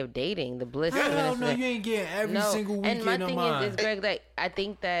idea of dating, the bliss. Hell of no, you ain't getting every single weekend and my of thing mine. is, Greg, like I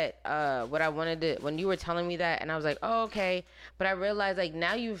think that what I wanted to when you were telling me that, and I was like, oh, okay, but I realized like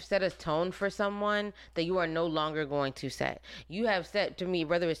now you've set a tone for someone that you are no longer going to set. You have set to me,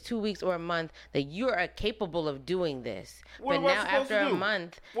 whether it's 2 weeks or a month, that you are capable of doing this. What but am I now supposed after to a do?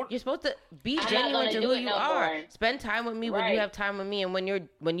 month, What- you're supposed to be I'm not genuine gonna to do who it you no are. more. Spend time with me when Right. you have time with me, and when you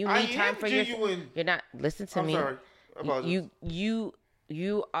I need time am for genuine. you're not. Listen to I'm me. sorry. I apologize.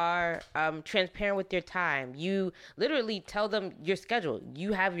 You are transparent with your time. You literally tell them your schedule.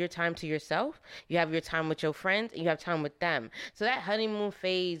 You have your time to yourself. You have your time with your friends, and you have time with them. So that honeymoon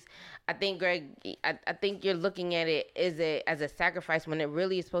phase, I think, Greg, I think you're looking at it as a sacrifice when it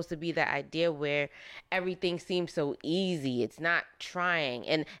really is supposed to be the idea where everything seems so easy. It's not trying.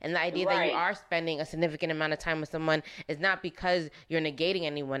 And the idea that you Right. are spending a significant amount of time with someone is not because you're negating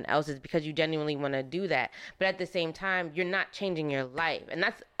anyone else. It's because you genuinely want to do that. But at the same time, you're not changing your life. And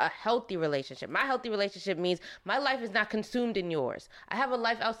that's a healthy relationship. My healthy relationship means my life is not consumed in yours. I have a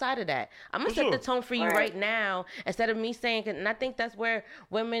life outside of that. I'm going to set the tone for you right now instead of me saying, and I think that's where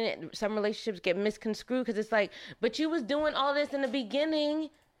women, some relationships get misconstrued because it's like, but you was doing all this in the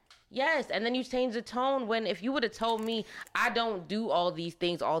beginning. Yes, and then you change the tone when if you would have told me I don't do all these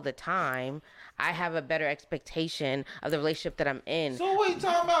things all the time, I have a better expectation of the relationship that I'm in. So wait,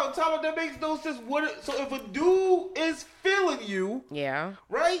 time out. That makes no sense. So if a dude is feeling you, Yeah.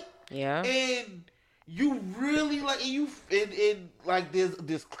 right? Yeah. And you really like and like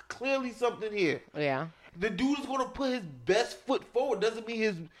there's clearly something here. Yeah. The dude is gonna put his best foot forward. Doesn't mean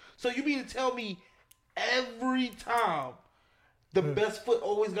his. So you mean to tell me every time the best foot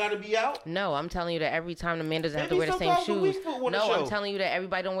always got to be out? No, I'm telling you that every time the man doesn't have to Maybe wear the same sometimes the shoes. weak foot wanna No, I'm show. telling you that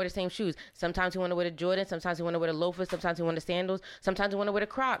everybody don't wear the same shoes. Sometimes he want to wear the Jordan, sometimes he want to wear the loafers, sometimes he want the sandals, sometimes he want to wear the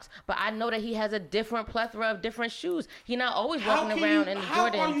Crocs. But I know that he has a different plethora of different shoes. He's not always walking around in the How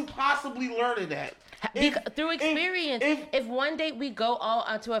Jordans. are you possibly learning that? Through experience. If one day we go all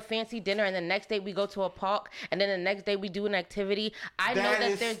onto a fancy dinner and the next day we go to a park and then the next day we do an activity, I know that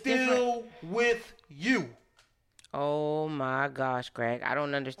is there's still different. with you. Oh my gosh, Greg. I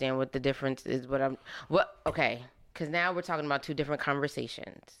don't understand what the difference is. Okay. Because now we're talking about two different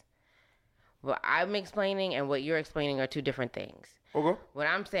conversations. What I'm explaining and what you're explaining are two different things. Okay. What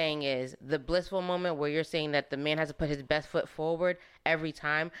I'm saying is the blissful moment where you're saying that the man has to put his best foot forward every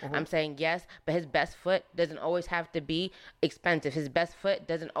time. I'm saying yes, but his best foot doesn't always have to be expensive. His best foot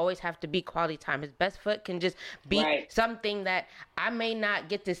doesn't always have to be quality time. His best foot can just be something that I may not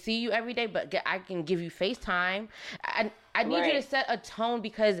get to see you every day, but I can give you FaceTime. I need you to set a tone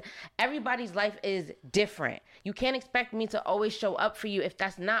because everybody's life is different. You can't expect me to always show up for you if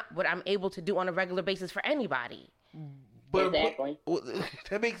that's not what I'm able to do on a regular basis for anybody. Exactly. But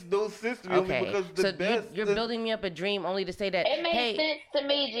that makes no sense to me. Okay, Only because the so best. you're building me up a dream only to say that. It makes hey, sense to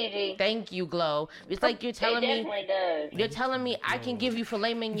me, Gigi. thank you, Glow. It's like you're telling It me. definitely does. You're telling me I can give you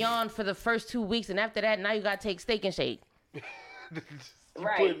filet mignon for the first 2 weeks, and after that, now you gotta take Steak and Shake.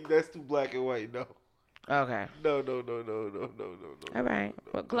 Right. That's too black and white. No. Okay. No. All right.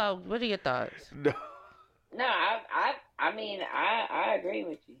 Well, Glow, what are your thoughts? No. No, I mean, I agree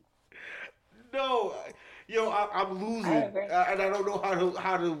with you. No. Yo, I'm losing, agree. and I don't know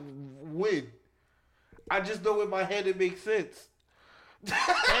how to win. I just know in my head it makes sense. Say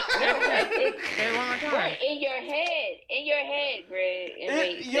it one more time. Right, in your head, Greg. It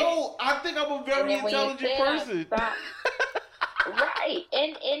makes sense. Yo, I think I'm a very And then when you intelligent said person. Right,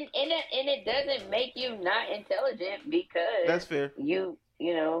 and it doesn't make you not intelligent because That's fair. You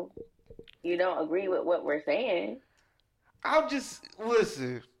know, you don't agree with what we're saying. I'm just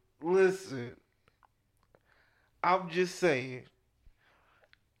listen. I'm just saying.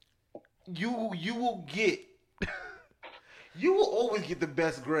 You will get. You will always get the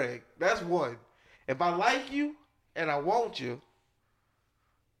best Greg. That's one. If I like you and I want you,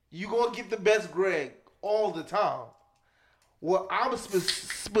 you gonna get the best Greg all the time. What I'm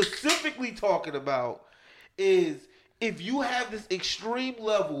specifically talking about is if you have this extreme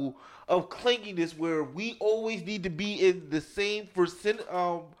level of clinginess where we always need to be in the same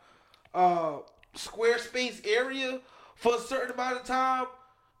square space area for a certain amount of time,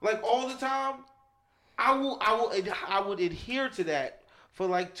 like all the time, I would adhere to that for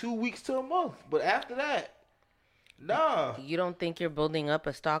like 2 weeks to a month. But after that, nah. You don't think you're building up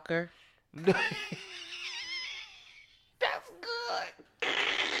a stalker? That's good.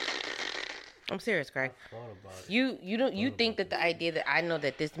 I'm serious, Greg. You think that the idea that I know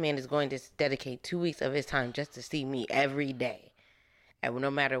that this man is going to dedicate 2 weeks of his time just to see me every day, and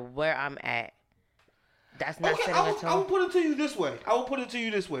no matter where I'm at, that's not setting a tone? I will put it to you this way.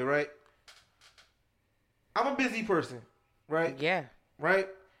 Right? I'm a busy person, right? Yeah. Right?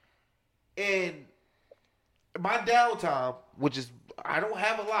 And my downtime, which is, I don't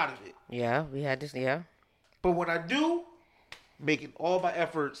have a lot of it. Yeah, we had this, yeah. But when I do, making all my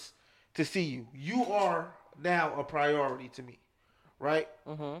efforts to see you. You are now a priority to me, right?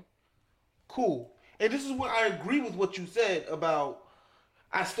 Mm-hmm. Cool. And this is where I agree with what you said about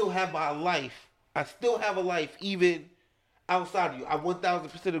I still have my life. I still have a life even outside of you. I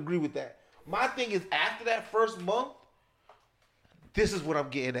 1000% agree with that. My thing is after that first month, this is what I'm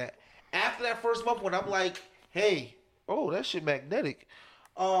getting at. After that first month when I'm like, hey, oh, that shit magnetic.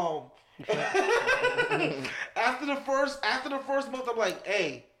 After the first month, I'm like,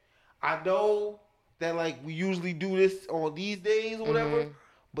 hey, I know that like we usually do this on these days or whatever,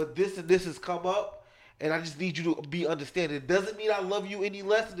 but this and this has come up, and I just need you to be understanding. It doesn't mean I love you any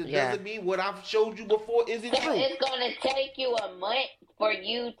less, and it doesn't mean what I've showed you before isn't true. It's gonna take you a month for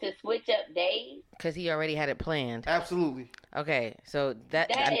you to switch up days. Because he already had it planned. Absolutely. Okay, so that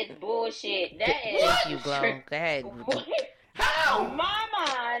is bullshit. That is. Thank you, Glow. Go ahead. How? My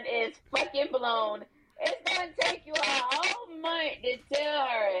mind is fucking blown. It's gonna take you a whole month to tell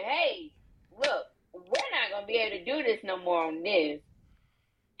her, hey, look, we're not gonna be able to do this no more on this.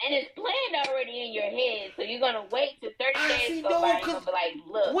 And it's planned already in your head, so you're gonna wait till 30 days go by and you're gonna be like,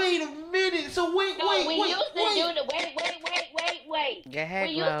 look. Wait a minute. So wait. Go ahead, we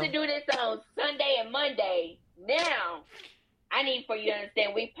used to do this on Sunday and Monday. Now, I need for you to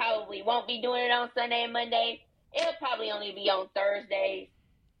understand we probably won't be doing it on Sunday and Monday. It'll probably only be on Thursdays.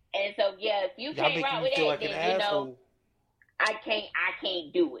 And so, yeah, if you can't rock with that, then, you know, I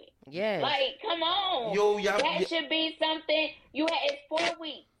can't do it. Yeah. Like, come on. That should be something. It's 4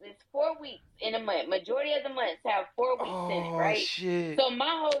 weeks. It's 4 weeks in a month. Majority of the months have 4 weeks in it, right? Shit. So my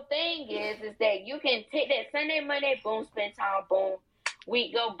whole thing is that you can take that Sunday, Monday, boom, spend time, boom.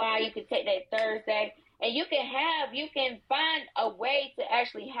 Week go by, you can take that Thursday, and you can find a way to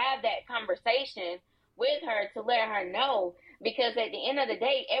actually have that conversation with her to let her know, because at the end of the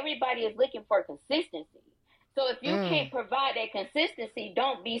day, everybody is looking for consistency. So if you can't provide that consistency,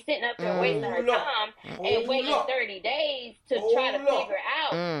 don't be sitting up there wasting her time and waiting 30 days to try to figure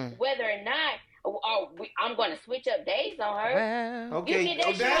out whether or not I'm going to switch up days on her. Okay. You get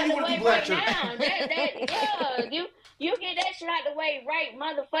that shit out the way right now. You get that shit out the way right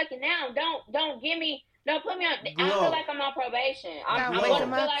motherfucking now. Don't put me on. I feel like I'm on probation. I'm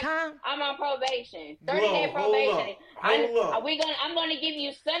on probation. 30-day probation. I'm gonna give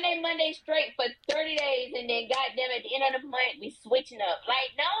you Sunday, Monday straight for 30 days, and then goddamn at the end of the month we switching up.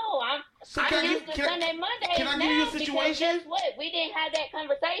 Like no, I'm used to Sunday, Monday. Can I give you a situation? Guess what? We didn't have that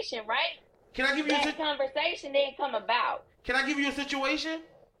conversation, right? Can I give you that conversation didn't come about? Can I give you a situation?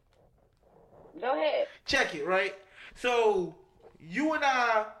 Go ahead. Check it, right? So you and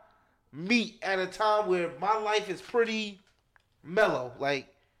I meet at a time where my life is pretty mellow. Like,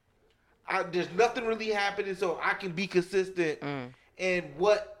 there's nothing really happening, so I can be consistent in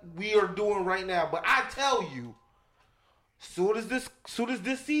what we are doing right now. But I tell you, soon as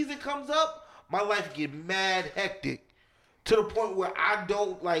this season comes up, my life get mad hectic to the point where I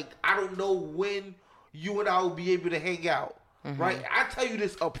don't know when you and I will be able to hang out. Right? I tell you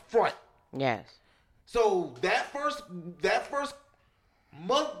this up front. Yes. So that first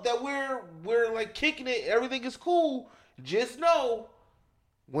month that we're like kicking it, everything is cool. Just know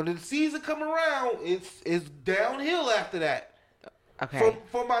when the season come around, it's downhill after that. Okay.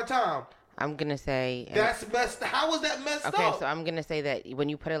 For my time. I'm gonna say that's messed. How is that messed up? Okay, so I'm gonna say that when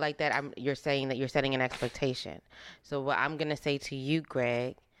you put it like that, you're saying that you're setting an expectation. So what I'm gonna say to you,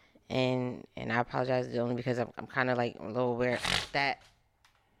 Greg, and I apologize only because I'm kind of like a little aware that.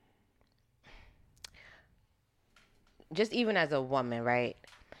 Just even as a woman, right?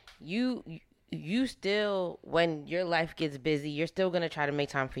 You still, when your life gets busy, you're still gonna try to make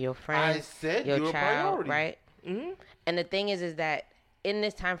time for your friends. I said your you're child, a priority, right? Mm-hmm. And the thing is that in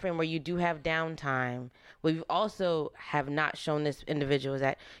this time frame where you do have downtime, what you also have not shown this individual is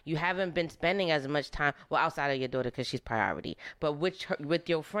that you haven't been spending as much time, well, outside of your daughter because she's priority, but with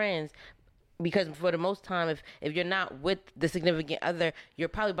your friends. Because for the most time, if you're not with the significant other, you're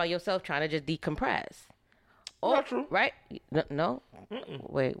probably by yourself trying to just decompress. Not true. Right? No?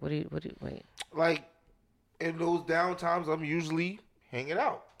 Wait, what do you, wait. Like, in those down times, I'm usually hanging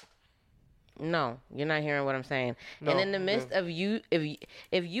out. No, you're not hearing what I'm saying. No, and in the midst of you,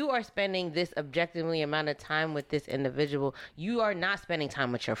 if you are spending this objectively amount of time with this individual, you are not spending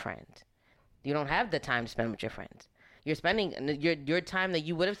time with your friends. You don't have the time to spend with your friends. You're spending your time that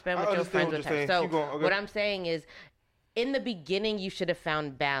you would have spent with your friends with her. So what I'm saying is, in the beginning, you should have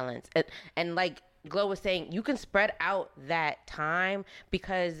found balance. And like Glow was saying, you can spread out that time,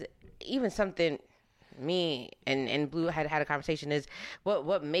 because even something me and Blue had a conversation is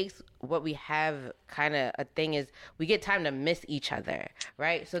what makes what we have kind of a thing is we get time to miss each other,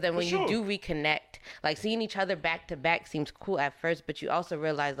 right? So then when you do reconnect, like seeing each other back to back seems cool at first, but you also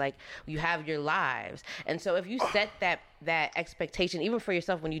realize like you have your lives. And so if you set that expectation even for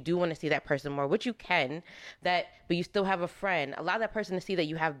yourself when you do want to see that person more, which you can, but you still have a friend, allow that person to see that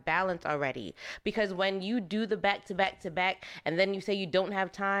you have balance already. Because when you do the back to back to back and then you say you don't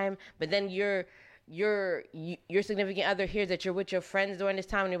have time, but then you're your significant other hears that you're with your friends during this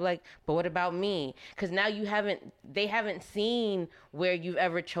time, and they're like, but what about me? Because now they haven't seen where you've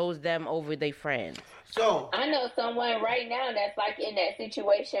ever chose them over their friends. So I know someone right now that's like in that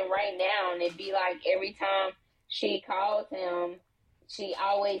situation right now, and it'd be like every time she calls him, she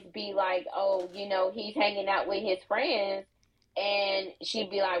always be like, oh, he's hanging out with his friends, and she'd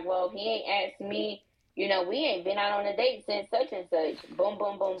be like, well, he ain't asked me. We ain't been out on a date since such and such. Boom,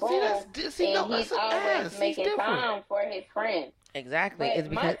 boom, boom, boom. He's always making time for his friends. Exactly. But it's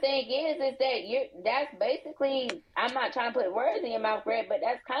because my thing is that that's basically, I'm not trying to put words in your mouth, Greg, but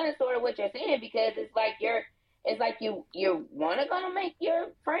that's kind of sort of what you're saying, because it's like you want to gonna make your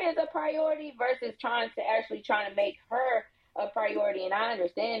friends a priority versus trying to make her a priority. And I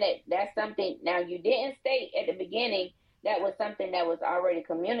understand that that's something. Now, you didn't state at the beginning that was something that was already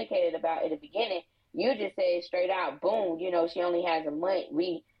communicated about at the beginning. You just said straight out, boom, she only has a month.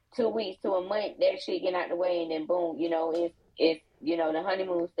 2 weeks to a month, that shit getting out the way, and then boom, it's the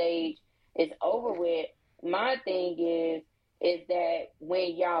honeymoon stage is over with. My thing is that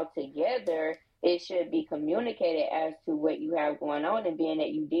when y'all together, it should be communicated as to what you have going on, and being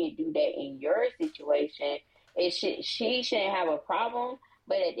that you did do that in your situation, she shouldn't have a problem.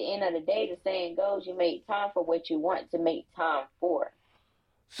 But at the end of the day, the saying goes, you make time for what you want to make time for.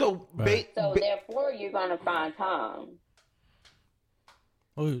 So therefore, you're gonna find time.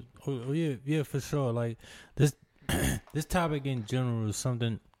 Oh yeah, for sure. Like this, this topic in general is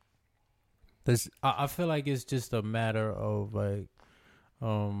something that's. I feel like it's just a matter of like,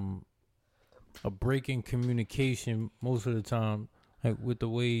 a break in communication most of the time, like with the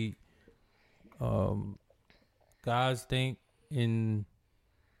way, guys think and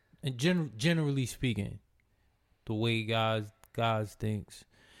generally speaking, the way guys thinks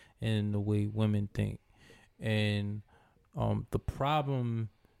and the way women think, and the problem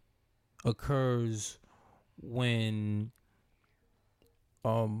occurs when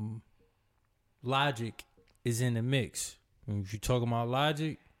logic is in the mix. If you're talking about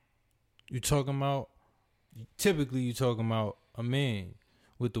logic, you're talking about a man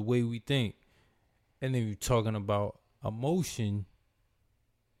with the way we think, and then you're talking about emotion.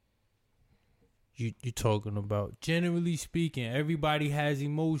 You're talking about, generally speaking, everybody has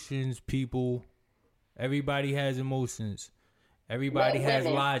emotions, people. Everybody has emotions. Everybody has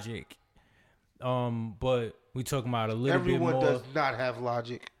logic. But we talking about a little bit more. Everyone does not have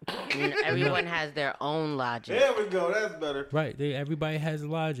logic. everyone has their own logic. There we go. That's better. Right. Everybody has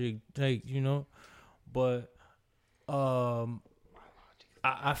logic, like, but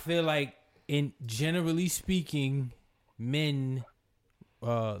I feel like, in generally speaking, men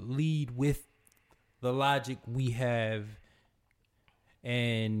lead with the logic we have,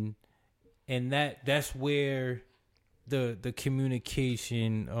 and that's where the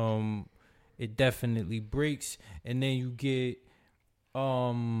communication it definitely breaks, and then you get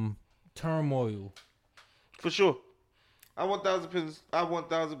turmoil. For sure, I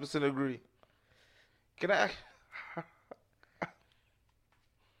 1000% agree. Can I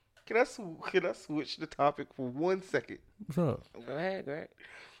switch the topic for 1 second? What's up? Go ahead, Greg.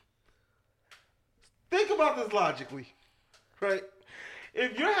 Think about this logically, right?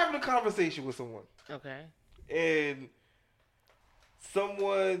 If you're having a conversation with someone, okay, and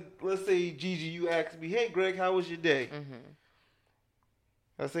someone, let's say Gigi, you ask me, "Hey, Greg, how was your day?" Mm-hmm.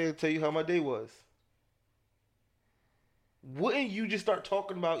 I say, "I'll tell you how my day was." Wouldn't you just start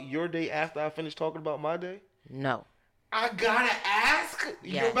talking about your day after I finish talking about my day? No. I gotta ask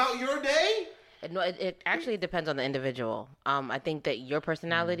you about your day? No, it actually depends on the individual. I think that your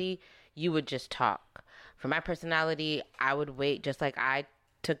personality, you would just talk. For my personality, I would wait, just like I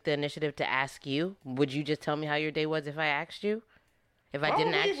took the initiative to ask you. Would you just tell me how your day was if I asked you? If I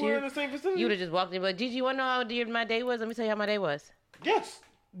didn't ask you, you would have just walked in and be like, Gigi, you want to know how my day was? Let me tell you how my day was. Yes.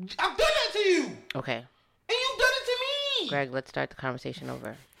 I've done that to you. Okay. And you've done it to me. Greg, let's start the conversation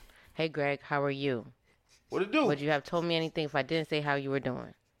over. Hey, Greg, how are you? What it do? Would you have told me anything if I didn't say how you were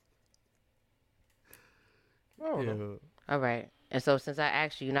doing? I don't know. All right. And so since I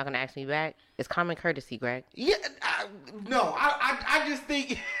asked you, you're not going to ask me back? It's common courtesy, Greg. Yeah, I just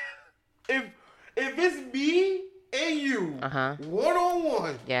think if it's me and you,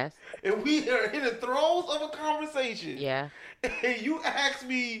 one-on-one, yes, and we are in the throes of a conversation, yeah, and you ask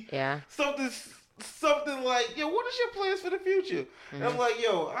me something like, yo, what is your plans for the future? Mm-hmm. And I'm like,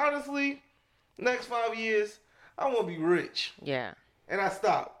 yo, honestly, next 5 years, I want to be rich. Yeah. And I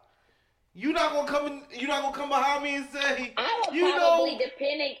stop. You're not gonna come behind me and say, I would probably,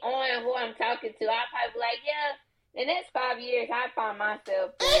 depending on who I'm talking to, I'll probably be like, the next 5 years, I find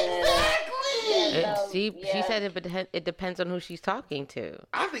myself. She said it depends on who she's talking to.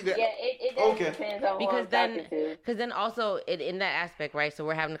 I think that. Yeah, it does depends on because who I'm talking to. Because then also in that aspect, right? So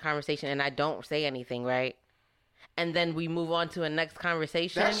we're having a conversation and I don't say anything, right? And then we move on to a next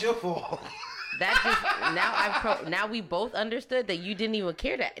conversation. That's your fault. That just now we both understood that you didn't even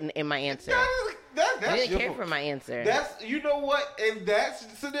care in my answer. That's you didn't your care fault. for my answer. That's you know what? In that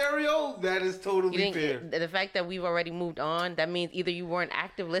scenario, that is totally fair. The fact that we've already moved on, that means either you weren't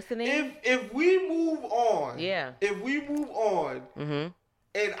active listening. If we move on, yeah. If we move on, mm-hmm.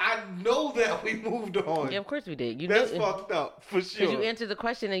 and I know that we moved on. Yeah, of course we did. That's fucked up for sure. Because you answered the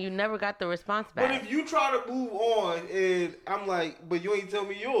question and you never got the response back. But if you try to move on and I'm like, but you ain't tell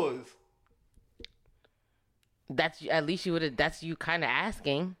me yours. That's at least you would have. That's you kind of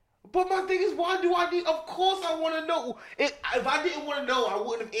asking. But my thing is, why do I need? Of course, I want to know. If I didn't want to know, I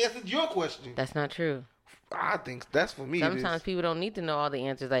wouldn't have answered your question. That's not true. I think that's for me. Sometimes people don't need to know all the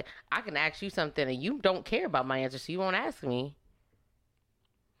answers. Like I can ask you something and you don't care about my answer, so you won't ask me.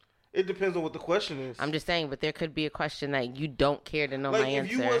 It depends on what the question is. I'm just saying, but there could be a question that you don't care to know my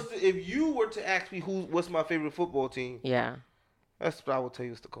answer. If you were to ask me what's my favorite football team, yeah, that's what I would tell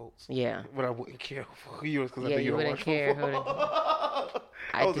you. It's the Colts. Yeah, but I wouldn't care for yours because I think you wouldn't care.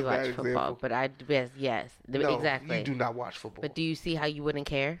 I do watch football, but yes, no, exactly. You do not watch football. But do you see how you wouldn't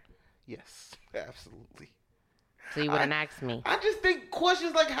care? Yes, absolutely. So you wouldn't ask me. I just think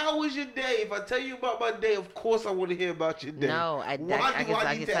questions like, "How was your day?" If I tell you about my day, of course I want to hear about your day. No, I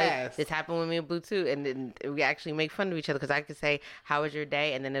need to ask? This happened with me and Blue too, and then we actually make fun of each other because I could say, "How was your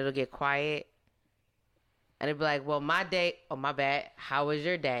day?" and then it'll get quiet, and it'd be like, "Well, my day. Oh, my bad. How was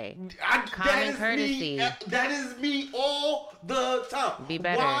your day?" Common courtesy. That is me all the time. Be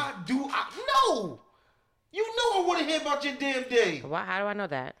better. Why do I? No, you know I want to hear about your damn day. Why? How do I know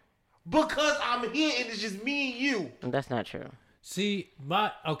that? Because I'm here and it's just me and you. That's not true. See,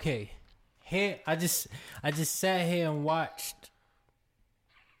 here I just sat here and watched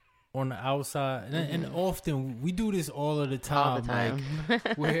on the outside, and often we do this all of the time. All the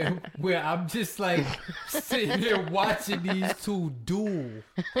time. Like where I'm just like sitting here watching these two duel,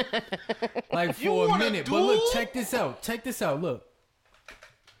 like for a minute. But look, check this out. Look,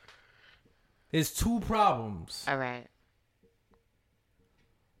 there's two problems. All right.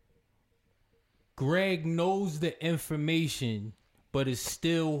 Greg knows the information, but is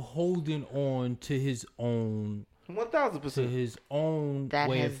still holding on to his own 1,000%. to his own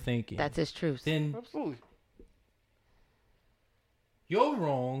way of thinking. That's his truth. Then absolutely, you're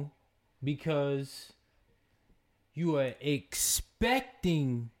wrong because you are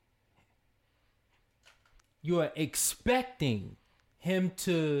expecting him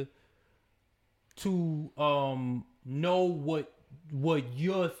to know what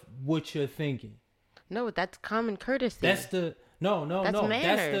you're thinking. No, that's common courtesy. That's the no.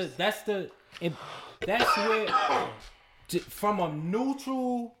 Manners. That's where from a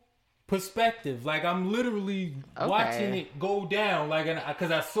neutral perspective, like I'm literally watching it go down, like, because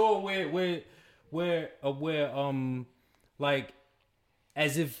I saw where like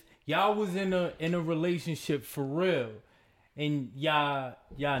as if y'all was in a relationship for real, and y'all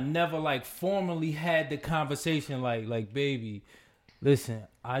never like formally had the conversation, like baby, listen,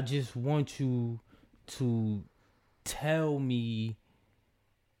 I just want you to tell me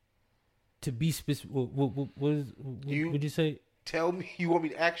to be specific. What'd you say? Tell me you want me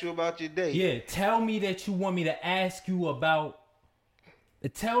to ask you about your day. Yeah, tell me that you want me to ask you about.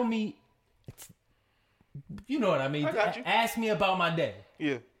 Tell me, you know what I mean. I got you. Ask me about my day.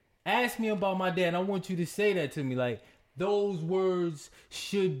 Yeah. Ask me about my day, and I want you to say that to me. Like, those words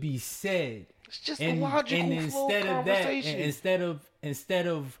should be said. It's just a logical flow of conversation. Instead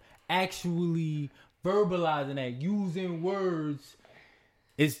of actually verbalizing that, using words,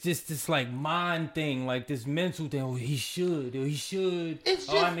 it's just this like mind thing, like this mental thing. Oh, he should.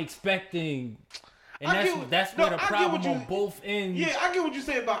 I'm expecting. And that's where the problem on both ends. Yeah, I get what you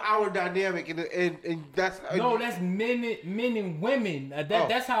say about our dynamic, and that's that's men and women.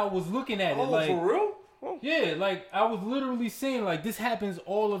 That's how I was looking at it. Like, for real? Oh. Yeah, like I was literally saying, like, this happens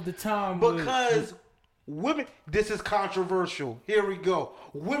all of the time. Because women, this is controversial. Here we go.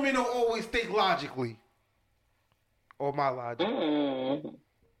 Women don't always think logically. Or my logic.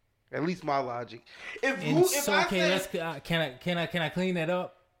 At least my logic. Can I clean that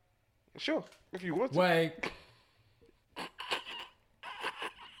up? Sure, if you want to. Like,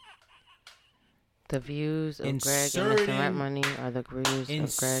 the views of Greg and Mr. Rap Money are the views of Greg and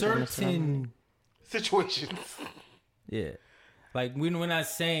Mr. Rap Money. Situations. Yeah. Like, we're not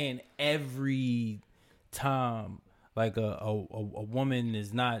saying every time, like, a woman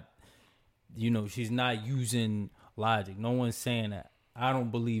is not, she's not using logic. No one's saying that. I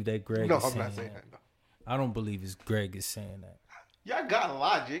don't believe that Greg No, is I'm saying not saying that. that. No. I don't believe it's Greg is saying that. Y'all got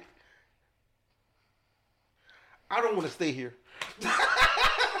logic. I don't want to stay here.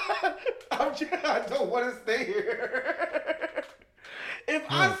 I don't want to stay here. If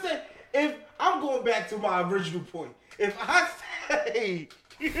I'm going back to my original point, if I say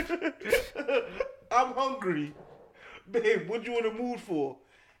I'm hungry, babe, what you in the mood for?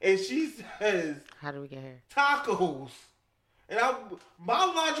 And she says, How do we get here? tacos. And my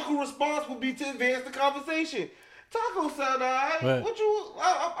logical response would be to advance the conversation. Tacos sound alright.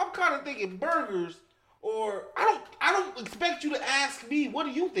 Right. I'm kind of thinking burgers, or I don't expect you to ask me. What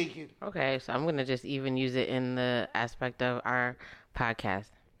are you thinking? Okay, so I'm gonna just even use it in the aspect of our podcast.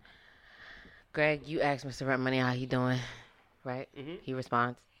 Greg, you asked Mr. Rent Money how he doing, right? Mm-hmm. He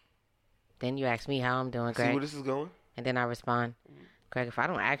responds. Then you ask me how I'm doing, See Greg, where this is going? and then I respond. Greg, if I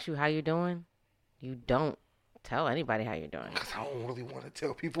don't ask you how you're doing, you don't tell anybody how you're doing. Because I don't really want to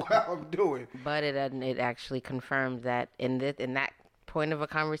tell people how I'm doing. But it actually confirms that in that point of a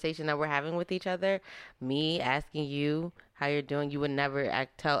conversation that we're having with each other, me asking you how you're doing, you would never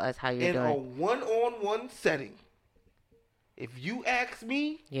tell us how you're In a doing. one-on-one setting, if you ask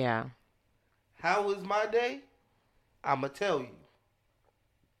me, Yeah. how is my day? I'ma tell you.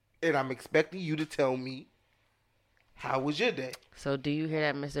 And I'm expecting you to tell me, how was your day? So do you hear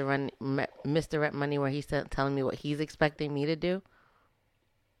that, Mr. Rent Money, where he's telling me what he's expecting me to do?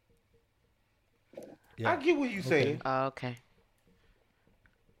 I get what you're saying. Oh, okay.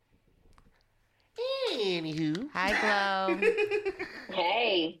 Anywho. Hi, Glow.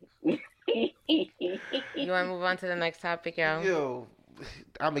 Hey. You want to move on to the next topic, y'all? Yo,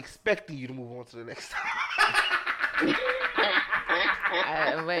 I'm expecting you to move on to the next topic.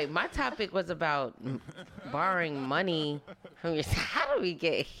 Wait, my topic was about borrowing money from your. How do we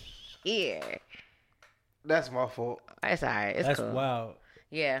get here? That's my fault. That's all right. It's That's cool. wild.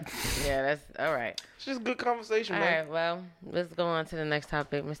 Yeah, that's all right. It's just good conversation, All man. right, well, let's go on to the next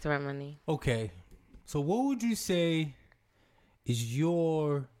topic, Mr. Rent Money. Okay. So what would you say is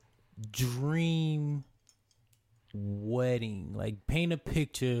your dream wedding? Like, paint a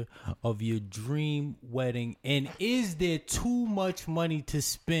picture of your dream wedding, and is there too much money to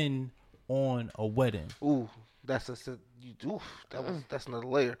spend on a wedding? Ooh, that's another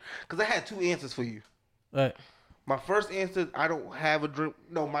layer. Because I had two answers for you. My first answer, I don't have a dream.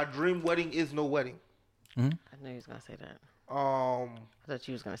 No, my dream wedding is no wedding. I knew he was gonna say that. I thought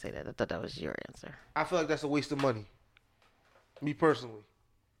you was gonna say that. I thought that was your answer. I feel like that's a waste of money. Me personally.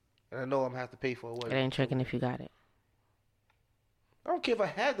 And I know I'm gonna have to pay for a It wedding. ain't tricking if you got it. I don't care if I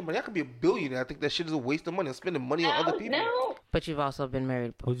had the money. I could be a billionaire. I think that shit is a waste of money. I'm spending money on other people. No. But you've also been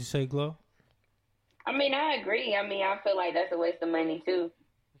married. What'd you say, Glow? I mean, I agree. I mean, I feel like that's a waste of money too.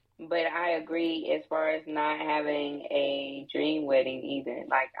 But I agree as far as not having a dream wedding either.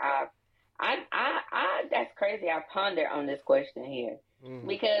 Like I that's crazy. I ponder on this question here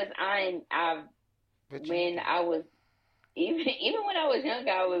because when I was even when I was young,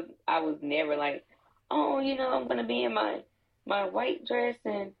 I was never like, oh, you know, I'm gonna be in my white dress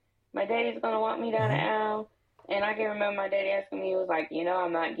and my daddy's gonna walk me down the aisle. And I can remember my daddy asking me, he was like, you know,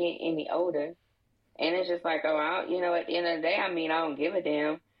 I'm not getting any older. And it's just like, oh, you know, at the end of the day, I mean, I don't give a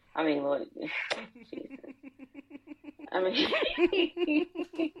damn. I mean, Lord, I mean,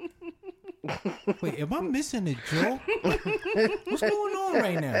 Wait, am I missing a joke? What's going on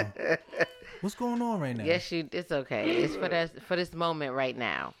right now? What's going on right now? Yes, it's okay. It's for this moment right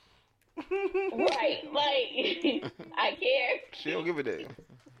now. right? Like, I care. She don't give a damn.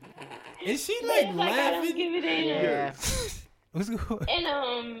 Is she It's like like I don't laughing? give a damn. Yeah. What's going on?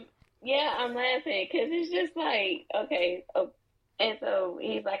 And yeah, I'm laughing because it's just like, okay. And so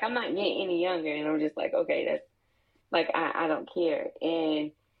he's like, I'm not getting any younger, and I'm just like, okay, that's like, I don't care.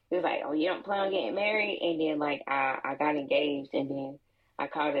 And he was like, oh, you don't plan on getting married? And then like I got engaged, and then I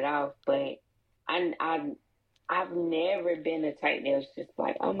called it off. But I've never been the type that was just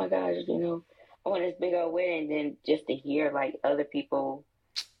like, oh my gosh, you know, I want this big old wedding. And then just to hear like other people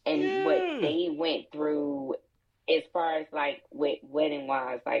and what they went through as far as like with wedding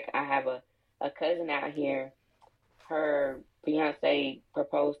wise. Like I have a cousin out here, her fiance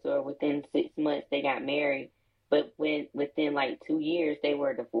proposed to her within 6 months they got married, but within like 2 years they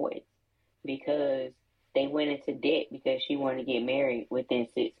were divorced because they went into debt because she wanted to get married within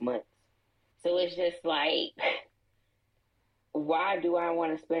 6 months. So it's just like, why do I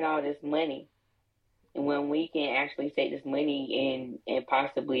want to spend all this money when we can actually take this money and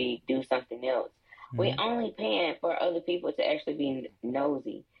possibly do something else? We're only paying for other people to actually be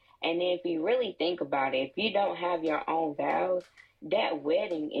nosy. And then if you really think about it, if you don't have your own vows, that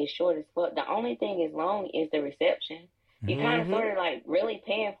wedding is short as fuck. The only thing is long is the reception. You kind of sort of like really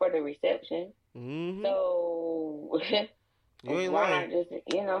paying for the reception. Mm-hmm. So You ain't why lying. not just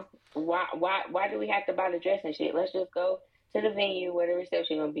why do we have to buy the dress and shit? Let's just go to the venue where the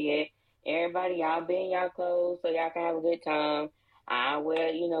reception gonna be at. Everybody, y'all be in y'all clothes so y'all can have a good time. I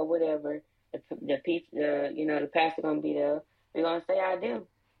wear, whatever. The pastor gonna be there. We're gonna say I do,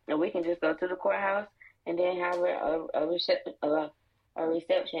 and we can just go to the courthouse and then have a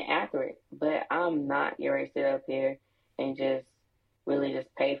reception after it. But I'm not getting ready to sit up here and just really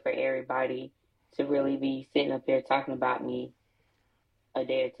just pay for everybody to really be sitting up here talking about me a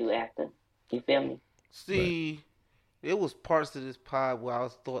day or two after. You feel me? See, there was parts of this pod where I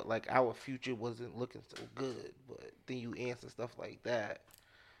was thought like our future wasn't looking so good, but then you answer stuff like that.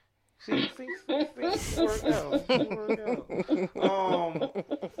 See, work out.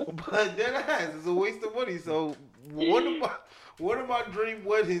 But that it's a waste of money. So one of my dream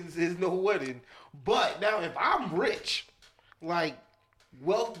weddings is no wedding. But now if I'm rich, like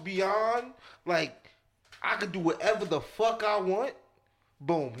wealth beyond, like I could do whatever the fuck I want.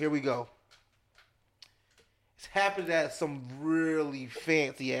 Boom, here we go. It's happening at some really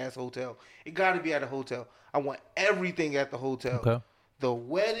fancy ass hotel. It got to be at a hotel. I want everything at the hotel. Okay. The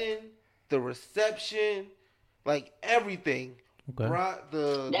wedding, the reception, like everything. Okay.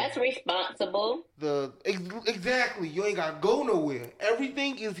 That's responsible. Exactly. You ain't gotta go nowhere.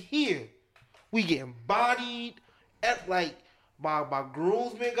 Everything is here. We getting bodied. Like my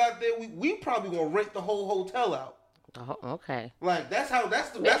groomsmen got there. We probably gonna rent the whole hotel out. Oh, okay. Like that's the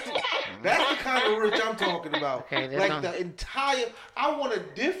kind of rich I'm talking about. Okay, like the entire. I want a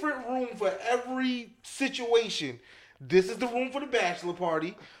different room for every situation. This is the room for the bachelor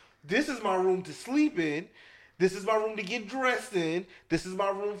party. This is my room to sleep in. This is my room to get dressed in. This is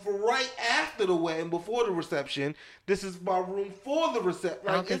my room for right after the wedding, before the reception. This is my room for the reception.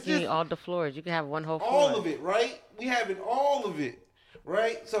 I don't think you need all the floors. You can have one whole floor. All of it, right? We having all of it,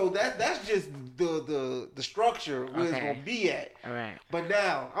 right? So that's just the structure where it's gonna be at. All right. But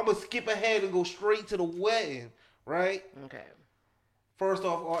now I'm gonna skip ahead and go straight to the wedding, right? Okay. First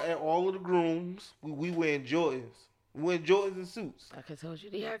off, all of the grooms, we wearing Jordans. We wearing Jordans and suits. I can told you.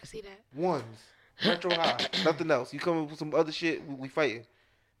 Yeah, I can see that. Ones. Retro high. Nothing else. You come up with some other shit, we fighting.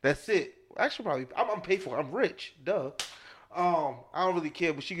 That's it. Actually, probably I'm paid for it. I'm rich. Duh. I don't really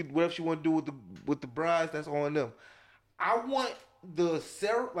care, but she could whatever she want to do with the brides. That's on them. I want the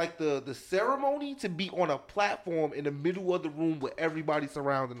ceremony to be on a platform in the middle of the room with everybody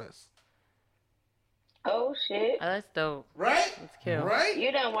surrounding us. Oh shit! Oh, that's dope. Right? That's cute. Right?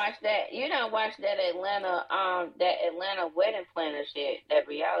 You don't watch that. You don't watch that Atlanta wedding planner shit. That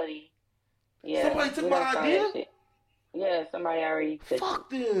reality. Yeah. Somebody took my idea? Yeah, somebody already took it. Fuck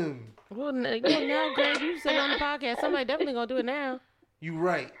them. Well, now, Greg, you said on the podcast, somebody definitely gonna do it now. You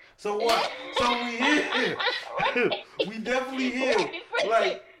right. So what? So we here. We definitely here.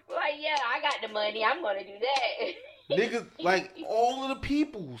 Like, yeah, I got the money. I'm gonna do that. niggas, like all of the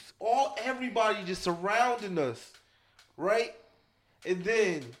peoples, everybody just surrounding us, right? And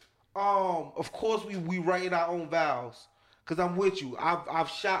then, of course we writing our own vows. Cause I'm with you. I've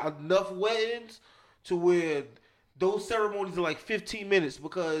shot enough weddings to where those ceremonies are like 15 minutes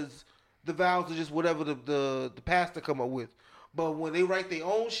because the vows are just whatever the pastor come up with. But when they write their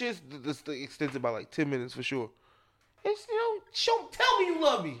own shit, this extends about like 10 minutes for sure. It's, tell me you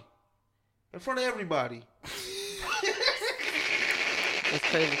love me in front of everybody. It's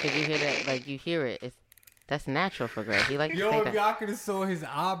crazy because you hear that, like you hear it. That's natural for Greg. He like to say Yo, if that. y'all could have saw his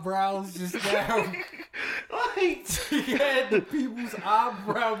eyebrows just now. Like, He had the people's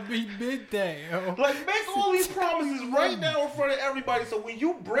eyebrows be big that, yo. like make all these promises right now in front of everybody, so when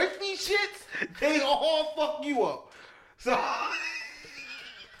you break these shits, they all fuck you up. So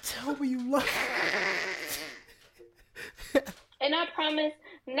Tell me you love And I promise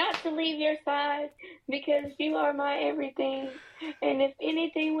not to leave your side because you are my everything. And if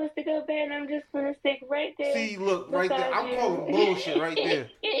anything was to go bad, I'm just gonna stick right there. see, look right there. beside I'm you. calling bullshit right there.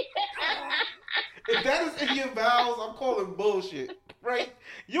 If that is in your vows, I'm calling bullshit. Right?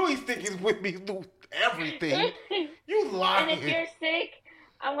 You ain't sticking with me through everything. You lying. And if you're sick,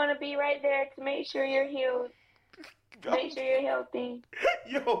 I'm gonna be right there to make sure you're healed. Make sure you're healthy.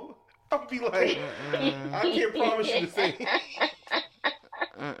 Yo, I'll be like, I can't promise you the same.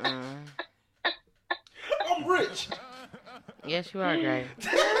 I'm rich. Yes, you are, Greg. You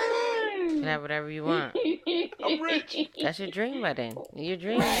can have whatever you want. I'm rich. That's your dream wedding. Your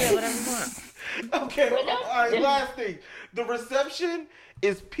dream, you get whatever you want. Okay, all right, last thing. The reception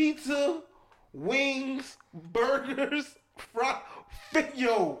is pizza, wings, burgers,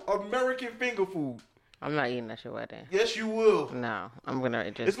 American finger food. I'm not eating at your wedding. Yes, you will. No, I'm gonna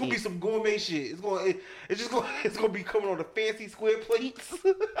just. It's gonna be some gourmet shit. It's gonna be coming on the fancy square plates.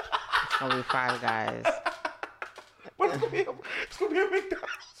 It's gonna be Five Guys. But it's gonna be a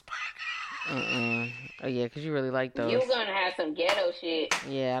McDonald's. Oh yeah, cause you really like those. You're gonna have some ghetto shit.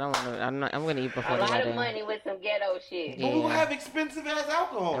 Yeah, I don't want to. I'm gonna eat before A the lot wedding. of money with some ghetto shit. Yeah. But we'll have expensive ass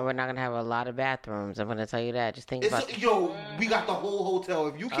alcohol. And we're not gonna have a lot of bathrooms. I'm gonna tell you that. Just think about. Yo, we got the whole hotel.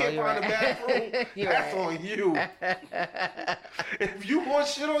 If you can't you're find right. a bathroom, You're that's right. on you. If you want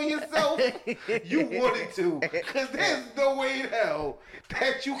shit on yourself, you wanted to. Because there's no way in hell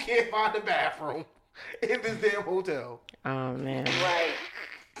that you can't find a bathroom in this damn hotel. Oh man. Right.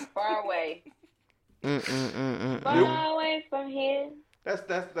 Far away. Far away from here.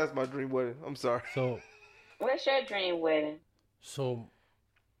 That's my dream wedding. I'm sorry. So What's your dream wedding?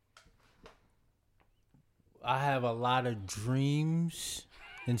 I have a lot of dreams,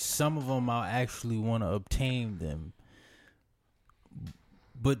 and some of them I actually want to obtain them.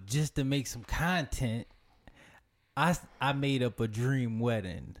 But just to make some content, I made up a dream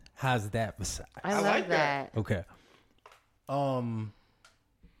wedding. How's that? Besides, I love like that. okay.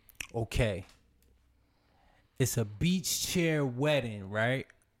 Okay. It's a beach chair wedding, right?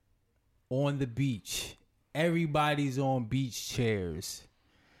 On the beach. Everybody's on beach chairs.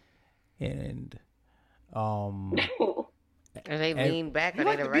 And Are they lean back? Are they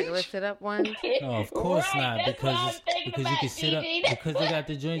like the the regular beach? sit up ones? no, of course Right, not, that's what I was because thinking you about, can sit up Gigi. because they got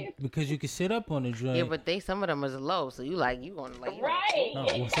the joint because you can sit up on the joint. Yeah, but some of them is low, so you gonna like. Right. No,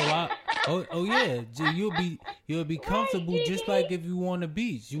 well, so yeah, you'll be comfortable just like if you on the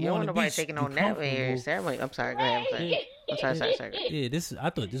beach. You don't want to nobody beach, taking be on that way comfortable. ceremony. I'm sorry. Go ahead. I'm sorry. Yeah, I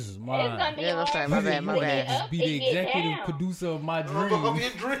thought this was It's mine. gonna be Yeah, I'm sorry, my hard bad, for my you to bad. get Just up be the and get executive down. producer of my I'm gonna be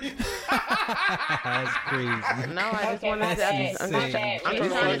dream. a dream. That's crazy. No, I just Okay, want my to. bad, I'm my just bad. trying to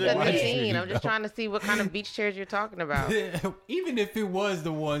That's set the right. scene. I'm just trying to see what kind of beach chairs you're talking about. Even if it was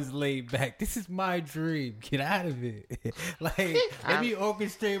the ones laid back, this is my dream. Get out of it. Like, let me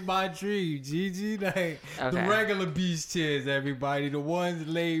orchestrate my dream, Gigi. Like, the Okay. regular beach chairs, everybody. The ones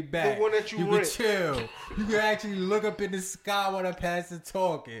laid back. The one that you can rent. chill. You can actually look up in the sky while the pastor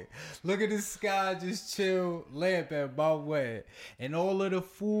talking. Look at the sky, just chill, lamp at my way. And all of the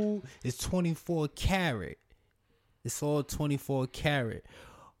food is 24 karat. It's all 24 karat.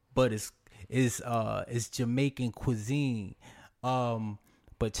 But it's Jamaican cuisine.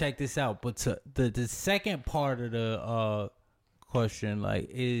 But check this out. But the second part of the question, like,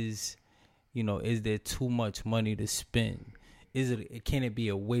 is there too much money to spend? Can it be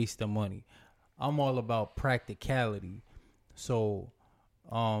a waste of money? I'm all about practicality. So,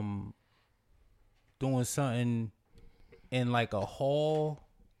 doing something in like a hall,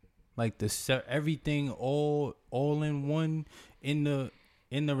 like everything all in one in the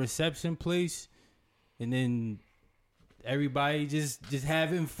reception place, and then everybody just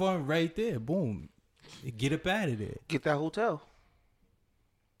having fun right there. Boom, get up out of there. Get that hotel.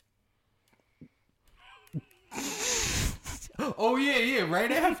 Oh yeah,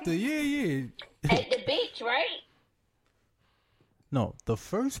 right after, yeah. At the beach, right? No, the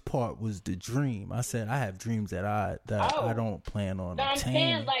first part was the dream. I said I have dreams that I don't plan on No, I'm obtaining.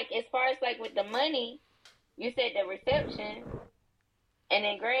 saying, like, as far as, like, with the money, you said the reception, and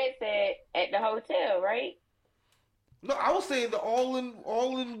then Greg said at the hotel, right? No, I was saying the all in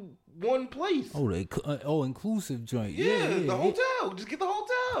one place. Oh, inclusive joint. Yeah, Yeah, the hotel. Just get the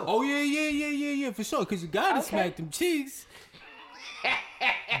hotel. Oh yeah, for sure. Cause you gotta Okay. smack them cheeks.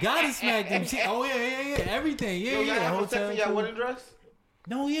 Gotta smack them cheeks. Oh yeah. Everything. Yeah, Yo, y'all have sex in y'all too. wedding dress?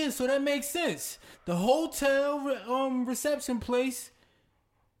 No, yeah. So that makes sense. The hotel reception place.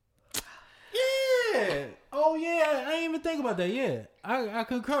 Yeah. Oh yeah. I didn't even think about that. Yeah, I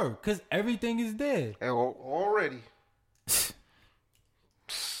concur. Cause everything is there. Already.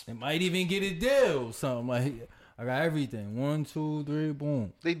 They might even get a deal. Something like I got everything. 1, 2, 3,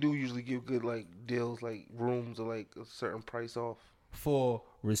 boom. They do usually give good like deals, like rooms are like a certain price off. For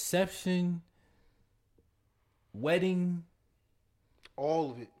reception, wedding,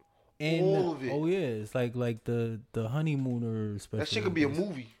 All of it. and All of it. oh yeah, it's like the honeymooner special. That shit could be a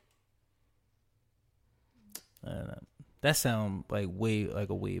movie. That sound like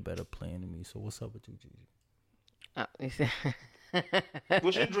a way better plan to me. So what's up with you, Gigi?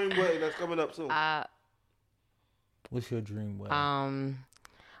 What's your dream wedding that's coming up soon? What's your dream wedding?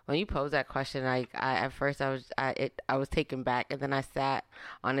 When you posed that question, like at first I was taken back, and then I sat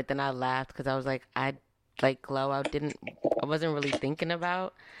on it, then I laughed because I was like, I wasn't really thinking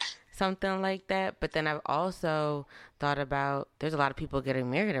about something like that. But then I've also thought about there's a lot of people getting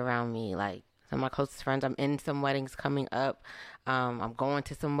married around me, like some of my closest friends. I'm in some weddings coming up. I'm going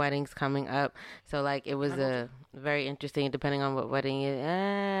to some weddings coming up. So like it was very interesting, depending on what wedding it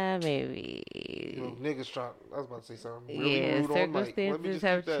is. Maybe. Niggas try. I was about to say something. Really Yeah, rude all night. Let me circumstances just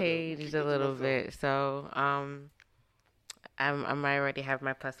have keep that changed keep a that to little myself. bit. So I might already have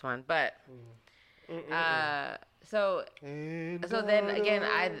my +1, but so then again,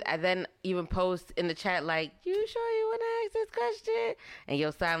 I then even post in the chat like, "You sure you want to ask this question?" And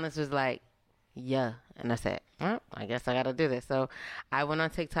your silence was like, "Yeah," and I said, "Well, I guess I gotta do this." So I went on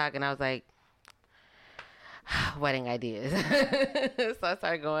TikTok and I was like, wedding ideas. So I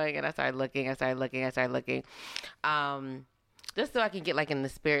started going and I started looking. Just so I can get like in the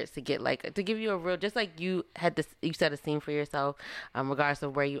spirits to get like to give you a real, just like you had this, you set a scene for yourself, regardless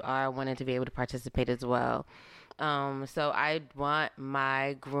of where you are. I wanted to be able to participate as well. So I want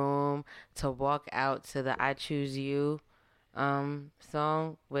my groom to walk out to the "I Choose You"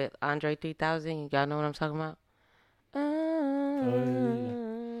 song with Andre 3000. Y'all know what I'm talking about?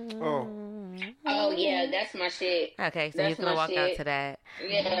 Oh yeah, that's my shit. Okay, so That's he's gonna my walk out shit. to that.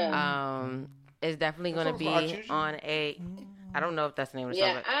 Yeah. It's definitely gonna song's called "I be Choose You"? on a. I don't know if that's the name of the song.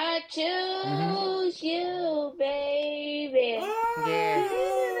 Yeah, But I choose you, baby. yeah,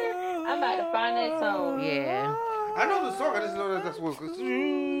 I'm about to find that song. yeah. I know the song. I just know that that's what.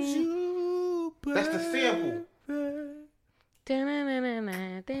 That's the sample.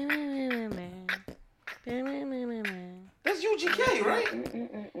 That's UGK, right?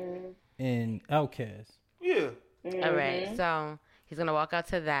 And Outkast. Yeah. All right, so he's gonna walk out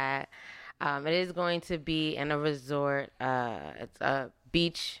to that. It is going to be in a resort. It's a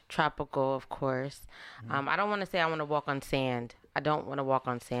beach, tropical, of course. I don't want to say I want to walk on sand. I don't want to walk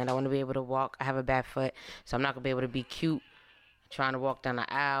on sand. I want to be able to walk. I have a bad foot, so I'm not gonna be able to be cute trying to walk down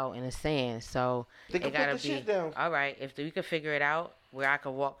the aisle in the sand. So They can it gotta put the be shit down. all right. If we could figure it out where I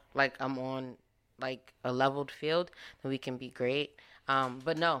could walk like I'm on like a leveled field, then we can be great.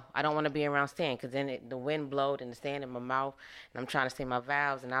 But no, I don't want to be around sand because then the wind blowed and the sand in my mouth, and I'm trying to say my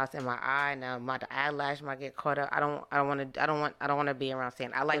vowels, and now it's in my eye. Now my eyelash might get caught up. I don't want to be around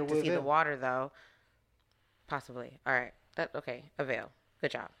sand. I like to see the water though. Possibly. All right. Okay. Avail.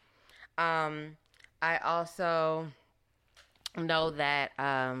 Good job. I also know that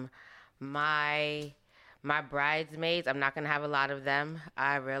my bridesmaids, I'm not going to have a lot of them.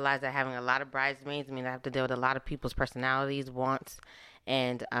 I realize that having a lot of bridesmaids means I have to deal with a lot of people's personalities, wants,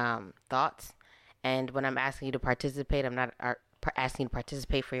 and thoughts. And when I'm asking you to participate, I'm not asking you to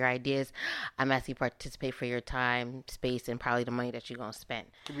participate for your ideas. I'm asking you to participate for your time, space, and probably the money that you're going to spend.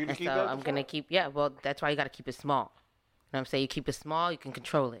 And so I'm going to keep, well, that's why you got to keep it small. You know what I'm saying? You keep it small, you can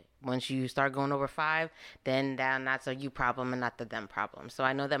control it. Once you start going over 5, then that's a you problem and not the them problem. So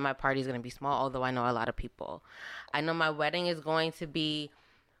I know that my party is going to be small, although I know a lot of people. I know my wedding is going to be,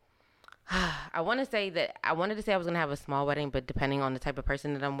 I wanted to say I was going to have a small wedding, but depending on the type of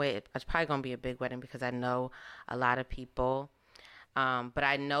person that I'm with, it's probably going to be a big wedding because I know a lot of people. But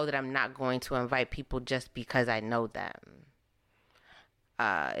I know that I'm not going to invite people just because I know them.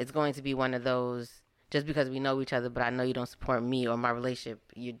 It's going to be one of those, just because we know each other, but I know you don't support me or my relationship.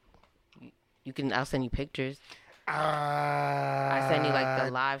 I'll send you pictures. I send you like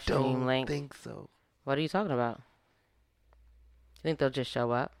the live stream link. I don't think so. What are you talking about? You think they'll just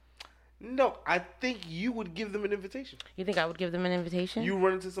show up? No, I think you would give them an invitation. You think I would give them an invitation? You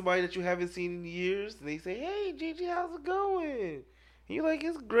run into somebody that you haven't seen in years, and they say, "Hey, Gigi, how's it going?" And you're like,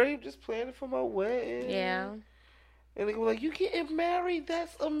 "It's great. Just planning for my wedding." Yeah. And they go like, "You getting married?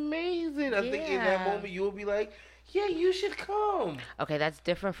 That's amazing." I think in that moment you'll be like, "Yeah, you should come." Okay, that's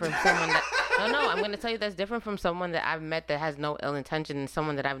different from someone that... No, I'm going to tell you that's different from someone that I've met that has no ill intention and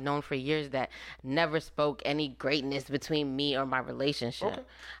someone that I've known for years that never spoke any greatness between me or my relationship. Okay.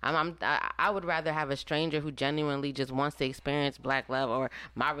 I would rather have a stranger who genuinely just wants to experience black love or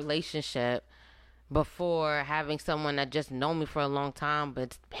my relationship before having someone that just know me for a long time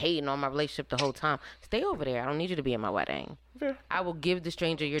but hating on my relationship the whole time. Stay over there. I don't need you to be at my wedding. Fair. I will give the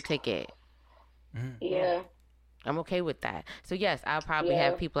stranger your ticket. Yeah. I'm okay with that. So yes, I'll probably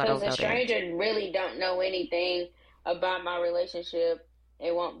have people I don't know. Because a stranger really don't know anything about my relationship.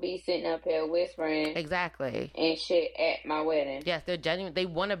 They won't be sitting up here whispering exactly and shit at my wedding. Yes, they're genuine. They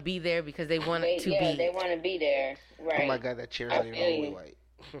want to be there because they want to be. Yeah, they want to be there. Right. Oh my god, that chair is really white.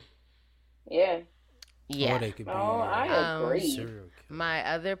 Yeah. Yeah. Or they could be, I agree. My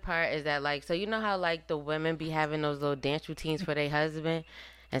other part is that, like, so you know how, like, the women be having those little dance routines for their husband,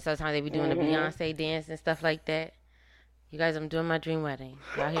 and sometimes they be doing the Beyonce dance and stuff like that. You guys, I'm doing my dream wedding.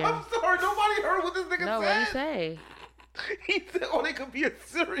 Y'all hear me? I'm sorry, nobody heard what this nigga said. No, what did he say? He said, "Oh, they could be a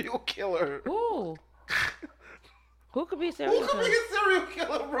serial killer." Who? Who could be a serial killer? Who could be a serial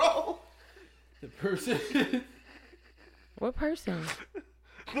killer, bro? The person. What person?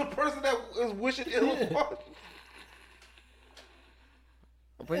 The person that is wishing ill upon.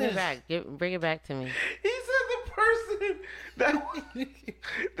 Bring it back. Bring it back to me. He said the person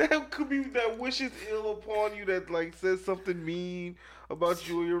that could be that wishes ill upon you, that like says something mean about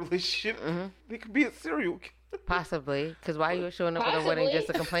you or your relationship. Mm-hmm. They could be a serial killer. Possibly, because why you showing up at a wedding just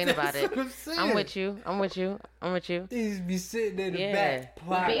to complain about it? I'm with you. I'm with you. I'm with you. They just be sitting in the Yeah. back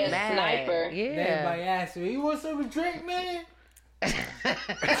plotting. Be a sniper. Then Yeah. everybody asks me, "You want something to drink, man?"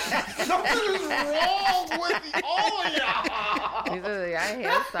 Something is wrong with all of y'all.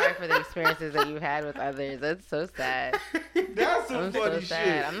 I'm sorry for the experiences that you've had with others. That's so sad. That's some I'm funny so shit.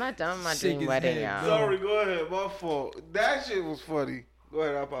 sad. I'm not done with my Sick dream as wedding, hell. y'all. Sorry, go ahead. My fault. That shit was funny. Go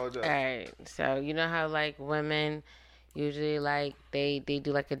ahead. I apologize. All right. So you know how like women usually like they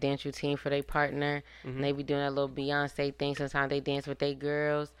do like a dance routine for their partner, and they be doing that little Beyonce thing. Sometimes they dance with their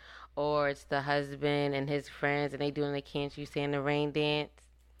girls, or it's the husband and his friends, and they doing the "Can't You Stand the Rain" dance.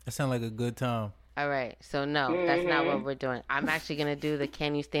 That sounds like a good time. All right. So no, that's not what we're doing. I'm actually gonna do the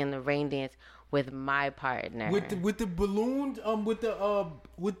 "Can You Stand the Rain" dance with my partner. With the balloons, with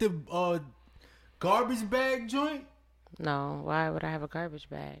the garbage bag joint. No, why would I have a garbage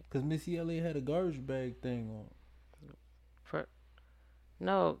bag? Cause Missy Elliott had a garbage bag thing on.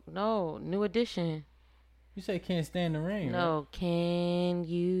 No, New Edition. You say can't stand the rain. No, can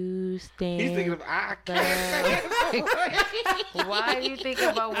you stand? He's thinking of I can't. Why are you thinking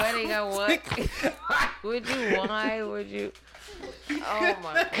about wedding at what? Why would you? Oh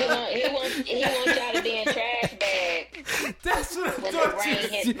my God. He wants y'all to be in trash bags. That's what I When the thought rain you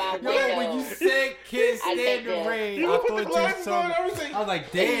hits said. my Yo, when window. you said can't I stand think the that- rain, You I put the thought you glasses saw on, everything. I was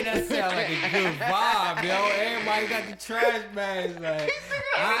like, damn, that sounds like a good vibe, yo. Everybody got the trash bags, like.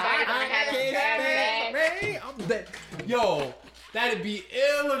 Everybody gonna have a can't trash stand bag. rain. I'm dead. Yo, that'd be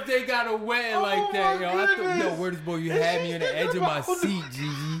ill if they got a wedding like that, my yo. I thought, yo, goodness. where's boy? You had me on the edge of my seat,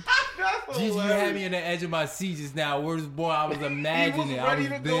 Gigi. That's Gigi, you had hilarious. me on the edge of my seat just now. Where's boy? I was He imagining. was I ready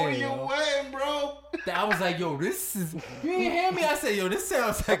was to go there, to your yo. wedding, bro. I was like, yo, this is. You didn't hear me? I said, yo, this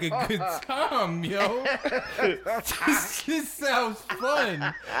sounds like a good time, yo. This sounds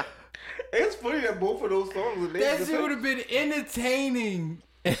fun. It's funny that both of those songs are That shit would have been entertaining.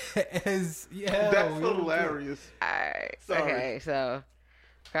 As yeah, That's hilarious. Alright. Sorry. Okay, so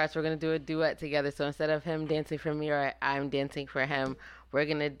first we're gonna do a duet together. So instead of him dancing for me or I'm dancing for him, we're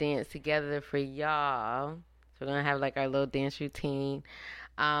gonna dance together for y'all. So we're gonna have like our little dance routine.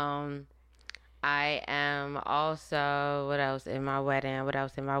 I am also what else in my wedding?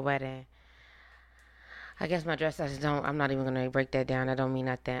 I guess my dress. I'm not even gonna break that down. I don't mean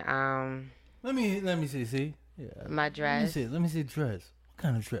nothing. Let me see. See, yeah. My dress. Let me see dress. What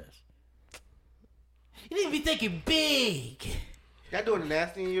kind of dress? You need to be thinking big. Y'all doing the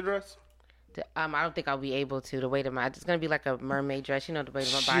nasty in your dress? I don't think I'll be able to. The way that it's gonna be like a mermaid dress. You know the way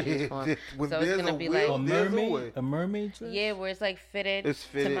that my body is formed. When So it's there's gonna a be will, like there's a way. A mermaid dress? yeah, where it's like fitted. It's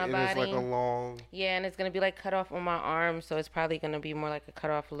fitted to my and body. it's like a long. Yeah, and it's gonna be like cut off on my arms, so it's probably gonna be more like a cut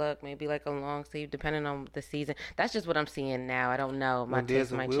off look, maybe like a long sleeve, depending on the season. That's just what I'm seeing now. I don't know. My When there's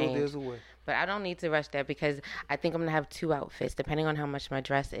taste a might will, change. there's a way. But I don't need to rush that because I think I'm gonna have two outfits depending on how much my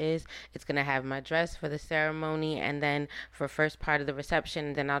dress is. It's gonna have my dress for the ceremony and then for first part of the reception,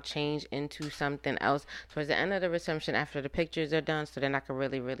 and then I'll change into something else towards the end of the reception after the pictures are done, so then I can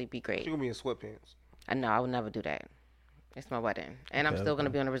really, really be great. You're gonna be in sweatpants. I know I would never do that. It's my wedding, and I'm still gonna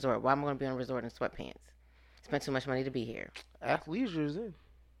be on a resort. Why am I gonna be on a resort in sweatpants? Spent too much money to be here. Athleisure is in.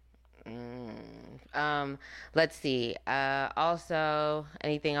 Let's see. Also,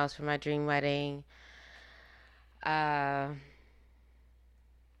 anything else for my dream wedding?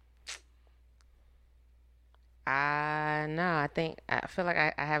 No, I feel like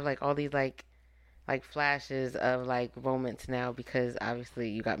I have like all these like flashes of like moments now because obviously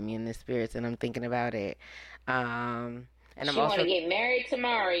you got me in the spirits and I'm thinking about it. And I'm She want also to get married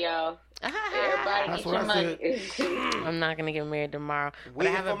tomorrow, y'all. Everybody That's get what your I money. I'm not gonna get married tomorrow, but I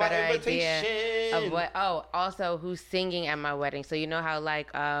Waiting have for a my better idea invitation. of what. Oh, also who's singing at my wedding? So you know how like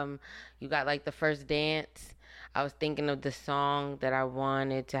you got like the first dance. I was thinking of the song that I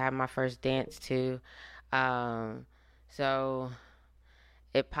wanted to have my first dance to. So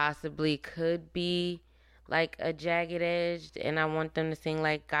it possibly could be like a Jagged Edge, and I want them to sing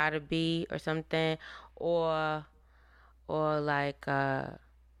like "Gotta Be" or something, or like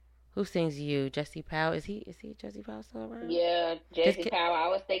who sings "You"? Jesse Powell. Is he Jesse Powell still around? Yeah, Jesse Powell. I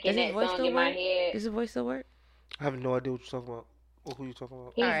was thinking Does his that voice song still in my work? head. Does his voice still work? I have no idea what you're talking about. Or who you talking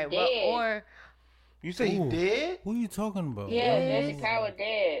about? He's All right, dead. well, or You say he Ooh. dead? Who you talking about? Yeah, Jesse Powell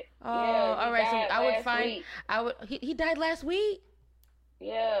dead. oh, Yeah, he all right. So died I would last find week. I would. He died last week.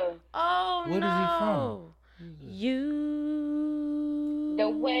 Yeah. Oh Where is he no. from? You. The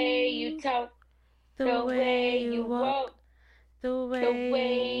way you talk, the way you walk, the the way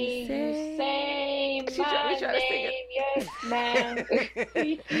way you say She try my to sing name, yes, ma'am.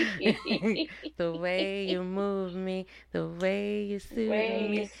 it. The way you move me, the way you soothe Way you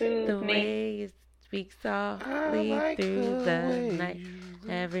me, soothe the me. way you speak softly through the night.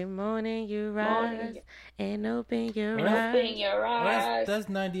 Every morning you rise and open your Well, Open eyes. your Well, eyes. that's I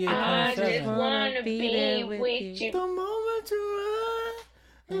 98.7. just wanna be there with you. The moment you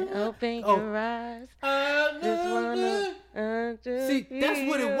And run. open Oh. your eyes. I Just wanna See, that's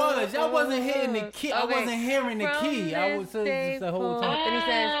what it was. Y'all wasn't hitting the key. I Okay. wasn't hearing the From key. I was this day just the whole forth. time. Then he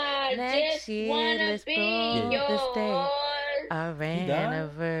says, I next just year, wanna let's be blow this day. yours. Our died?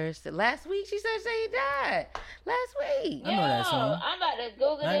 anniversary. Last week she said he died. Last week. I know that song. I'm about to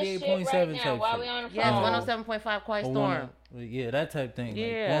Google this shit 98.7 right now type while shit. we on the phone. Yes, Oh. 107.5 Quiet Or Storm. yeah, that type thing.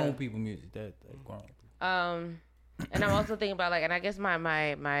 Yeah. Like grown people music. That's grown people. And I'm also thinking about like, and I guess my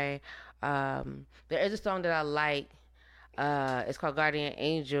there is a song that I like. It's called Guardian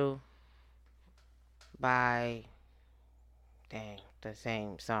Angel by the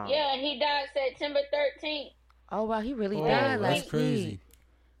same song. Yeah, he died September 13th. Oh wow, he really Oh, died that's last crazy. week.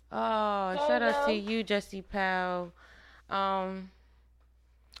 Oh, shout out to you, Jesse Powell. And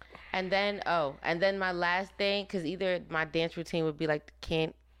then my last thing, because either my dance routine would be like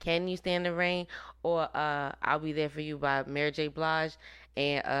Can You Stand the Rain, or I'll Be There For You by Mary J. Blige,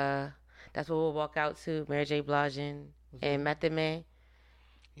 and that's what we'll walk out to, Mary J. Blige and Method Man.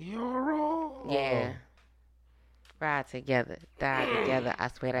 You're wrong. Yeah. Ride together, die together. I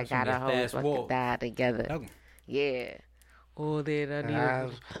swear I got a whole fast fucking walk. die together. Okay. Yeah. Oh, then I need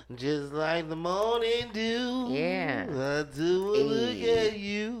I'm just like the morning dew. Yeah. I do look at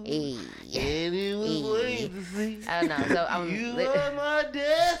you. And it was waiting to see. I don't know. So You are my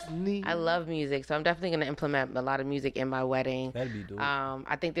destiny. I love music, so I'm definitely gonna implement a lot of music in my wedding. That'd be dope.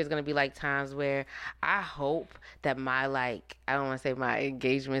 I think there's gonna be like times where I hope that my I don't want to say my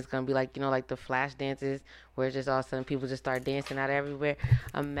engagement is gonna be like like the flash dances where it's just all of a sudden people just start dancing out everywhere.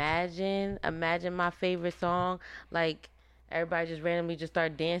 Imagine my favorite song, like everybody just randomly just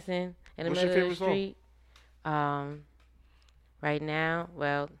start dancing in the What's your middle of the favorite street. Right now,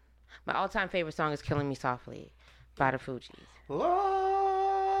 well, my all-time favorite song is "Killing Me Softly" by the Fugees.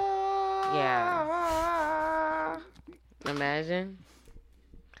 Yeah. Imagine.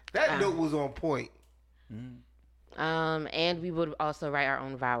 That note was on point. And we would also write our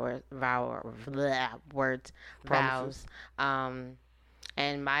own words, vows.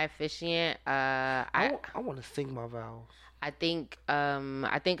 And my officiant, I want to sing my vows. I think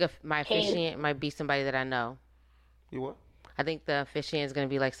if my officiant might be somebody that I know. You what? I think the officiant is going to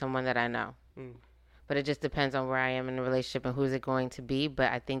be like someone that I know. But it just depends on where I am in the relationship and who's it going to be.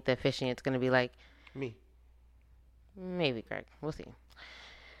 But I think the officiant is going to be like me. Maybe Greg. We'll see.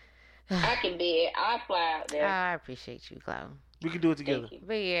 I can be it. I'll fly out there. I appreciate you, Chloe. We can do it together.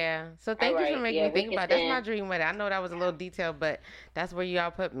 But yeah, so thank you for making me think about it. That's my dream wedding. I know that was a little detailed, but that's where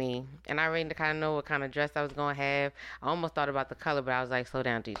y'all put me. And I already kind of know what kind of dress I was going to have. I almost thought about the color, but I was like, slow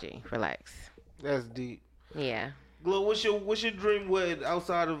down, DJ. Relax. That's deep. Yeah. Glow, what's your dream wedding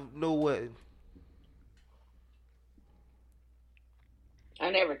outside of no wedding? I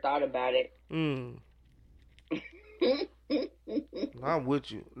never thought about it. I'm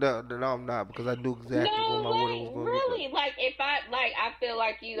with you. No, I'm not, because I knew exactly what my wedding was going to really? look like. Like, if I feel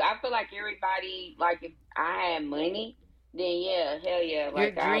like you. I feel like everybody. Like, if I had money, then yeah, hell yeah.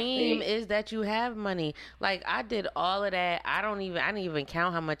 Like, your dream is that you have money. Like, I did all of that. I didn't even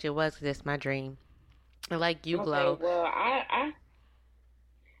count how much it was, because it's my dream. And like you, Glow. Okay, well,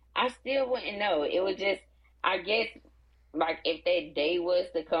 I still wouldn't know. It was just, I guess, like, if that day was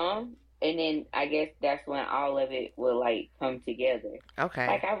to come, and then I guess that's when all of it will, like, come together. Okay.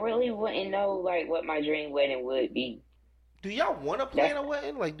 Like, I really wouldn't know, like, what my dream wedding would be. Do y'all want to plan a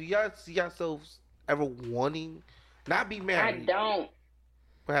wedding? Like, do y'all see yourselves ever wanting, not be married? I don't.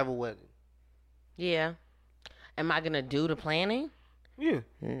 But have a wedding? Yeah. Am I going to do the planning? Yeah.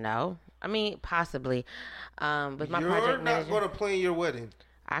 No. I mean, possibly. But my You're project not manager, going to plan your wedding.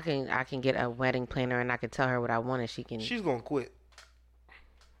 I can get a wedding planner and I can tell her what I want and she can. She's going to quit.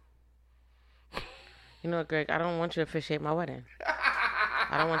 You know what, Greg? I don't want you to officiate my wedding.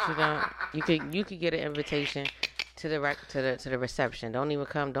 I don't want you to. You could get an invitation to the reception. Don't even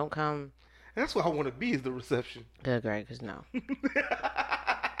come. Don't come. That's what I want to be, is the reception. Good, Greg. Cause no.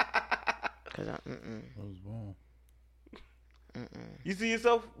 Cause I was born. You see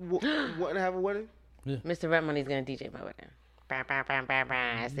yourself wanting to have a wedding? Yeah. Mr. Red Money's gonna DJ my wedding. Bah, bah, bah, bah,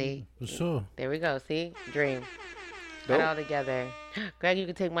 bah. See? For sure. There we go. See? Dream. Put it all together. Greg, you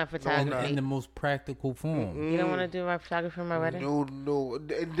can take my photography. In the most practical form. You don't want to do my photography for my wedding? No.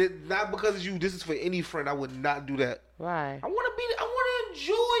 Not because it's you. This is for any friend. I would not do that. Why? I want to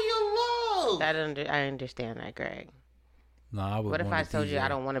enjoy your love. I understand that, Greg. No, I would. What if I told you I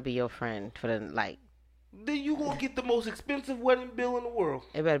don't want to be your friend for the like? Then you gonna get the most expensive wedding bill in the world.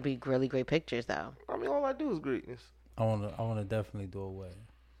 It better be really great pictures, though. I mean, all I do is greatness. I wanna definitely do a wedding,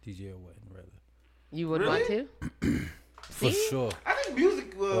 DJ a wedding, rather. You would want to? For sure. I think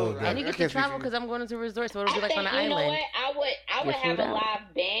music. And you get to travel because I'm going to a resort, so it'll be like on an island. You know what? I would have a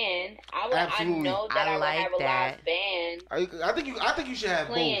live band. I know that I would have a live band. I think you should have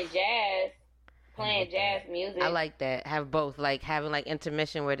playing both. Playing jazz music. I like that. Have both, like having like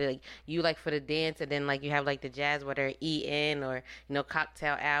intermission where like you like for the dance, and then like you have like the jazz where they're eating, or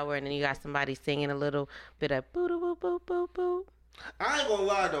cocktail hour, and then you got somebody singing a little bit of boo boo boo boo boo. I ain't gonna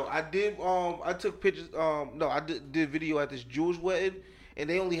lie though. I did. I took pictures. I did video at this Jewish wedding, and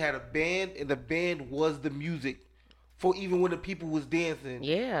they only had a band, and the band was the music for even when the people was dancing.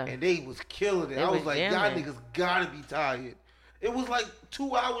 Yeah. And they was killing it. I was like, y'all niggas gotta be tired. It was like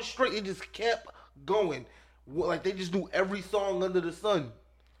 2 hours straight. It just kept going. Like they just do every song under the sun.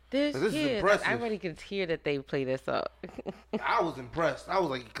 This is impressive. I already could hear that they play this song. I was impressed. I was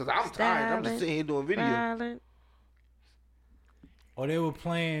like, because I'm tired. I'm just sitting here doing video. Or they were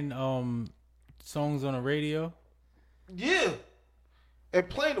playing songs on the radio. Yeah, and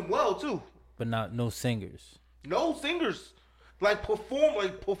playing them well too. But no singers. No singers. Like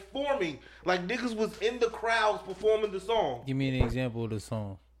performing. Like niggas was in the crowds performing the song. Give me an example of the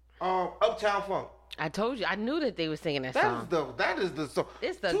song. Uptown Funk. I told you. I knew that they were singing that song. That is the song.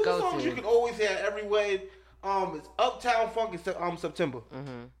 It's the Two go-to. songs you can always hear at every wedding. It's Uptown Funk and September.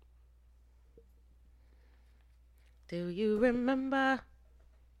 Mm-hmm. Do you remember?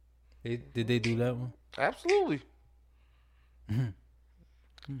 Did they do that one? Absolutely. Could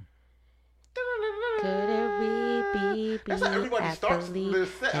it be That's how everybody starts their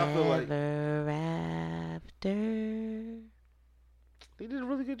set, I feel like. Ever after. They did a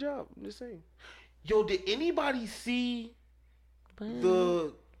really good job. I'm just saying. Yo, did anybody see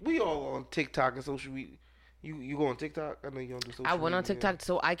we all on TikTok and social media. You go on TikTok? I know you don't do social media. I went on TikTok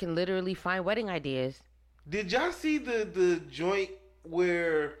so I can literally find wedding ideas. Did y'all see the joint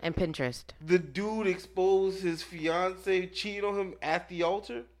where and Pinterest the dude exposed his fiance cheating on him at the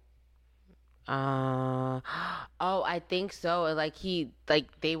altar? I think so. Like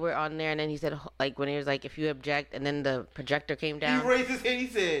they were on there, and then he said like when he was like, if you object, and then the projector came down. He raised his hand. He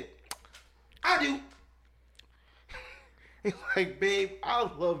said, "I do." He's like, babe, I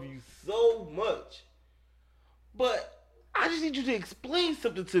love you so much, but I just need you to explain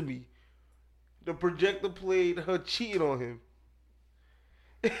something to me. The projector played her cheating on him.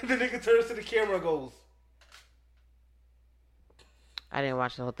 And the nigga turns to the camera and goes, I didn't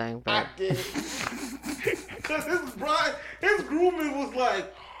watch the whole thing, but I did. Because his grooming was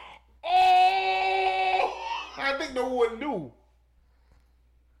like, oh, I think no one knew.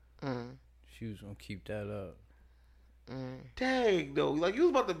 She was going to keep that up. Dang, though. Like, you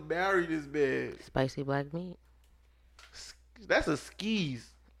was about to marry this man. Spicy black meat. That's a skis.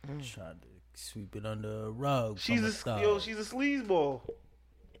 Tried to sweep it under a rug. She's a sleazeball.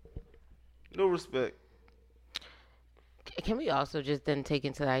 No respect. Can we also just then take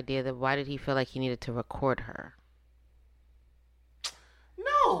into the idea that why did he feel like he needed to record her?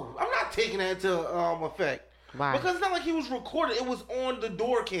 No, I'm not taking that into effect. Why? Because it's not like he was recording. It was on the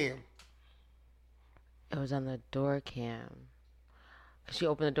door cam. It was on the door cam. She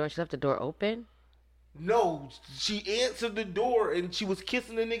opened the door. She left the door open? No, she answered the door and she was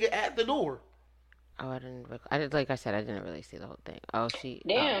kissing the nigga at the door. Oh, I didn't. Like I said, I didn't really see the whole thing. Oh, she.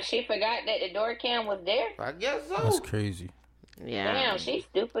 Damn, she forgot that the door cam was there. I guess so. That's crazy. Yeah. Damn, she's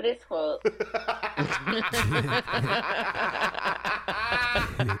stupid as fuck.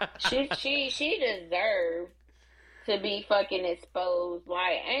 she deserved to be fucking exposed.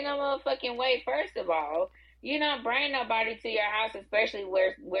 Like, ain't no motherfucking way. First of all, you don't bring nobody to your house, especially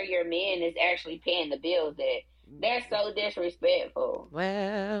where your man is actually paying the bills at. That's so disrespectful.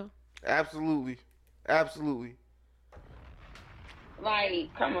 Well. Absolutely.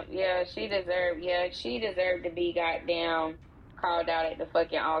 Like, come on, she deserved to be goddamn called out at the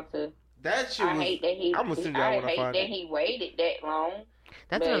fucking altar. That shit was, I hate that he. I'm gonna send y'all when I find it. He waited that long.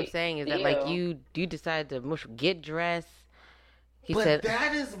 That's what I'm saying is that like you decide to get dressed. He said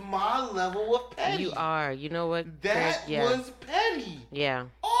that is my level of petty. You are. You know what? That was petty. Yeah.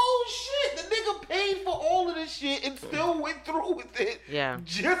 Oh shit! The nigga paid for all of this shit and still went through with it. Yeah.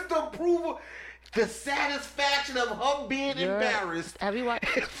 Just to prove. The satisfaction of her being embarrassed Have you watched?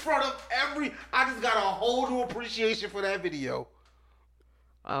 in front of I just got a whole new appreciation for that video.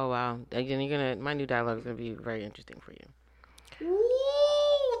 Oh wow! Again, my new dialogue is gonna be very interesting for you.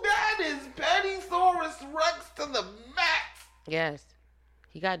 Ooh, that is Pettysaurus Rex to the max. Yes,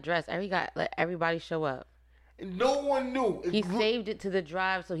 he got dressed. Let everybody show up. No one knew. He saved it to the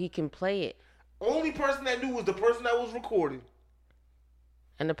drive so he can play it. Only person that knew was the person that was recording.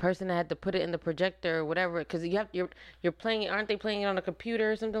 And the person that had to put it in the projector or whatever, because you're playing it. Aren't they playing it on a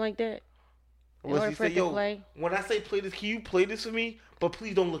computer or something like that? In order for it to play? When I say play this, can you play this for me? But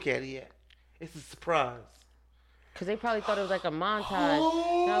please don't look at it yet. It's a surprise. Because they probably thought it was like a montage.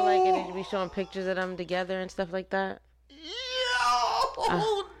 You know, like, and they'd be showing pictures of them together and stuff like that.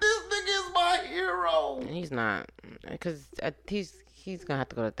 Yo, this nigga is my hero. And he's not. Because he's going to have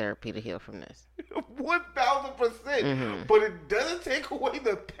to go to therapy to heal from this. 1000%. Mm-hmm. But it doesn't take away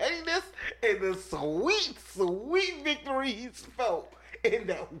the pettiness and the sweet, sweet victory he's felt in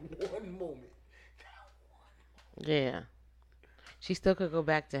that one moment. Yeah. She still could go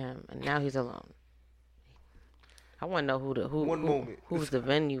back to him, and now he's alone. I want to know who's the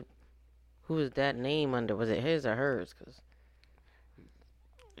venue, who is that name under? Was it his or hers? Cause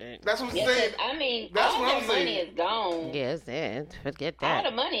that's what I'm saying. I mean, that's all what their I'm money saying. is gone. Yes, forget that.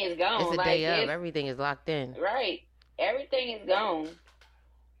 All the money is gone. It's the day of. Everything is locked in. Right. Everything is gone.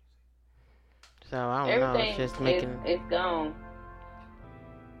 So I don't know. It's just making. It's gone.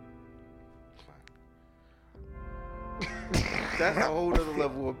 That's a whole other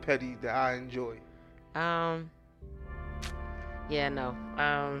level of petty that I enjoy. Yeah, no.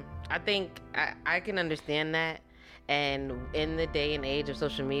 I think I can understand that. And in the day and age of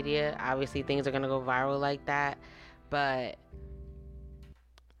social media, obviously things are going to go viral like that. But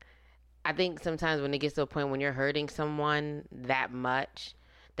I think sometimes when it gets to a point when you're hurting someone that much,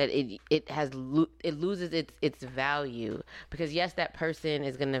 that it loses its value. Because yes, that person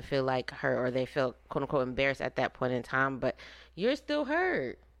is going to feel like hurt, or they feel quote unquote embarrassed at that point in time, but you're still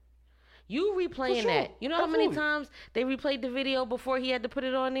hurt. You replaying that. You know how many times they replayed the video before he had to put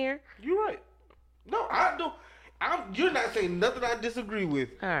it on there? You're right. No, I don't. You're not saying nothing I disagree with.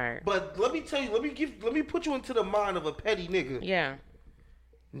 All right. But let me tell you, let me put you into the mind of a petty nigga. Yeah.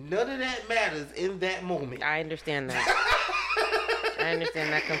 None of that matters in that moment. I understand that. I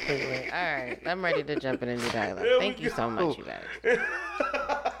understand that completely. All right. I'm ready to jump in a new dialogue. Thank you so much, you guys.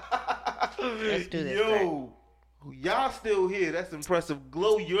 Let's do this. Yo. Y'all still here. That's impressive.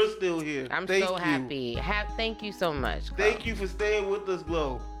 Glow, you're still here. I'm so happy. Thank you so much, Glow. Thank you for staying with us,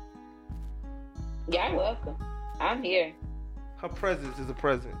 Glow. You're welcome. I'm here. Her presence is a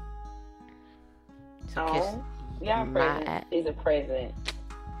present. Oh, your presence is a present.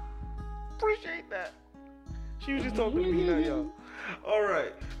 Appreciate that. She was just talking to me now, y'all. All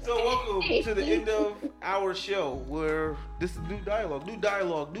right. So welcome to the end of our show, where this is New Dialogue. New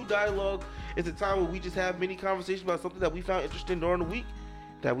Dialogue is a time where we just have many conversations about something that we found interesting during the week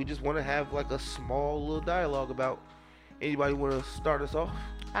that we just want to have like a small little dialogue about. Anybody want to start us off?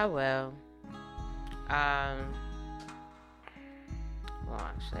 I will. Well,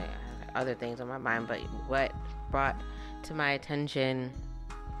 actually, I have other things on my mind, but what brought to my attention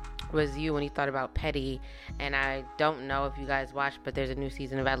was you when you thought about petty. And I don't know if you guys watched, but there's a new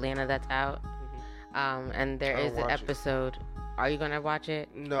season of Atlanta that's out. Mm-hmm. And there is an episode. Are you gonna watch it?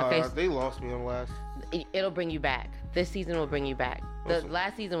 No, okay, they lost me on last. It'll bring you back. This season will bring you back. The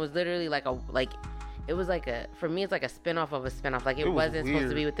last season was literally it was like for me, it's like a spinoff of a spinoff. Like it wasn't supposed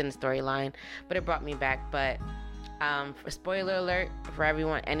to be within the storyline, but it brought me back. But spoiler alert for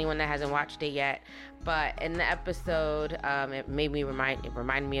anyone that hasn't watched it yet. But in the episode, it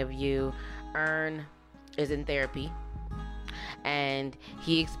reminded me of you. Ern is in therapy, and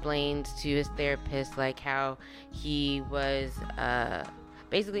he explains to his therapist like how he was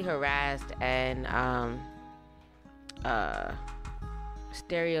basically harassed and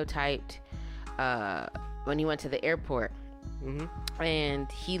stereotyped when he went to the airport. Mm-hmm.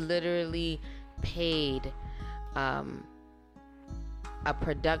 And he literally paid a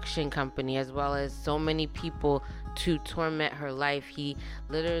production company as well as so many people to torment her life. He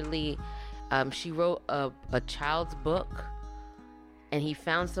literally she wrote a child's book, and he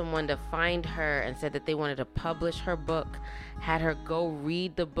found someone to find her and said that they wanted to publish her book, had her go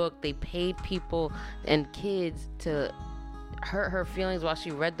read the book. They paid people and kids to hurt her feelings while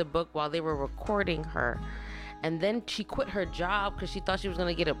she read the book while they were recording her. And then she quit her job because she thought she was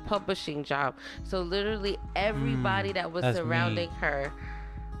going to get a publishing job. So literally everybody that was surrounding her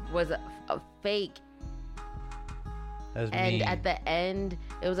was a fake. And at the end,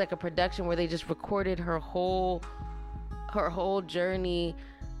 it was like a production where they just recorded her whole journey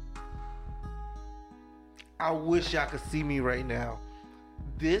I wish y'all could see me right now.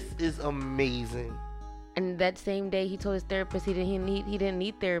 This is amazing. And that same day, he told his therapist he didn't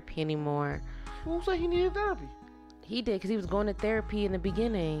need therapy anymore. Who said he needed therapy? He did, because he was going to therapy in the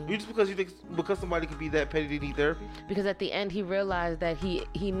beginning. You just because you think because somebody could be that petty they need therapy? Because at the end, he realized that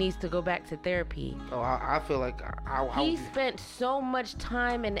he needs to go back to therapy. Oh, I feel like He spent so much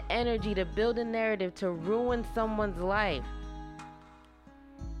time and energy to build a narrative to ruin someone's life.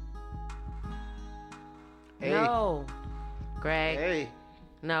 Hey. No, Greg. Hey,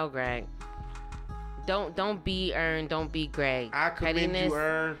 No, Greg. Don't be Ern. Don't be Greg. I commend you,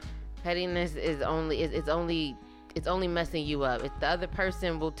 Ern. Pettiness is it's only messing you up. If the other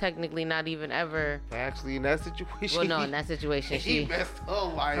person will technically not even ever. Actually, in that situation. Well, no, in that situation, he messed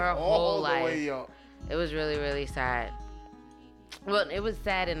her life her all whole the life. way up. It was really, really sad. Well, it was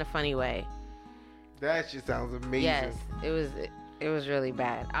sad in a funny way. That shit sounds amazing. Yes, it was really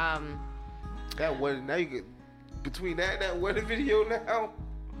bad. That wedding, now you get between that wedding video now.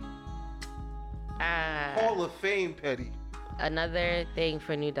 Hall of Fame petty. Another thing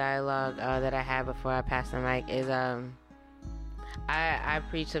for new dialogue that I have before I pass the mic is I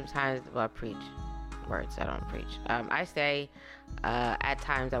preach sometimes. Well, I preach words. I don't preach. I say at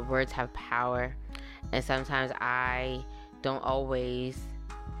times that words have power, and sometimes I don't always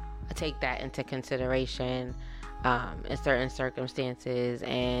take that into consideration in certain circumstances.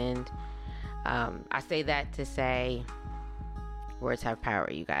 And I say that to say words have power,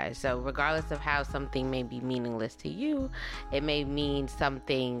 you guys. So regardless of how something may be meaningless to you, it may mean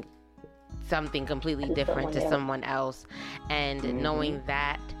something completely different to someone else. And knowing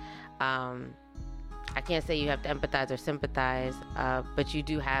that, I can't say you have to empathize or sympathize, but you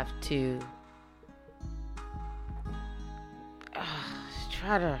do have to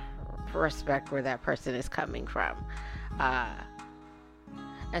try to respect where that person is coming from.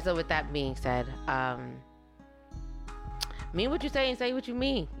 And so with that being said, mean what you say and say what you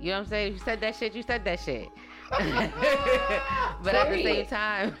mean. You know what I'm saying? If you said that shit, you said that shit. But at the same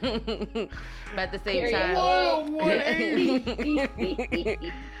time, but at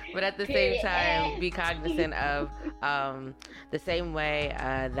the same time, be cognizant of the same way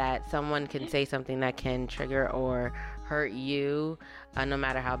that someone can say something that can trigger or hurt you, no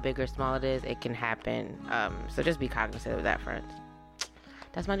matter how big or small it is, it can happen. So just be cognizant of that, friends.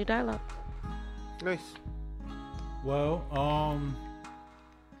 That's my new dialogue. Nice. Well,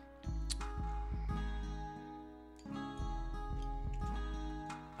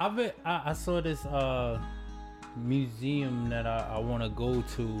 I saw this museum that I want to go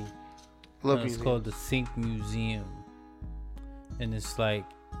to. It's called the Sync Museum, and it's like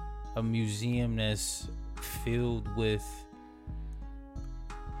a museum that's filled with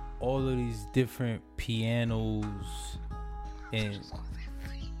all of these different pianos and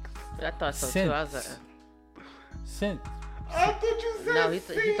I thought so too. I was like, synth. I thought you said no, he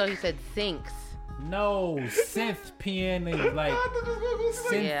thought he said sinks. No, synth piano, like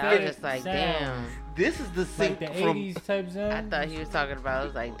synthetic. Yeah, I was just like, sounds. damn. This is the sync Like the from 80s type sound. I thought he was talking about. I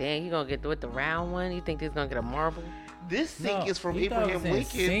was like, damn, you gonna get with the round one? You think he's gonna get a marble? this sync is from you thought I Abraham was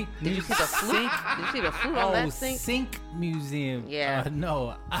saying Lincoln. Sync Did you see the flute? Did you see the flute on that sync? Sync Museum. Yeah.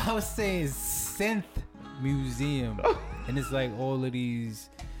 No, I was saying Synth Museum, and it's like all of these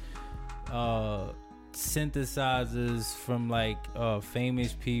synthesizers from like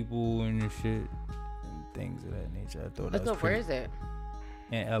famous people and shit and things of that nature. I thought Let's that go. was Where is it?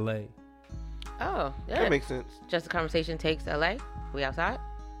 in LA. Oh, yeah. That makes sense. Just a conversation takes LA. We outside?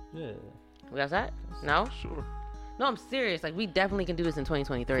 Yeah. We outside? No? Sure. No, I'm serious. Like, we definitely can do this in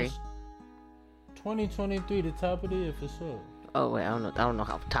 2023. 2023, the top of the year for sure. Oh, wait, I don't know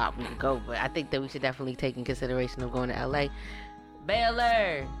how top we can go, but I think that we should definitely take in consideration of going to LA.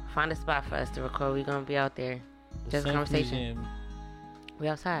 Baylor! Find a spot for us to record. We're going to be out there. Just a Synth conversation. Museum. We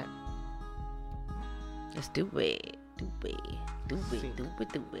outside. Let's do it. Do it.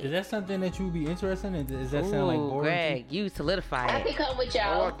 Is that something that you would be interested in? Does that sound like Ooh, boring? Greg, you solidify I it. can come with Oh,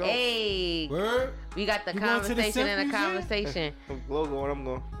 y'all. I don't. Hey, Word? we got the You going to the conversation Synth and a Museum? conversation. I'm going. I'm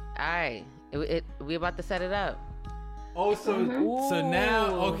going. All right, we about to set it up. Oh, so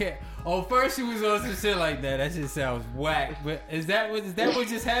now, okay. Oh, first she was on some shit like that. That shit sounds whack. But is that what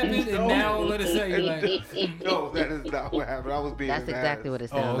just happened? And now all of a sudden you're like, No, that is not what happened. I was being. That's exactly what it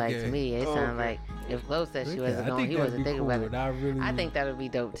sounded like to okay. me. It sounded like if Flo said she wasn't going, he wasn't thinking about it. I think that would be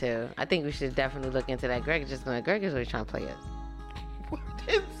dope too. I think we should definitely look into that. Greg is really trying to play us. I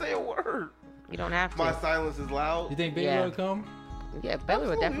didn't say a word. You don't have to. My silence is loud. you think Baylor Yeah. will come? Yeah, Baylor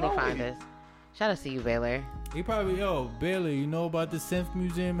would definitely Absolutely, find us. Shout out to you, Baylor. He probably, Baylor, you know about the Synth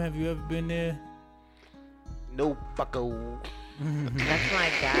Museum? Have you ever been there? No, bucko. That's my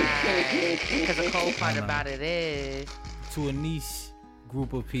guy. Because the cold part about it is, To a niche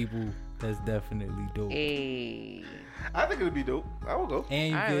group of people, that's definitely dope. hey, I think it'd be dope. I would go.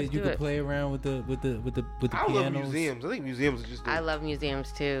 And All right, let's you do could it. play around with the I pianos. love museums. I think museums are just dope. I love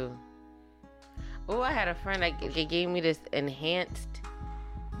museums too. Oh, I had a friend that gave me this enhanced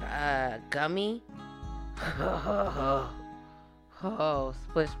gummy. Oh,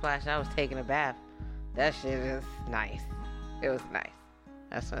 splish splash! I was taking a bath. That shit is nice. It was nice.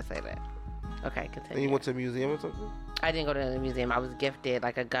 I just want to say that. Okay, And continue. you went to a museum or something? I didn't go to the museum. I was gifted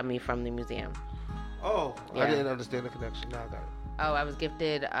like a gummy from the museum. Oh, Yeah. I didn't understand the connection. Now I got it. Oh, I was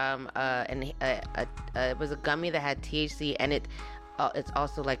gifted it was a gummy that had THC and it's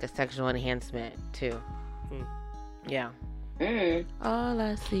also like a sexual enhancement too. Yeah. Mm. All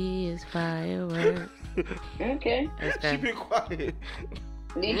I see is fireworks. Okay. It's She good. been quiet.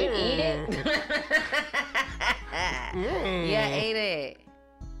 Did you eat it? Yeah, I ate it.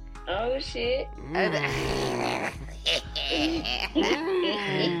 Oh shit.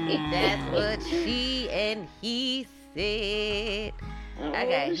 That's what she and he said.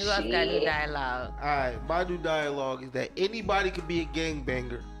 Okay, who else got new dialogue? All right, my new dialogue is that anybody can be a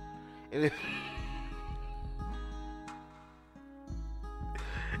gangbanger, and if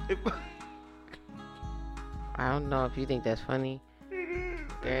I don't know if you think that's funny.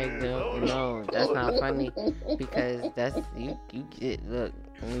 Greg, no, that's not funny because that's you get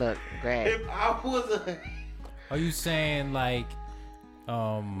look, Greg. if I was a Are you saying like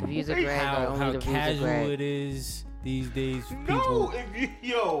The views of Greg are how only the views of casual Greg. it is these days? no, People, if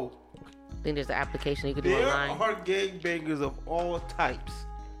you I think there's an application you can do there online. are gangbangers of all types,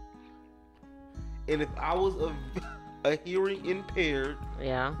 and if I was a hearing impaired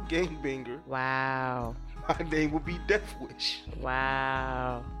Yeah. gangbanger, Wow. my name would be Death Wish.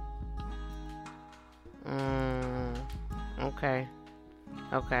 Wow. Okay.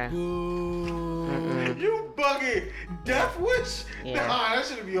 Okay. Mm-mm. You bugging Death Wish? Yeah. Nah, that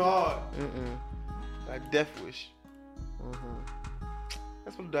shouldn't be hard. Mm-mm. Like Death Wish. Mm-hmm.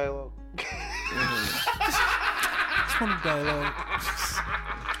 That's my dialogue.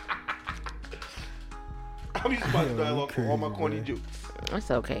 I'm using my dialogue for all my corny jokes.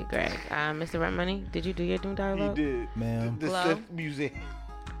 That's okay, Greg. Mr. Rent Money, did you do your new He dialogue? did. Ma'am. The Hello? Seth Museum.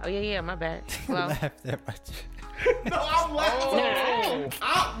 Oh yeah, my bad. Hello. laughed at my No, I'm laughing.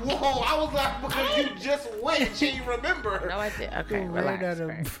 Whoa, I was laughing because you just went. She didn't remember. No, I did. Okay, Ran relax. out of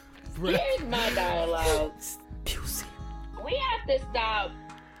Greg. breath. Here's my dialogue. We have to stop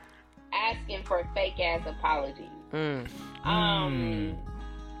asking for fake ass apologies. Mm.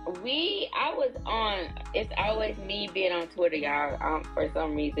 I was on, it's always me being on Twitter, y'all. For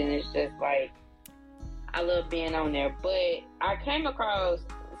some reason, it's just like, I love being on there. But I came across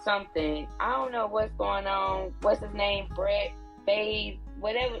something. I don't know what's going on. What's his name? Brett, Faye,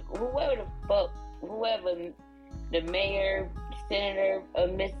 whoever the mayor, senator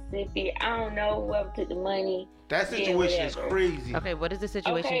of Mississippi, I don't know, whoever took the money. That situation is whatever. crazy. Okay, what is the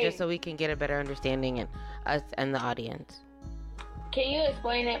situation Okay. just so we can get a better understanding and us and the audience? Can you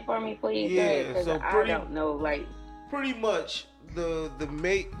explain that for me, please? Yeah, Because so I pretty- don't know, like, Pretty much, the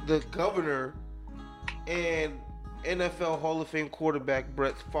governor and NFL Hall of Fame quarterback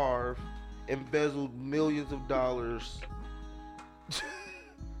Brett Favre embezzled millions of dollars.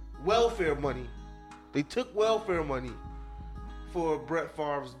 Welfare money. They took welfare money for Brett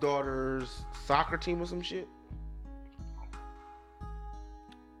Favre's daughter's soccer team or some shit.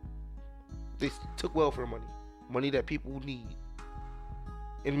 They took welfare money that people need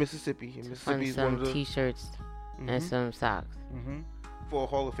in Mississippi. And Mississippi On is one some of the t-shirts and some socks. for a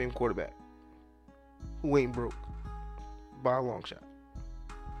Hall of Fame quarterback who ain't broke by a long shot.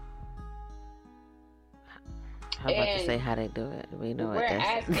 How about to And say how they do it? We know we're it.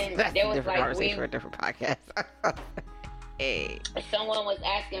 asking- That's there a was different like conversation we- for a different podcast. Hey. someone was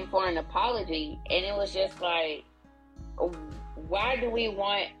asking for an apology, and it was just like, why do we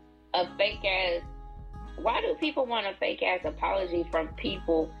want a fake ass? Why do people want a fake ass apology from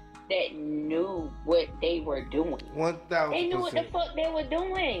people that knew what they were doing? 1,000%. They knew what the fuck they were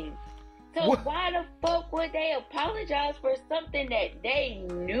doing. So What? why the fuck would they apologize for something that they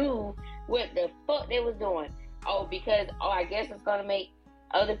knew what the fuck they was doing? Oh, because I guess it's gonna make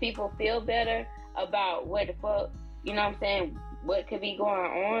other people feel better about what the fuck, you know what I'm saying, what could be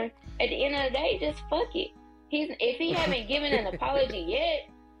going on. At the end of the day, just fuck it. If he haven't given an apology yet,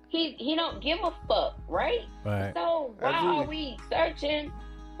 he don't give a fuck, right? Right. So why Absolutely. are we searching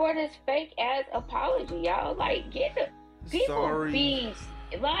for this fake ass apology, y'all? Like, get the people Sorry. be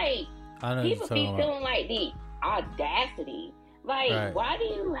like, I know people what be you're talking about. feeling like the audacity. Like, Right. why do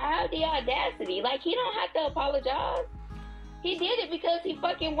you have the audacity? Like, he don't have to apologize. He did it because he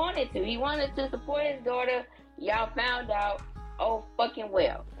fucking wanted to. He wanted to support his daughter. Y'all found out, oh, fucking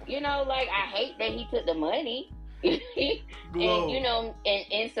well. You know, like, I hate that he took the money. And, you know,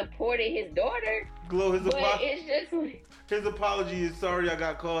 and supported his daughter. Glow, but it's just... His apology is sorry I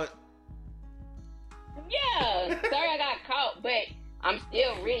got caught. Yeah, sorry I got caught, but I'm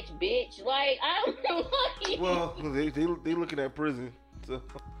still rich, bitch. Like, I don't know. Well, they looking at prison, so...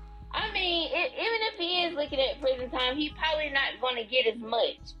 I mean, even if he is looking at prison time, he's probably not going to get as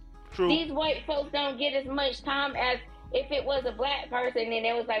much. True. These white folks don't get as much time as if it was a black person, and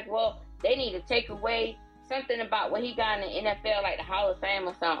it was like, well, they need to take away something about what he got in the NFL, like the Hall of Fame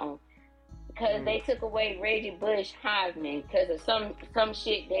or something, because they took away Reggie Bush Heisman because of some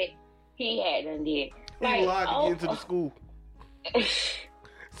shit that he had done did. He lied to get into the school.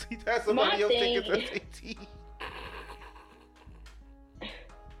 See, that's somebody else taking SAT.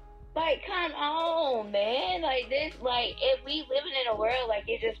 Like, come on, man. Like, this, like, if we living in a world, like,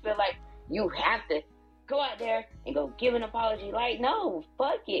 it just feel like you have to go out there and go give an apology. Like, no,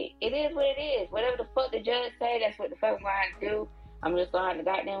 fuck it. It is what it is. Whatever the fuck the judge say, that's what the fuck I'm going to do. I'm just going to have to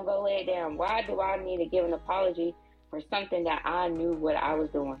goddamn go lay it down. Why do I need to give an apology for something that I knew what I was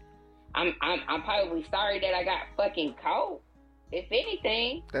doing? I'm probably sorry that I got fucking caught. If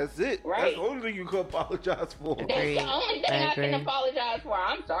anything. That's it. Right? That's the only thing you can apologize for. That's the only thing I can apologize for.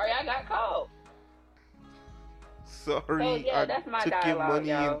 I'm sorry I got caught. Sorry, so, yeah, that's my took dialogue, your money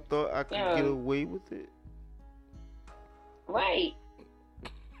y'all. and thought I could get away with it. Right.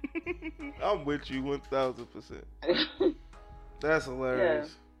 I'm with you 1,000%. That's hilarious.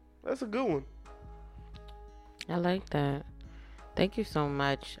 Yeah. That's a good one. I like that. Thank you so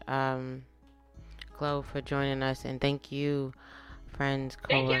much, Glow, for joining us, and thank you, friends, coworkers,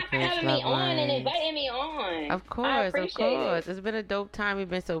 thank you for having me on and inviting me on. Of course. It's been a dope time. You've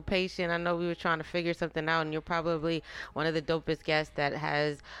been so patient. I know we were trying to figure something out, and you're probably one of the dopest guests that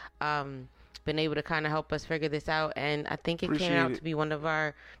has been able to kind of help us figure this out. And I think it came out to be one of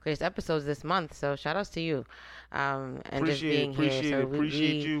our greatest episodes this month. So shout outs to you, and just being here. So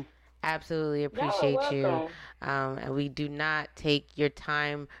appreciate you. Absolutely appreciate you. And we do not take your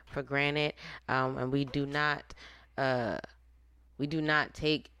time for granted. And we do not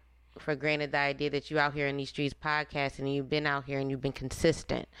take for granted the idea that you out here in these streets podcasting, and you've been out here and you've been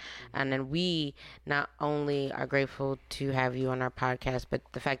consistent. And then we not only are grateful to have you on our podcast, but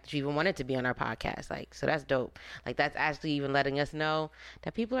the fact that you even wanted to be on our podcast, like, so that's dope. Like, that's actually even letting us know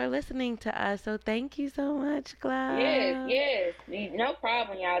that people are listening to us. So thank you so much, Glow. Yes, no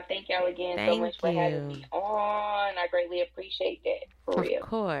problem, y'all. Thank y'all again so much for having me on. I greatly appreciate that, for real. Of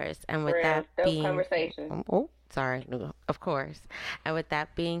course. And with that being conversation. Sorry, of course. And with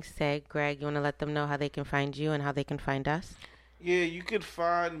that being said, Greg, you want to let them know how they can find you and how they can find us? Yeah, you can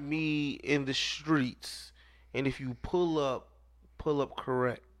find me in the streets, and if you pull up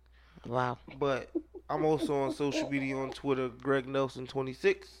correct. Wow. But I'm also on social media on Twitter, Greg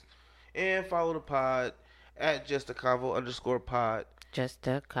Nelson26, and follow the pod at JustAConvo_pod.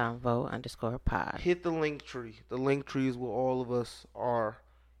 JustAConvo_pod. Hit the link tree. The link tree is where all of us are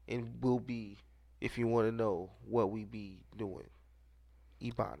and will be. If you want to know what we be doing.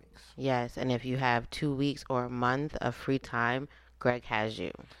 Ebonics. Yes, and if you have 2 weeks or a month of free time, Greg has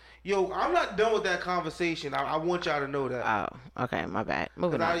you. Yo, I'm not done with that conversation. I want y'all to know that. Oh, okay, my bad.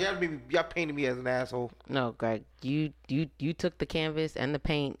 Moving on. Y'all painted me as an asshole. No, Greg, you took the canvas and the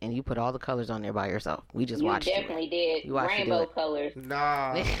paint and you put all the colors on there by yourself. We just watched you. You definitely did. You watched rainbow colors.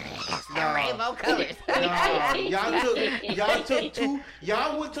 Nah. Rainbow colors. Nah.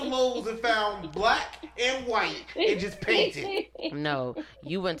 Y'all went to Lowe's and found black and white and just painted. No,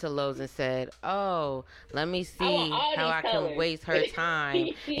 you went to Lowe's and said, "Oh, let me see how I can waste her time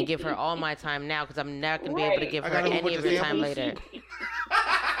and give her all my time now, because I'm not gonna be able to give her any of your time later."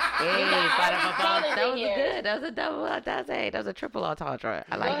 That was good. That was a double. That was a triple entendre.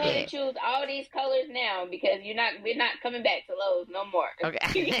 I like it. Choose all these colors now, because we're not coming back to Lowe's no more.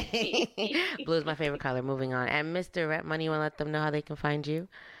 Okay. Blue is my favorite color. Moving on. And Mr. Rap Money, you want to let them know how they can find you?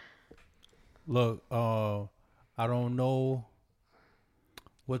 Look, I don't know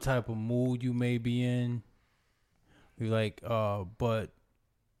what type of mood you may be in. But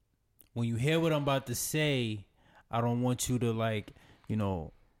when you hear what I'm about to say, I don't want you to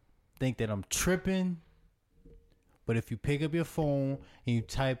think that I'm tripping. But if you pick up your phone and you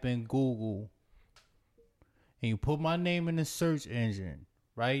type in Google and you put my name in the search engine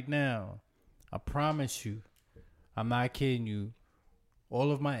right now, I promise you, I'm not kidding you,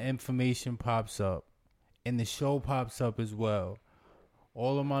 all of my information pops up and the show pops up as well.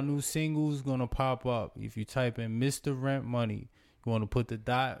 All of my new singles gonna pop up. If you type in Mr. Rent Money, you want to put the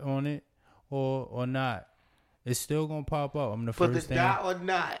dot on it or not. It's still gonna pop up. I'm the For first the thing. dot or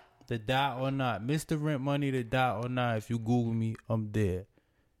not. The dot or not. Mr. Rent Money, the dot or not. If you Google me, I'm there.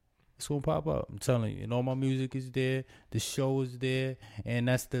 It's gonna pop up. I'm telling you. And all my music is there. The show is there. And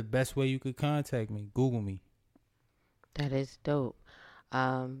that's the best way you could contact me. Google me. That is dope.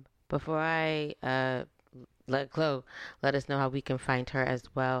 Before I let Chloe let us know how we can find her as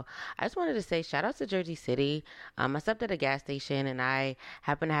well, I just wanted to say shout out to Jersey City. I stopped at a gas station and I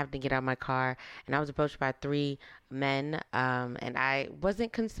happened to have to get out of my car, and I was approached by 3 men, and I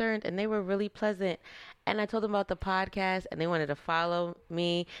wasn't concerned, and they were really pleasant. And I told them about the podcast, and they wanted to follow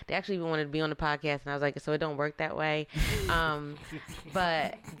me. They actually even wanted to be on the podcast, and I was like, so it don't work that way.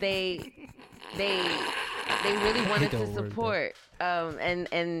 But they really wanted to support.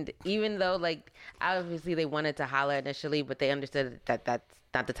 And even though, like, obviously they wanted to holler initially, but they understood that that's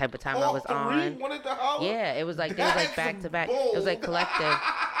not the type of time I was on. Wanted to holler? Yeah, it was like back to back. It was like collective.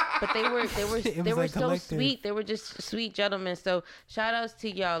 But they were like so collective. sweet. They were just sweet gentlemen. So shout outs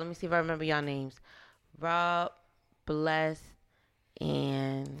to y'all. Let me see if I remember y'all names. Rob, Bless,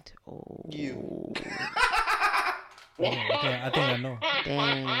 and You. I think I know.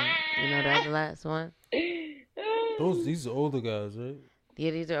 Dang, you know that was the last one. These are older guys, right?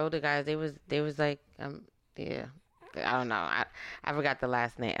 Yeah, these are older guys. They was like yeah. I don't know. I forgot the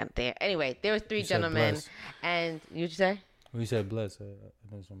last name. There. Anyway, there was 3 You said gentlemen, Bless. and you'd say? We said Bless. I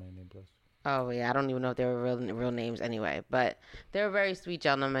know somebody named Bless. Oh yeah, I don't even know if they were real names anyway. But they were very sweet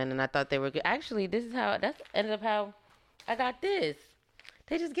gentlemen, and I thought they were good. Actually, that's ended up how I got this.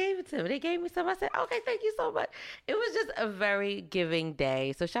 They just gave it to me. They gave me some. I said, okay, thank you so much. It was just a very giving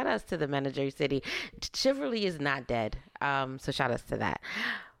day. So shout outs to the men of Jersey City. Chivalry is not dead. So shout outs to that.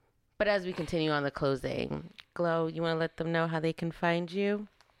 But as we continue on the closing, Glow, you want to let them know how they can find you?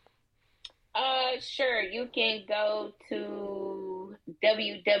 Sure. You can go to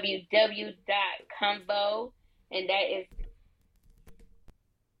www.convo, and that is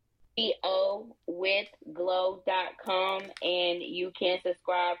withglow.com, and you can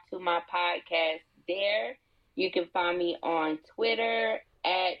subscribe to my podcast there. You can find me on Twitter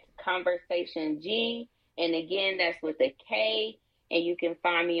at ConversationG, and again, that's with a K. And you can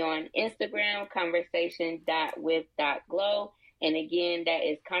find me on Instagram, conversation.with.glow. And again, that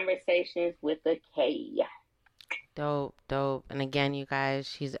is Conversations with a K. Dope. And again, you guys,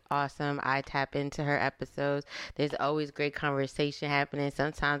 she's awesome. I tap into her episodes. There's always great conversation happening.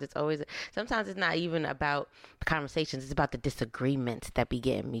 Sometimes it's not even about the conversations. It's about the disagreements that be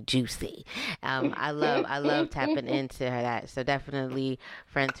getting me juicy. I love tapping into that. So definitely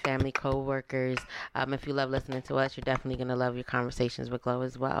friends, family, co-workers. If you love listening to us, you're definitely going to love your conversations with Glow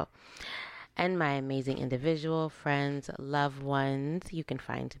as well. And my amazing individual friends, loved ones, you can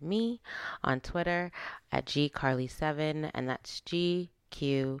find me on Twitter at gcarly7, and that's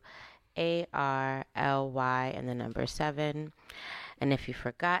GQARLY and the number 7. And if you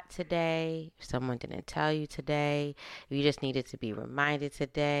forgot today, if someone didn't tell you today, if you just needed to be reminded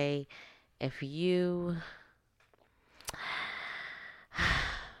today, if you,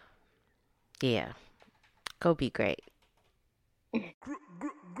 yeah, go be great.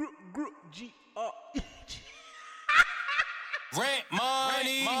 Rent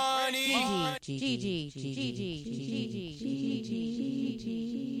money. G.